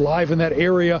Dillon is live in that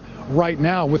area right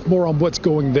now with more on what's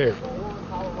going there.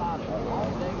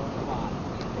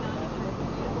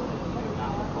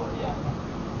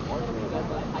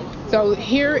 So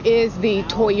here is the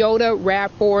Toyota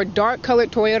RAV4, dark-colored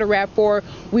Toyota RAV4.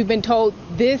 We've been told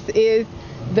this is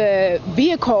the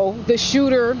vehicle the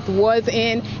shooter was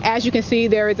in. As you can see,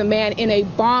 there is a man in a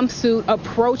bomb suit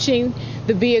approaching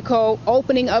the vehicle,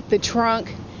 opening up the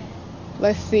trunk.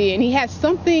 Let's see, and he has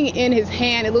something in his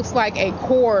hand. It looks like a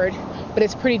cord, but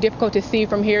it's pretty difficult to see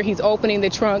from here. He's opening the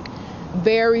trunk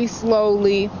very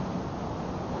slowly.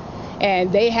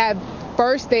 And they had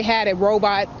a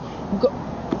robot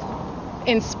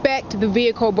inspect the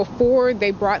vehicle before they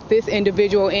brought this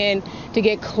individual in to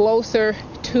get closer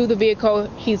to the vehicle.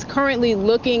 He's currently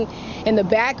looking in the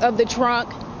back of the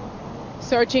trunk,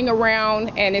 searching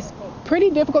around, and it's pretty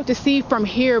difficult to see from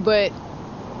here, but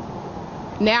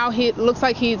Now it looks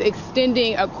like he's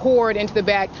extending a cord into the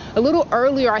back. A little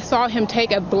earlier, I saw him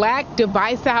take a black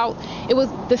device out. It was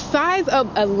the size of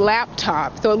a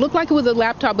laptop. So it looked like it was a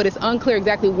laptop, but it's unclear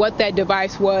exactly what that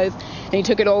device was. And he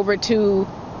took it over to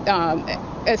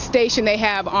a station they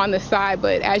have on the side.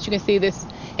 But as you can see, this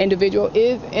individual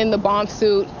is in the bomb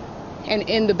suit and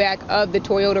in the back of the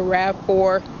Toyota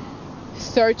RAV4,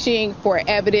 searching for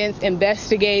evidence,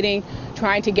 investigating,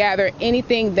 trying to gather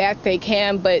anything that they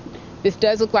can. But this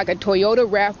does look like a Toyota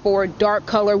RAV4, dark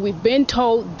color. We've been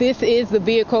told this is the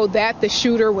vehicle that the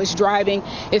shooter was driving.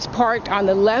 It's parked on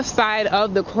the left side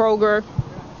of the Kroger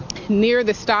near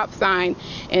the stop sign,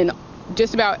 and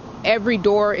just about every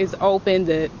door is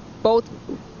open. Both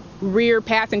rear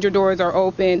passenger doors are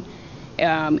open,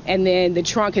 and then the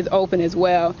trunk is open as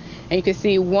well. And you can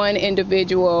see one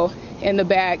individual in the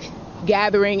back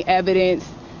gathering evidence.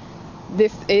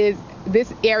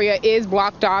 This area is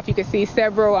blocked off. You can see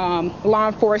several law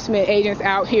enforcement agents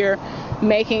out here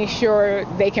making sure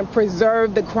they can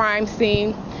preserve the crime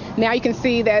scene. Now you can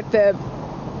see that the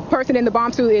person in the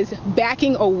bomb suit is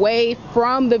backing away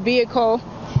from the vehicle,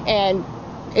 and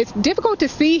it's difficult to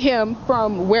see him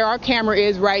from where our camera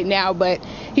is right now, but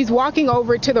he's walking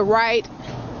over to the right,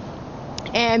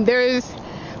 and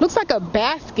looks like a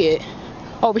basket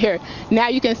over here. Now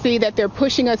you can see that they're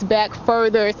pushing us back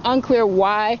further. It's unclear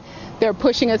why they're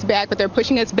pushing us back, but they're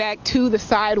pushing us back to the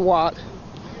sidewalk.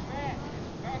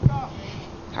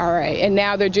 All right, and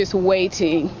now they're just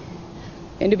waiting.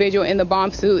 Individual in the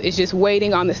bomb suit is just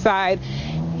waiting on the side.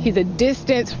 He's a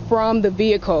distance from the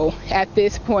vehicle at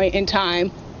this point in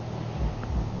time.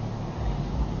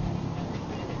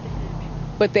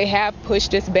 But they have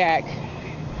pushed us back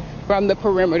from the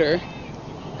perimeter.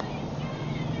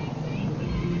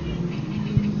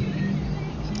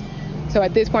 So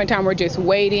at this point in time, we're just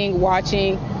waiting,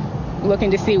 watching,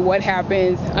 looking to see what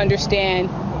happens, understand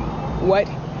what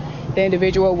the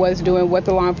individual was doing, what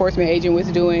the law enforcement agent was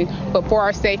doing. But for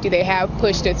our safety, they have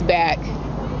pushed us back.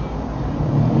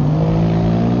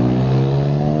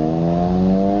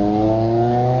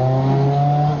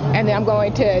 And then I'm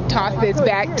going to toss this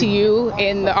back to you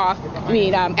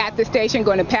at the station,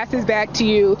 going to pass this back to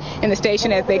you in the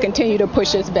station as they continue to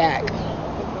push us back.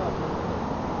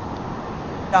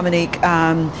 Dominique,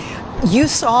 you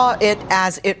saw it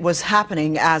as it was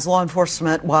happening, as law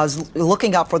enforcement was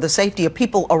looking out for the safety of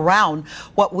people around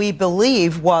what we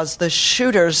believe was the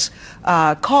shooter's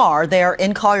car there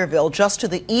in Collierville, just to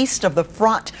the east of the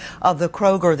front of the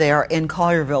Kroger there in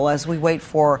Collierville, as we wait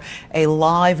for a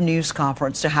live news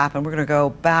conference to happen. We're going to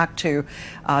go back to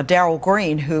Daryl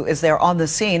Green, who is there on the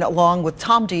scene, along with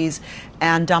Tom Dees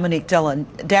and Dominique Dillon.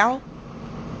 Daryl?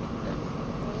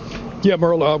 Yeah,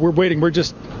 Merle, we're waiting. We're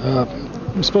just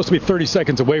we're supposed to be 30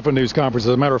 seconds away from news conference.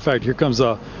 As a matter of fact, here comes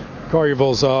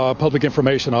Collierville's public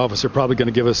information officer, probably going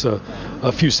to give us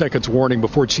a few seconds warning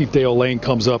before Chief Dale Lane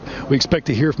comes up. We expect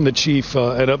to hear from the chief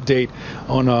an update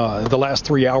on the last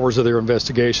 3 hours of their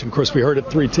investigation. Of course, we heard at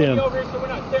 3:10.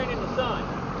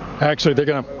 Actually,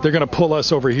 they're gonna pull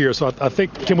us over here. So I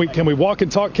think can we walk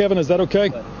and talk, Kevin? Is that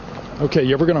okay? Okay,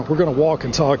 yeah, we're gonna walk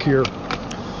and talk here.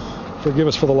 Forgive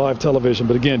us for the live television,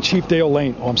 but again, Chief Dale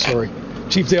Lane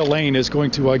is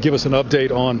going to give us an update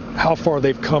on how far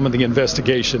they've come in the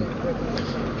investigation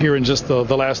here in just the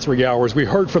last 3 hours. We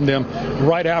heard from them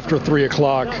right after 3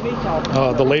 o'clock,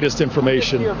 the latest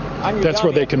information. That's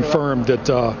where they confirmed that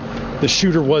the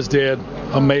shooter was dead,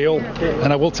 a male.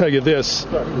 And I will tell you this,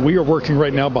 we are working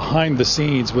right now behind the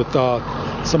scenes with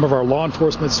some of our law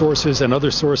enforcement sources and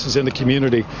other sources in the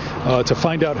community to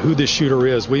find out who this shooter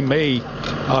is. We may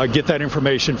get that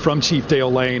information from Chief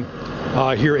Dale Lane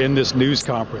here in this news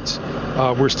conference.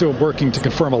 We're still working to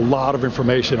confirm a lot of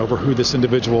information over who this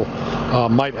individual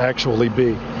might actually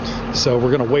be. So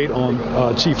we're going to wait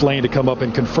on Chief Lane to come up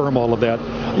and confirm all of that.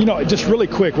 You know, just really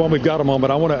quick, while we've got a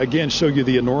moment, I want to again show you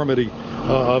the enormity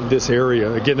of this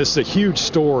area. Again, this is a huge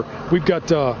store. We've got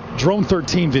drone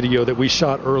 13 video that we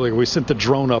shot earlier. We sent the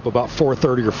drone up about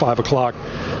 4:30 or 5 o'clock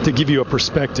to give you a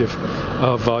perspective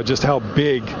of just how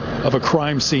big of a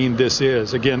crime scene this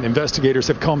is. Again, investigators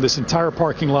have combed this entire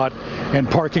parking lot and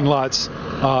parking lots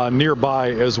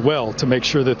nearby as well to make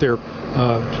sure that they're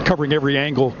covering every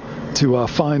angle to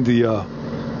find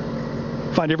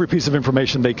every piece of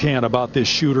information they can about this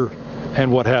shooter and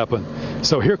what happened.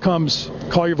 So here comes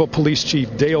Collierville Police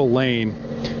Chief Dale Lane.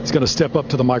 He's going to step up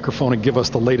to the microphone and give us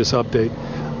the latest update.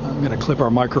 I'm going to clip our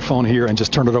microphone here and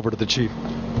just turn it over to the chief.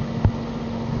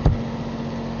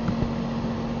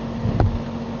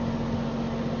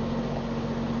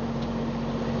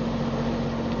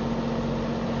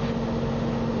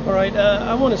 All right.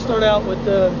 I want to start out with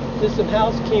just some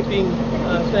housekeeping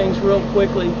things real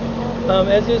quickly.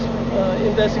 As this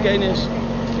investigation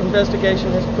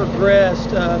has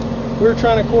progressed, we're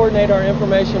trying to coordinate our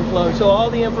information flow. So all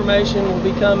the information will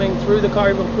be coming through the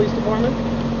Collierville Police Department.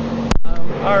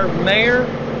 Our mayor,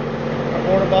 our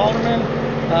board of aldermen,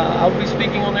 I'll be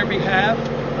speaking on their behalf.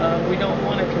 We don't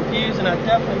want to confuse, and I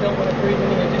definitely don't want to create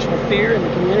any additional fear in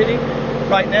the community.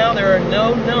 Right now, there are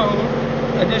no known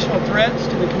additional threats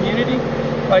to the community.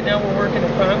 Right now, we're working a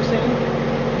crime scene,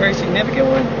 a very significant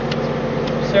one,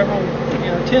 several,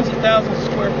 tens of thousands of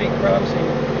square feet crime scene.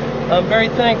 I'm very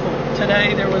thankful.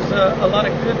 Today, there was a lot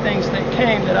of good things that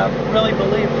came that I really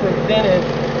believe prevented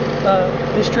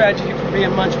this tragedy from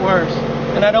being much worse.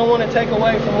 And I don't want to take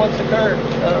away from what's occurred.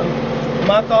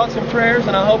 My thoughts and prayers,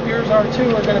 and I hope yours are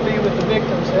too, are going to be with the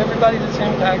victims, everybody that's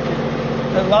impacted.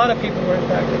 A lot of people were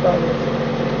impacted by this.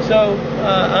 So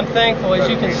I'm thankful. As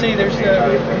you can see, there's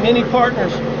many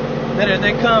partners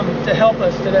that come to help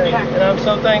us today, and I'm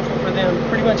so thankful for them.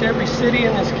 Pretty much every city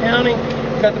in this county,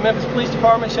 we've got the Memphis Police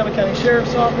Department, Shelby County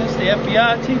Sheriff's Office, the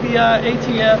FBI, TBI,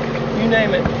 ATF, you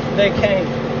name it, they came.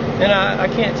 And I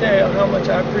can't tell you how much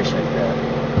I appreciate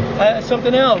that.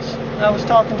 Something else, I was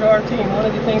talking to our team. One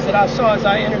of the things that I saw as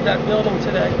I entered that building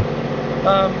today,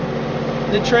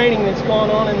 the training that's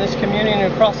going on in this community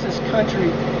and across this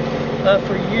country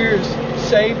for years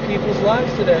saved people's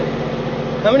lives today.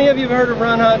 How many of you have heard of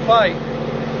Run, Hide, Fight?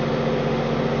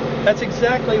 That's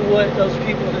exactly what those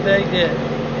people today did.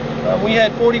 We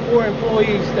had 44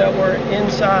 employees that were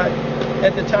inside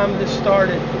at the time this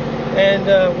started, and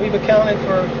we've accounted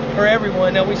for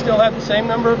everyone. Now, we still have the same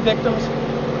number of victims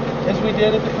as we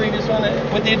did at the previous one,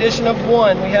 with the addition of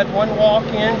one. We had one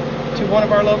walk-in to one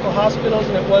of our local hospitals,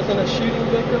 and it wasn't a shooting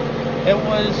victim. It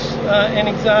was an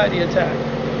anxiety attack.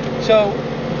 So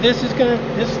this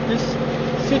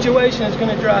situation is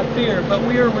going to drive fear, but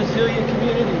we are a resilient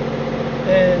community,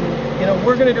 and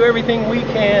we're going to do everything we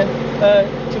can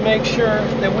to make sure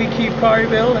that we keep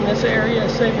Collierville and this area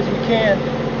as safe as we can.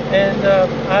 And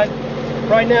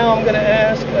right now, I'm going to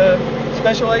ask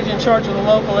Special Agent in charge of the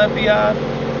local FBI,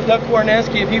 Doug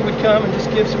Korneski, if he would come and just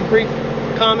give some brief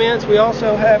comments. We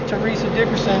also have Teresa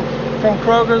Dickerson from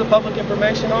Kroger, the Public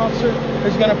Information Officer,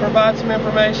 who's going to provide some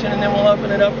information, and then we'll open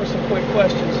it up for some quick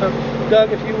questions. So,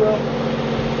 Doug, if you will.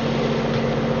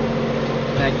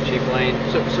 Thank you, Chief Lane.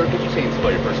 So, sir, could you say and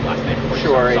spell your first and last name?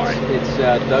 Sure. It's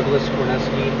Douglas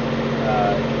Korneski,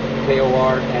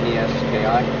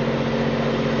 Korneski.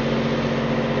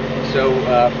 So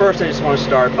first, I just want to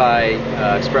start by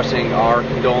expressing our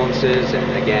condolences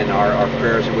and, again, our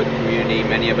prayers are with the community.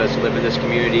 Many of us live in this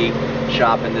community,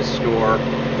 shop in this store,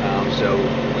 so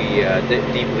we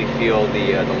deeply feel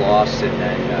the loss and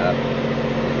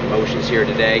emotions here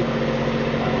today. I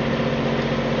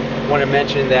want to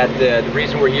mention that the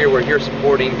reason we're here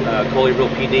supporting Collierville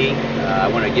PD. I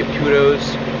want to give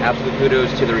absolute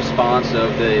kudos to the response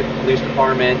of the police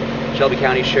department, Shelby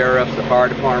County Sheriff's, the fire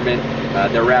department.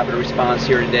 Their rapid response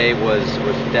here today was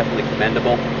definitely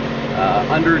commendable.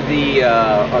 Under the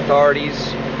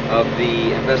authorities of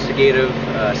the Investigative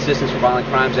Assistance for Violent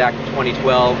Crimes Act of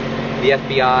 2012, the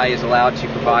FBI is allowed to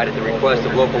provide, at the request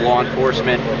of local law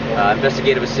enforcement,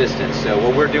 investigative assistance. So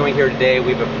what we're doing here today,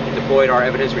 we've deployed our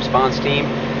evidence response team,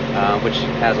 which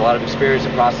has a lot of experience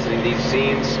in processing these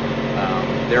scenes.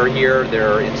 They're here,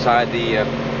 they're inside the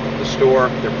store,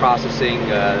 they're processing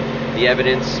the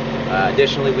evidence.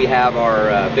 Additionally, we have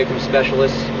our victim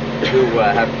specialists who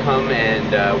have come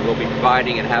and will be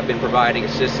providing and have been providing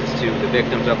assistance to the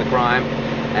victims of the crime,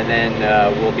 and then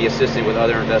we'll be assisting with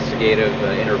other investigative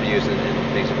interviews and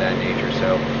things of that nature.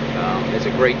 So it's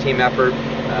a great team effort.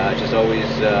 Just always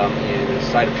in the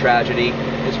site of tragedy,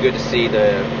 it's good to see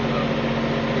the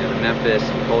Memphis,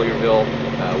 Collierville,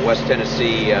 West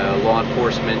Tennessee law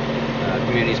enforcement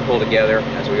communities pull together,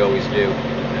 as we always do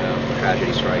when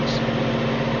tragedy strikes.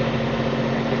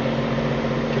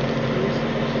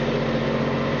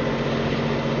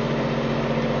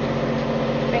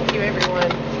 Thank you,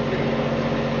 everyone.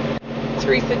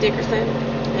 Teresa Dickerson,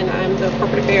 and I'm the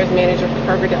Corporate Affairs Manager for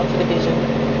Kroger Delta Division.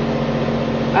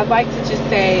 I'd like to just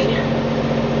say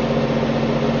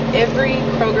every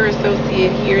Kroger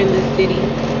associate here in this city,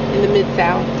 in the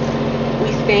Mid-South,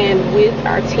 we stand with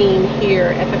our team here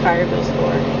at the Collierville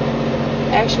store.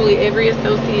 Actually, every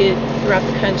associate throughout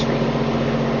the country,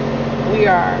 we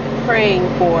are praying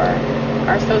for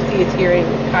our associates here in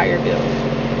Collierville.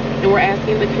 And we're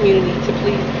asking the community to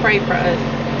please pray for us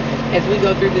as we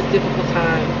go through this difficult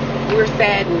time. We're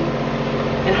saddened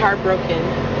and heartbroken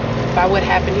by what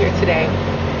happened here today.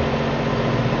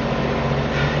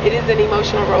 It is an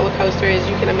emotional roller coaster, as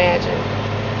you can imagine.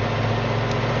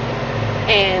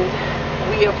 And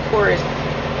we, of course,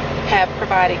 have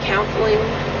provided counseling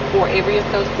for every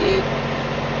associate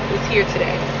who's here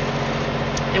today.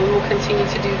 And we will continue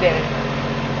to do that.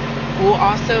 We'll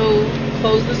also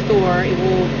close the store. It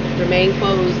will remain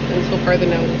closed until further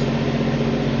notice.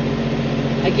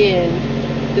 Again,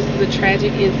 this is a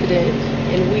tragic incident,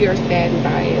 and we are saddened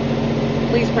by it.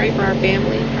 Please pray for our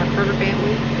family, our Kroger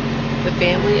family, the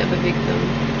family of the victim,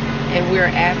 and we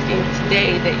are asking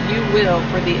today that you will,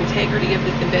 for the integrity of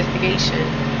this investigation,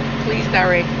 please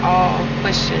direct all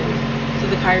questions to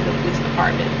the Collierville Police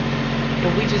Department. And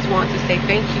we just want to say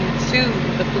thank you to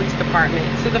the police department,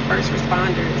 to the first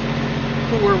responders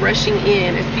who were rushing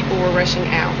in as people were rushing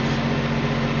out.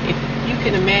 If you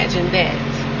can imagine that,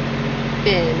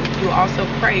 then you'll also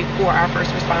pray for our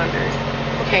first responders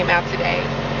who came out today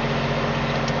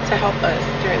to help us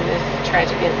during this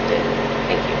tragic incident.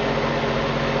 Thank you.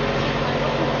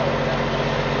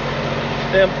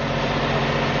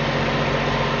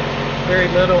 Very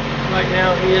little right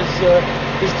now. He's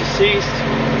deceased.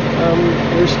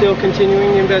 We're still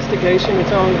continuing the investigation.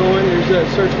 It's ongoing. There's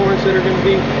search warrants that are going to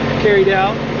be carried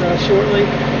out shortly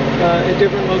at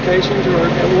different locations, or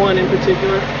at one in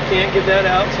particular. Can't give that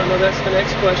out, so I know that's the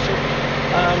next question.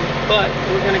 But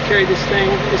we're going to carry this thing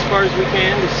as far as we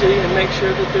can to see and make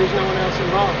sure that there's no one else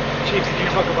involved. Chief, can you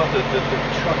talk about the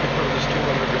truck in front of this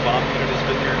 200 bomb unit has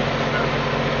been there?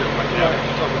 Can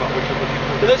you talk about what you're looking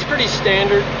for? But that's pretty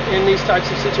standard in these types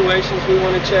of situations. We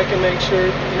want to check and make sure,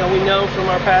 we know from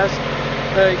our past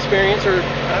experience, or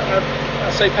I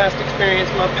say past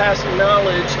experience, my past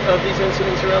knowledge of these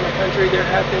incidents around the country. There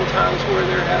have been times where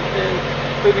there have been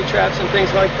booby traps and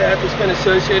things like that that's been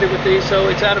associated with these,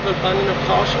 so it's out of abundance of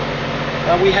caution.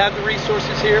 We have the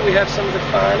resources here. We have some of the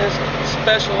finest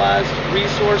specialized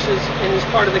resources in this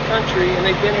part of the country, and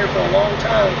they've been here for a long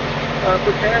time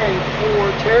preparing for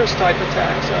terrorist type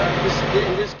attacks.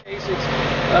 In this case,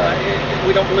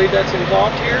 we don't believe that's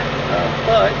involved here,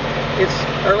 but it's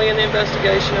early in the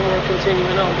investigation and we're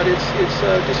continuing on. But it's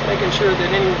just making sure that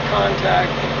any contact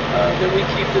that we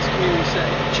keep this community safe.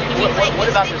 What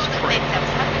about this trade?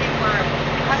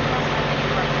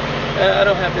 I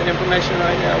don't have that information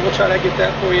right now. We'll try to get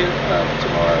that for you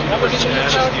tomorrow. How much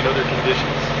damage? Do you know their conditions?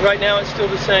 Right now, it's still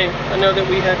the same. I know that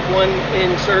we had one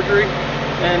in surgery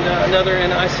and another in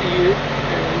ICU.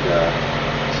 And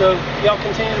so y'all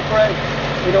continue to pray.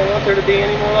 We don't want there to be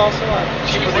any more loss of life.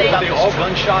 Are they all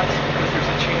gunshots? Because there's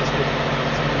a chance that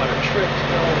someone might have tripped.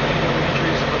 Any other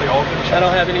injuries? Are they all gunshots? I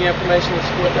don't have any information to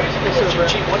support that.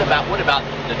 Chief, what about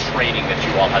the training that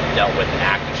you all have dealt with in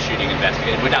active shooting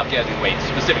investigating, without giving away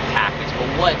specific tactics, but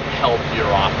what helped your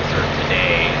officer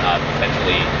today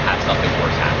potentially have something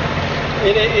worse happen?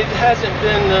 It hasn't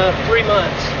been 3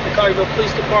 months. The Collierville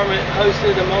Police Department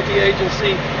hosted a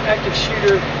multi-agency active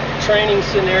shooter training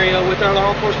scenario with our law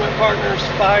enforcement partners,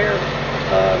 fire,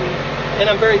 and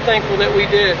I'm very thankful that we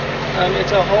did.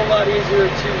 It's a whole lot easier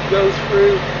to go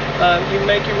through. You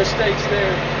make your mistakes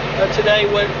there. Today,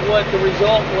 what the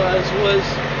result was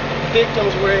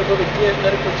victims were able to get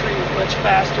medical treatment much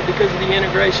faster because of the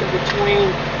integration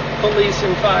between police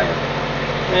and fire.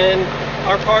 And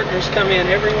our partners come in.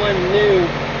 Everyone knew.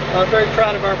 Very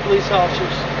proud of our police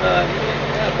officers.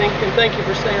 I think, and thank you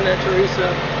for saying that,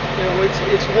 Teresa.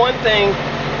 It's one thing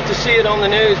to see it on the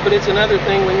news, but it's another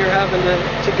thing when you're having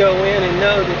to go in and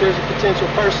know that there's a potential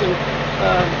person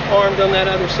armed on that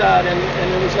other side, and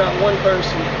there was not one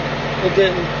person that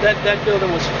didn't. That building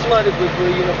was flooded with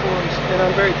blue uniforms, and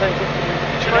I'm very thankful for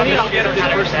that.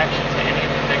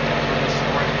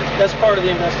 That's part of the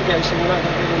investigation. We're not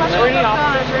going to get into that.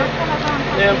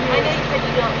 I know you said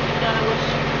you don't know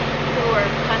who are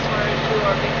customers, who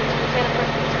are victims. You say the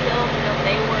person was killed,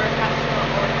 they were a customer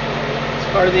or employee? It's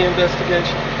part of the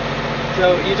investigation.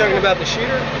 So you're talking about the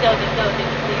shooter? No, the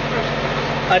person.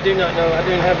 I do not know. I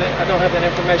don't have that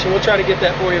information. We'll try to get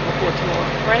that for you before tomorrow.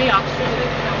 Were any officers with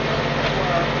them?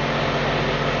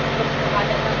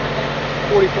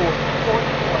 44.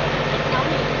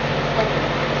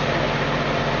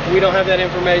 We don't have that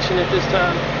information at this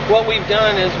time. What we've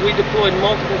done is we deployed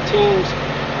multiple teams,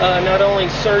 not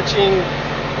only searching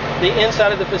the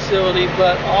inside of the facility,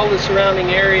 but all the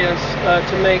surrounding areas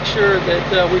to make sure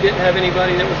that we didn't have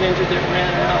anybody that was injured that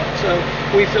ran out. So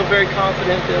we feel very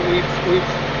confident that we've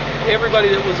everybody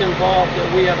that was involved, that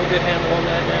we have a good handle on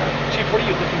that now. Chief, what are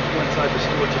you looking for inside the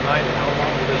store tonight, and how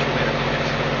long will this remain a case?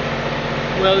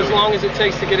 Well, as long as it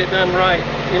takes to get it done right.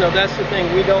 That's the thing.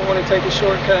 We don't want to take a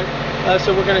shortcut.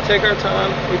 So we're going to take our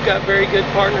time. We've got very good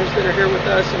partners that are here with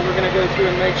us, and we're going to go through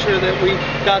and make sure that we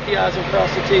dot the I's and cross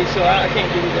the T's. So I can't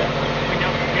give you that. We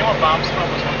know a bomb smoke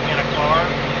was in a car.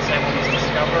 Is that what was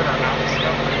discovered or not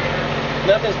discovered?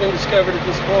 Nothing's been discovered at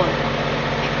this point.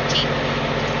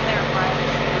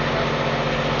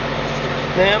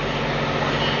 Ma'am,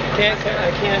 I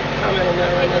can't comment on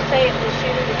that right now. Did you say it was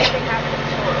shooter? Did you think happened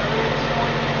earlier this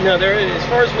morning? No, as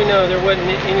far as we know, there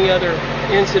wasn't any other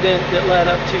incident that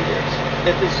led up to this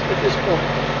at this point.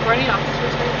 Were any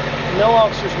officers hurt? No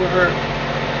officers were hurt.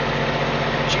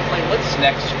 Chief Lane, what's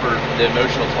next for the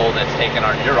emotional toll that's taken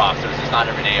on your officers? It's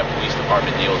not every day a police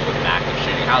department deals with an active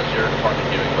shooting. How's your department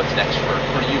doing? What's next for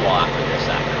you all after this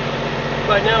afternoon?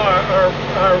 Right now,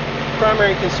 our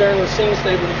primary concern was scene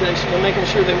stabilization and making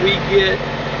sure that we get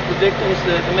the victims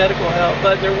the medical help.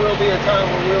 But there will be a time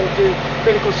where we'll do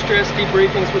critical stress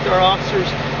debriefings with our officers.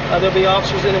 There'll be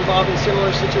officers that involved in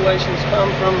similar situations come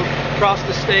from across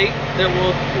the state that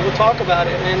we'll talk about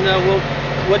it, and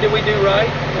what did we do right?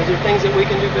 Is there things that we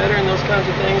can do better and those kinds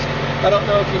of things? I don't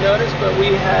know if you noticed, but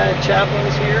we had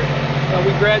chaplains here.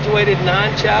 We graduated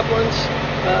 9 chaplains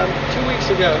 2 weeks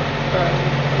ago,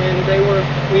 and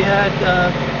we had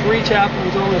 3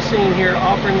 chaplains on the scene here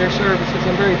offering their services.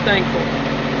 I'm very thankful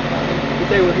that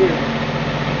they were here.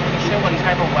 Can you show what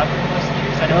type of weapon was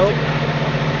used? No.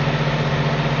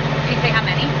 Did you say how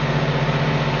many?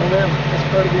 That's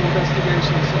part of the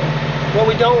investigation. So what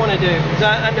we don't want to do is,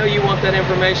 I know you want that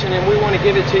information, and we want to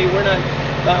give it to you. We're not.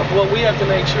 What we have to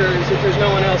make sure is that there's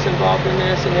no one else involved in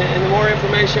this, and the more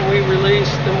information we release,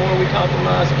 the more we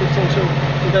compromise potential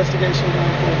investigation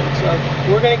going forward. So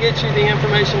we're going to get you the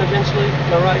information eventually,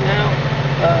 but right now,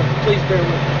 please bear with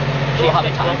me. Do you have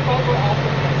a time?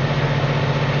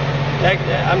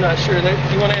 I'm not sure. Do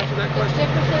you want to answer that question? Did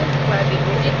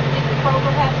the Kroger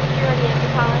have security at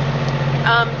the time?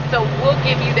 So we'll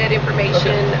give you that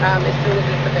information as soon as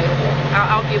it's available.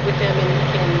 I'll get with them and we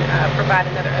can provide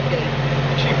another update.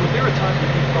 Chief, was there a time when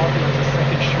you thought there was a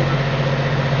second shooter?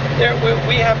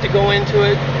 We have to go into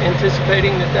it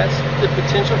anticipating that that's the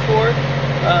potential for it,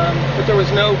 but there was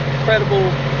no credible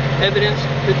evidence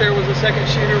that there was a second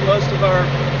shooter. Most of our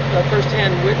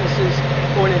first-hand witnesses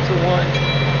pointed to one.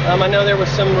 I know there was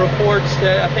some reports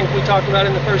that I think we talked about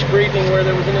in the first briefing where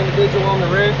there was an individual on the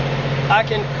roof. I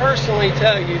can personally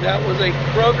tell you that was a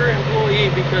Kroger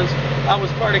employee because I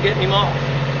was part of getting him off.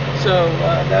 So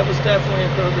that was definitely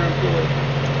a Kroger employee.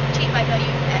 Chief, I know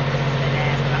you been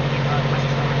asked about the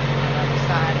questions on the other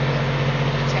side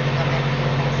of checking on that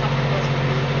vehicle. Something was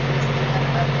removed. Is there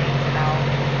any updates about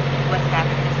what's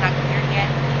happening? It's not clear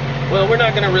yet. Well, we're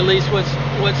not going to release what's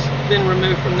been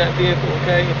removed from that vehicle,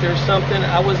 okay? If there's something,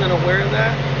 I wasn't aware of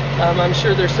that. I'm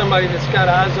sure there's somebody that's got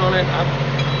eyes on it.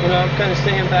 I'm kind of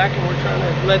staying back, and we're trying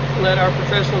to let our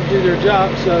professionals do their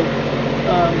job. So,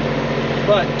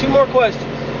 but 2 more questions.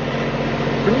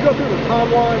 Can you go through the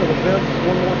timeline of events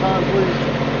one more time, please?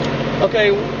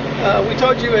 Okay, we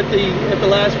told you at the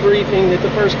last briefing that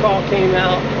the first call came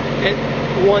out at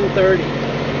 1:30.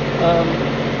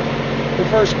 The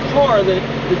first car that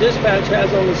the dispatch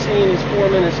has on the scene is 4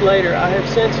 minutes later. I have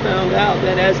since found out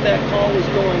that as that call was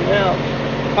going out,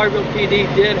 Collierville PD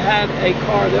did have a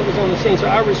car that was on the scene, so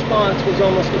our response was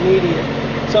almost immediate.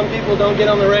 Some people don't get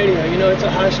on the radio. You know, it's a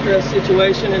high-stress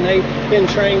situation, and they've been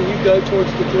trained, you go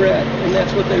towards the threat, and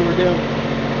that's what they were doing.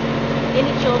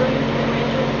 Any children that were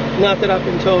injured? Not that I've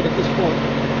been told at this point.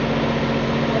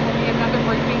 Will there be another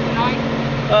briefing tonight?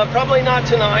 Probably not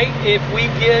tonight. If we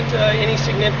get any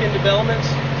significant developments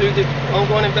through the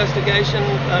ongoing investigation,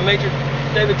 Major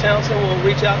David Townsend will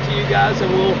reach out to you guys,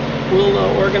 and we'll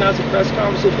organize a press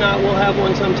conference. If not, we'll have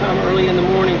one sometime early in the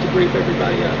morning to brief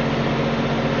everybody up.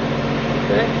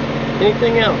 Okay?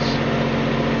 Anything else?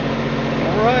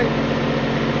 All right.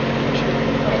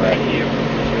 Thank you.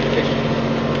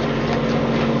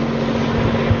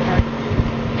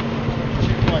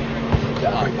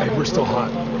 Hey, we're still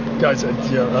hot. Guys, I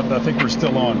think we're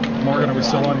still on. Morgan, are we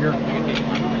still on here?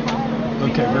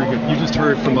 Okay, very good. You just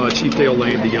heard from Chief Dale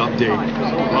Lane, the update.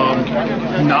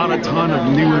 Not a ton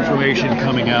of new information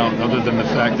coming out other than the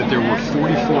fact that there were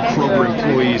 44 Kroger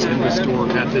employees in the store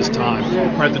at this time,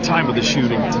 or at the time of the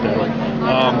shooting today.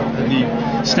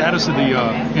 The status of the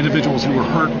individuals who were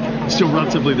hurt is still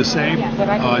relatively the same.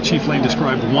 Chief Lane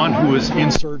described one who was in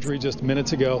surgery just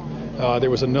minutes ago. There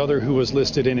was another who was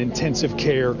listed in intensive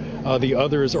care. The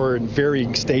others are in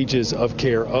varying stages of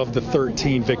care of the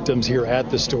 13 victims here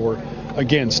at the store.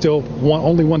 Again, still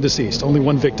only one deceased, only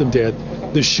one victim dead.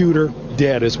 The shooter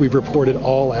dead, as we've reported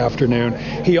all afternoon.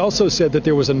 He also said that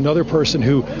there was another person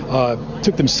who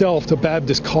took themselves to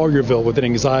Baptist Collierville with an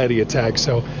anxiety attack.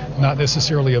 So not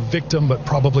necessarily a victim, but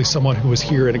probably someone who was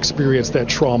here and experienced that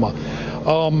trauma.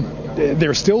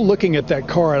 They're still looking at that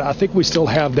car, and I think we still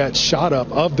have that shot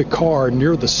up of the car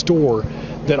near the store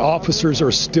that officers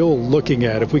are still looking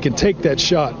at. If we can take that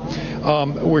shot,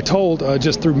 We're told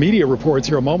just through media reports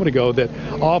here a moment ago that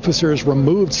officers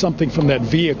removed something from that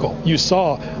vehicle. You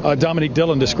saw Dominique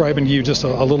Dillon describing to you just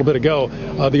a little bit ago,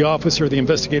 the officer, the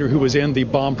investigator who was in the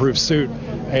bomb-proof suit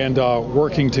and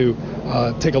working to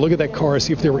take a look at that car,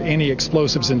 see if there were any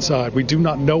explosives inside. We do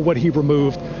not know what he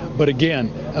removed, but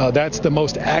again, that's the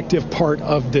most active part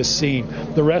of this scene.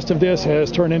 The rest of this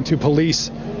has turned into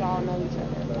police.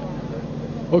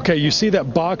 Okay, you see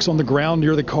that box on the ground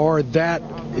near the car? That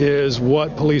is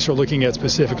what police are looking at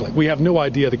specifically. We have no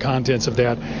idea the contents of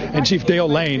that. And Chief Dale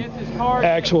Lane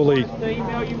actually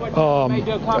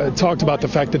talked about the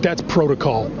fact that that's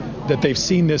protocol, that they've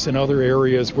seen this in other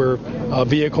areas where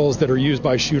vehicles that are used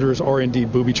by shooters are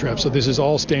indeed booby traps. So this is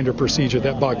all standard procedure.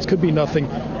 That box could be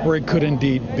nothing, or it could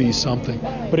indeed be something.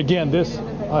 But again, this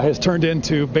has turned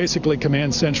into basically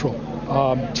Command Central.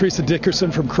 Teresa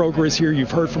Dickerson from Kroger is here.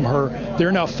 You've heard from her.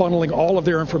 They're now funneling all of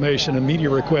their information and media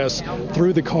requests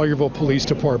through the Collierville Police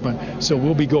Department, so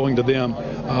we'll be going to them.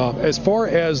 As far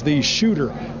as the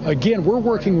shooter, again, we're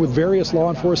working with various law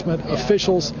enforcement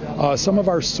officials, some of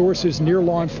our sources near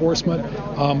law enforcement.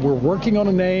 We're working on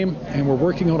a name and we're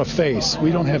working on a face.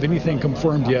 We don't have anything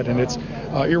confirmed yet, and it's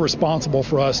irresponsible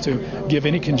for us to give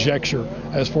any conjecture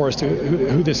as far as to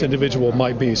who this individual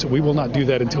might be. So we will not do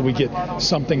that until we get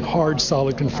something hard,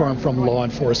 solid, confirmed from law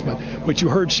enforcement. But you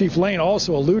heard Chief Lane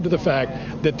also allude to the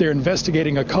fact that they're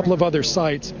investigating a couple of other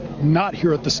sites, not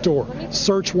here at the store.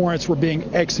 Search warrants were being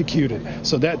executed.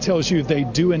 So that tells you they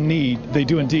do indeed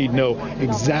know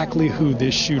exactly who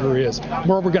this shooter is.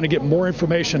 We're going to get more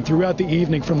information throughout the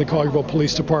evening from the Collierville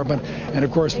Police Department. And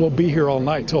of course, we'll be here all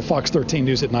night till Fox 13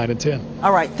 News at 9 and 10.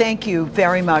 All right. Thank you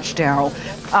very much, Daryl.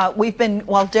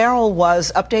 While Daryl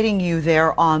was updating you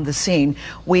there on the scene,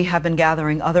 we have been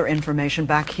gathering other information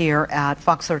back here at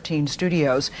Fox 13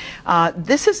 studios.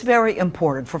 This is very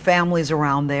important for families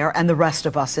around there and the rest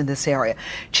of us in this area.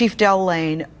 Chief Dale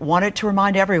Lane wanted to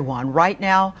remind everyone right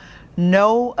now,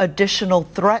 no additional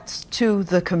threats to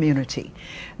the community.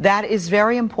 That is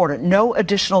very important. No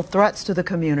additional threats to the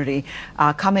community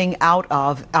coming out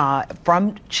of,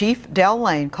 from Chief Dale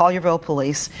Lane, Collierville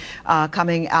Police,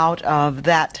 coming out of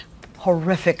that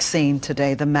horrific scene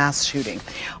today, the mass shooting.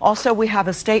 Also, we have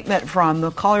a statement from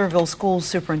the Collierville School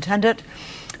Superintendent,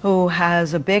 who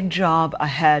has a big job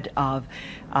ahead of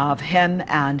him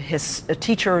and his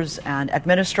teachers and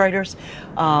administrators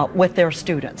with their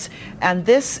students. And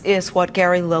this is what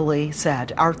Gary Lilly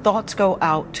said. Our thoughts go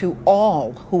out to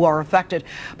all who are affected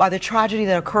by the tragedy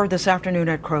that occurred this afternoon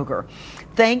at Kroger.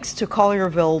 Thanks to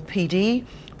Collierville PD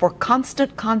for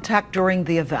constant contact during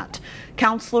the event.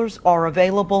 Counselors are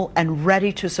available and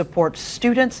ready to support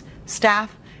students,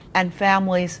 staff, and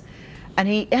families. And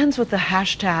he ends with the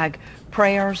hashtag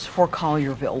Prayers for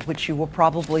Collierville, which you will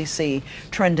probably see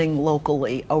trending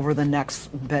locally over the next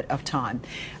bit of time.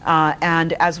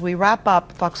 And as we wrap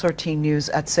up Fox 13 News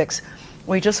at 6,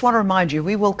 we just want to remind you,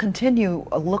 we will continue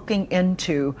looking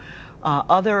into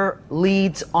other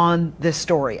leads on this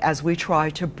story as we try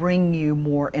to bring you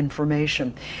more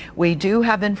information. We do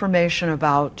have information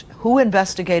about who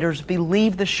investigators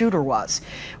believe the shooter was.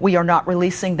 We are not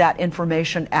releasing that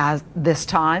information at this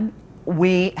time.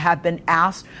 We have been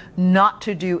asked not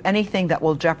to do anything that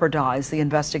will jeopardize the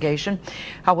investigation.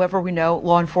 However, we know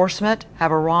law enforcement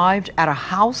have arrived at a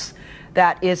house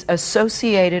that is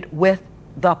associated with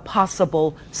the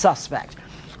possible suspect.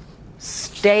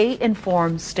 Stay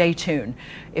informed, stay tuned.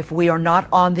 If we are not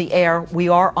on the air, we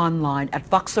are online at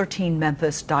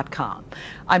fox13memphis.com.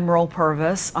 I'm Merle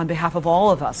Purvis on behalf of all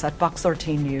of us at Fox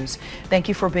 13 News. Thank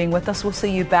you for being with us. We'll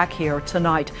see you back here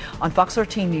tonight on Fox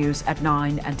 13 News at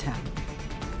 9 and 10.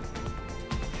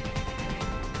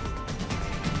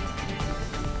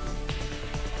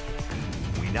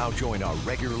 We now join our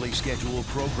regularly scheduled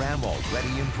program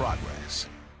already in progress.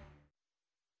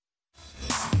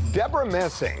 Deborah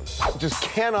Messing just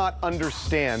cannot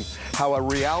understand how a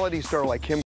reality star like him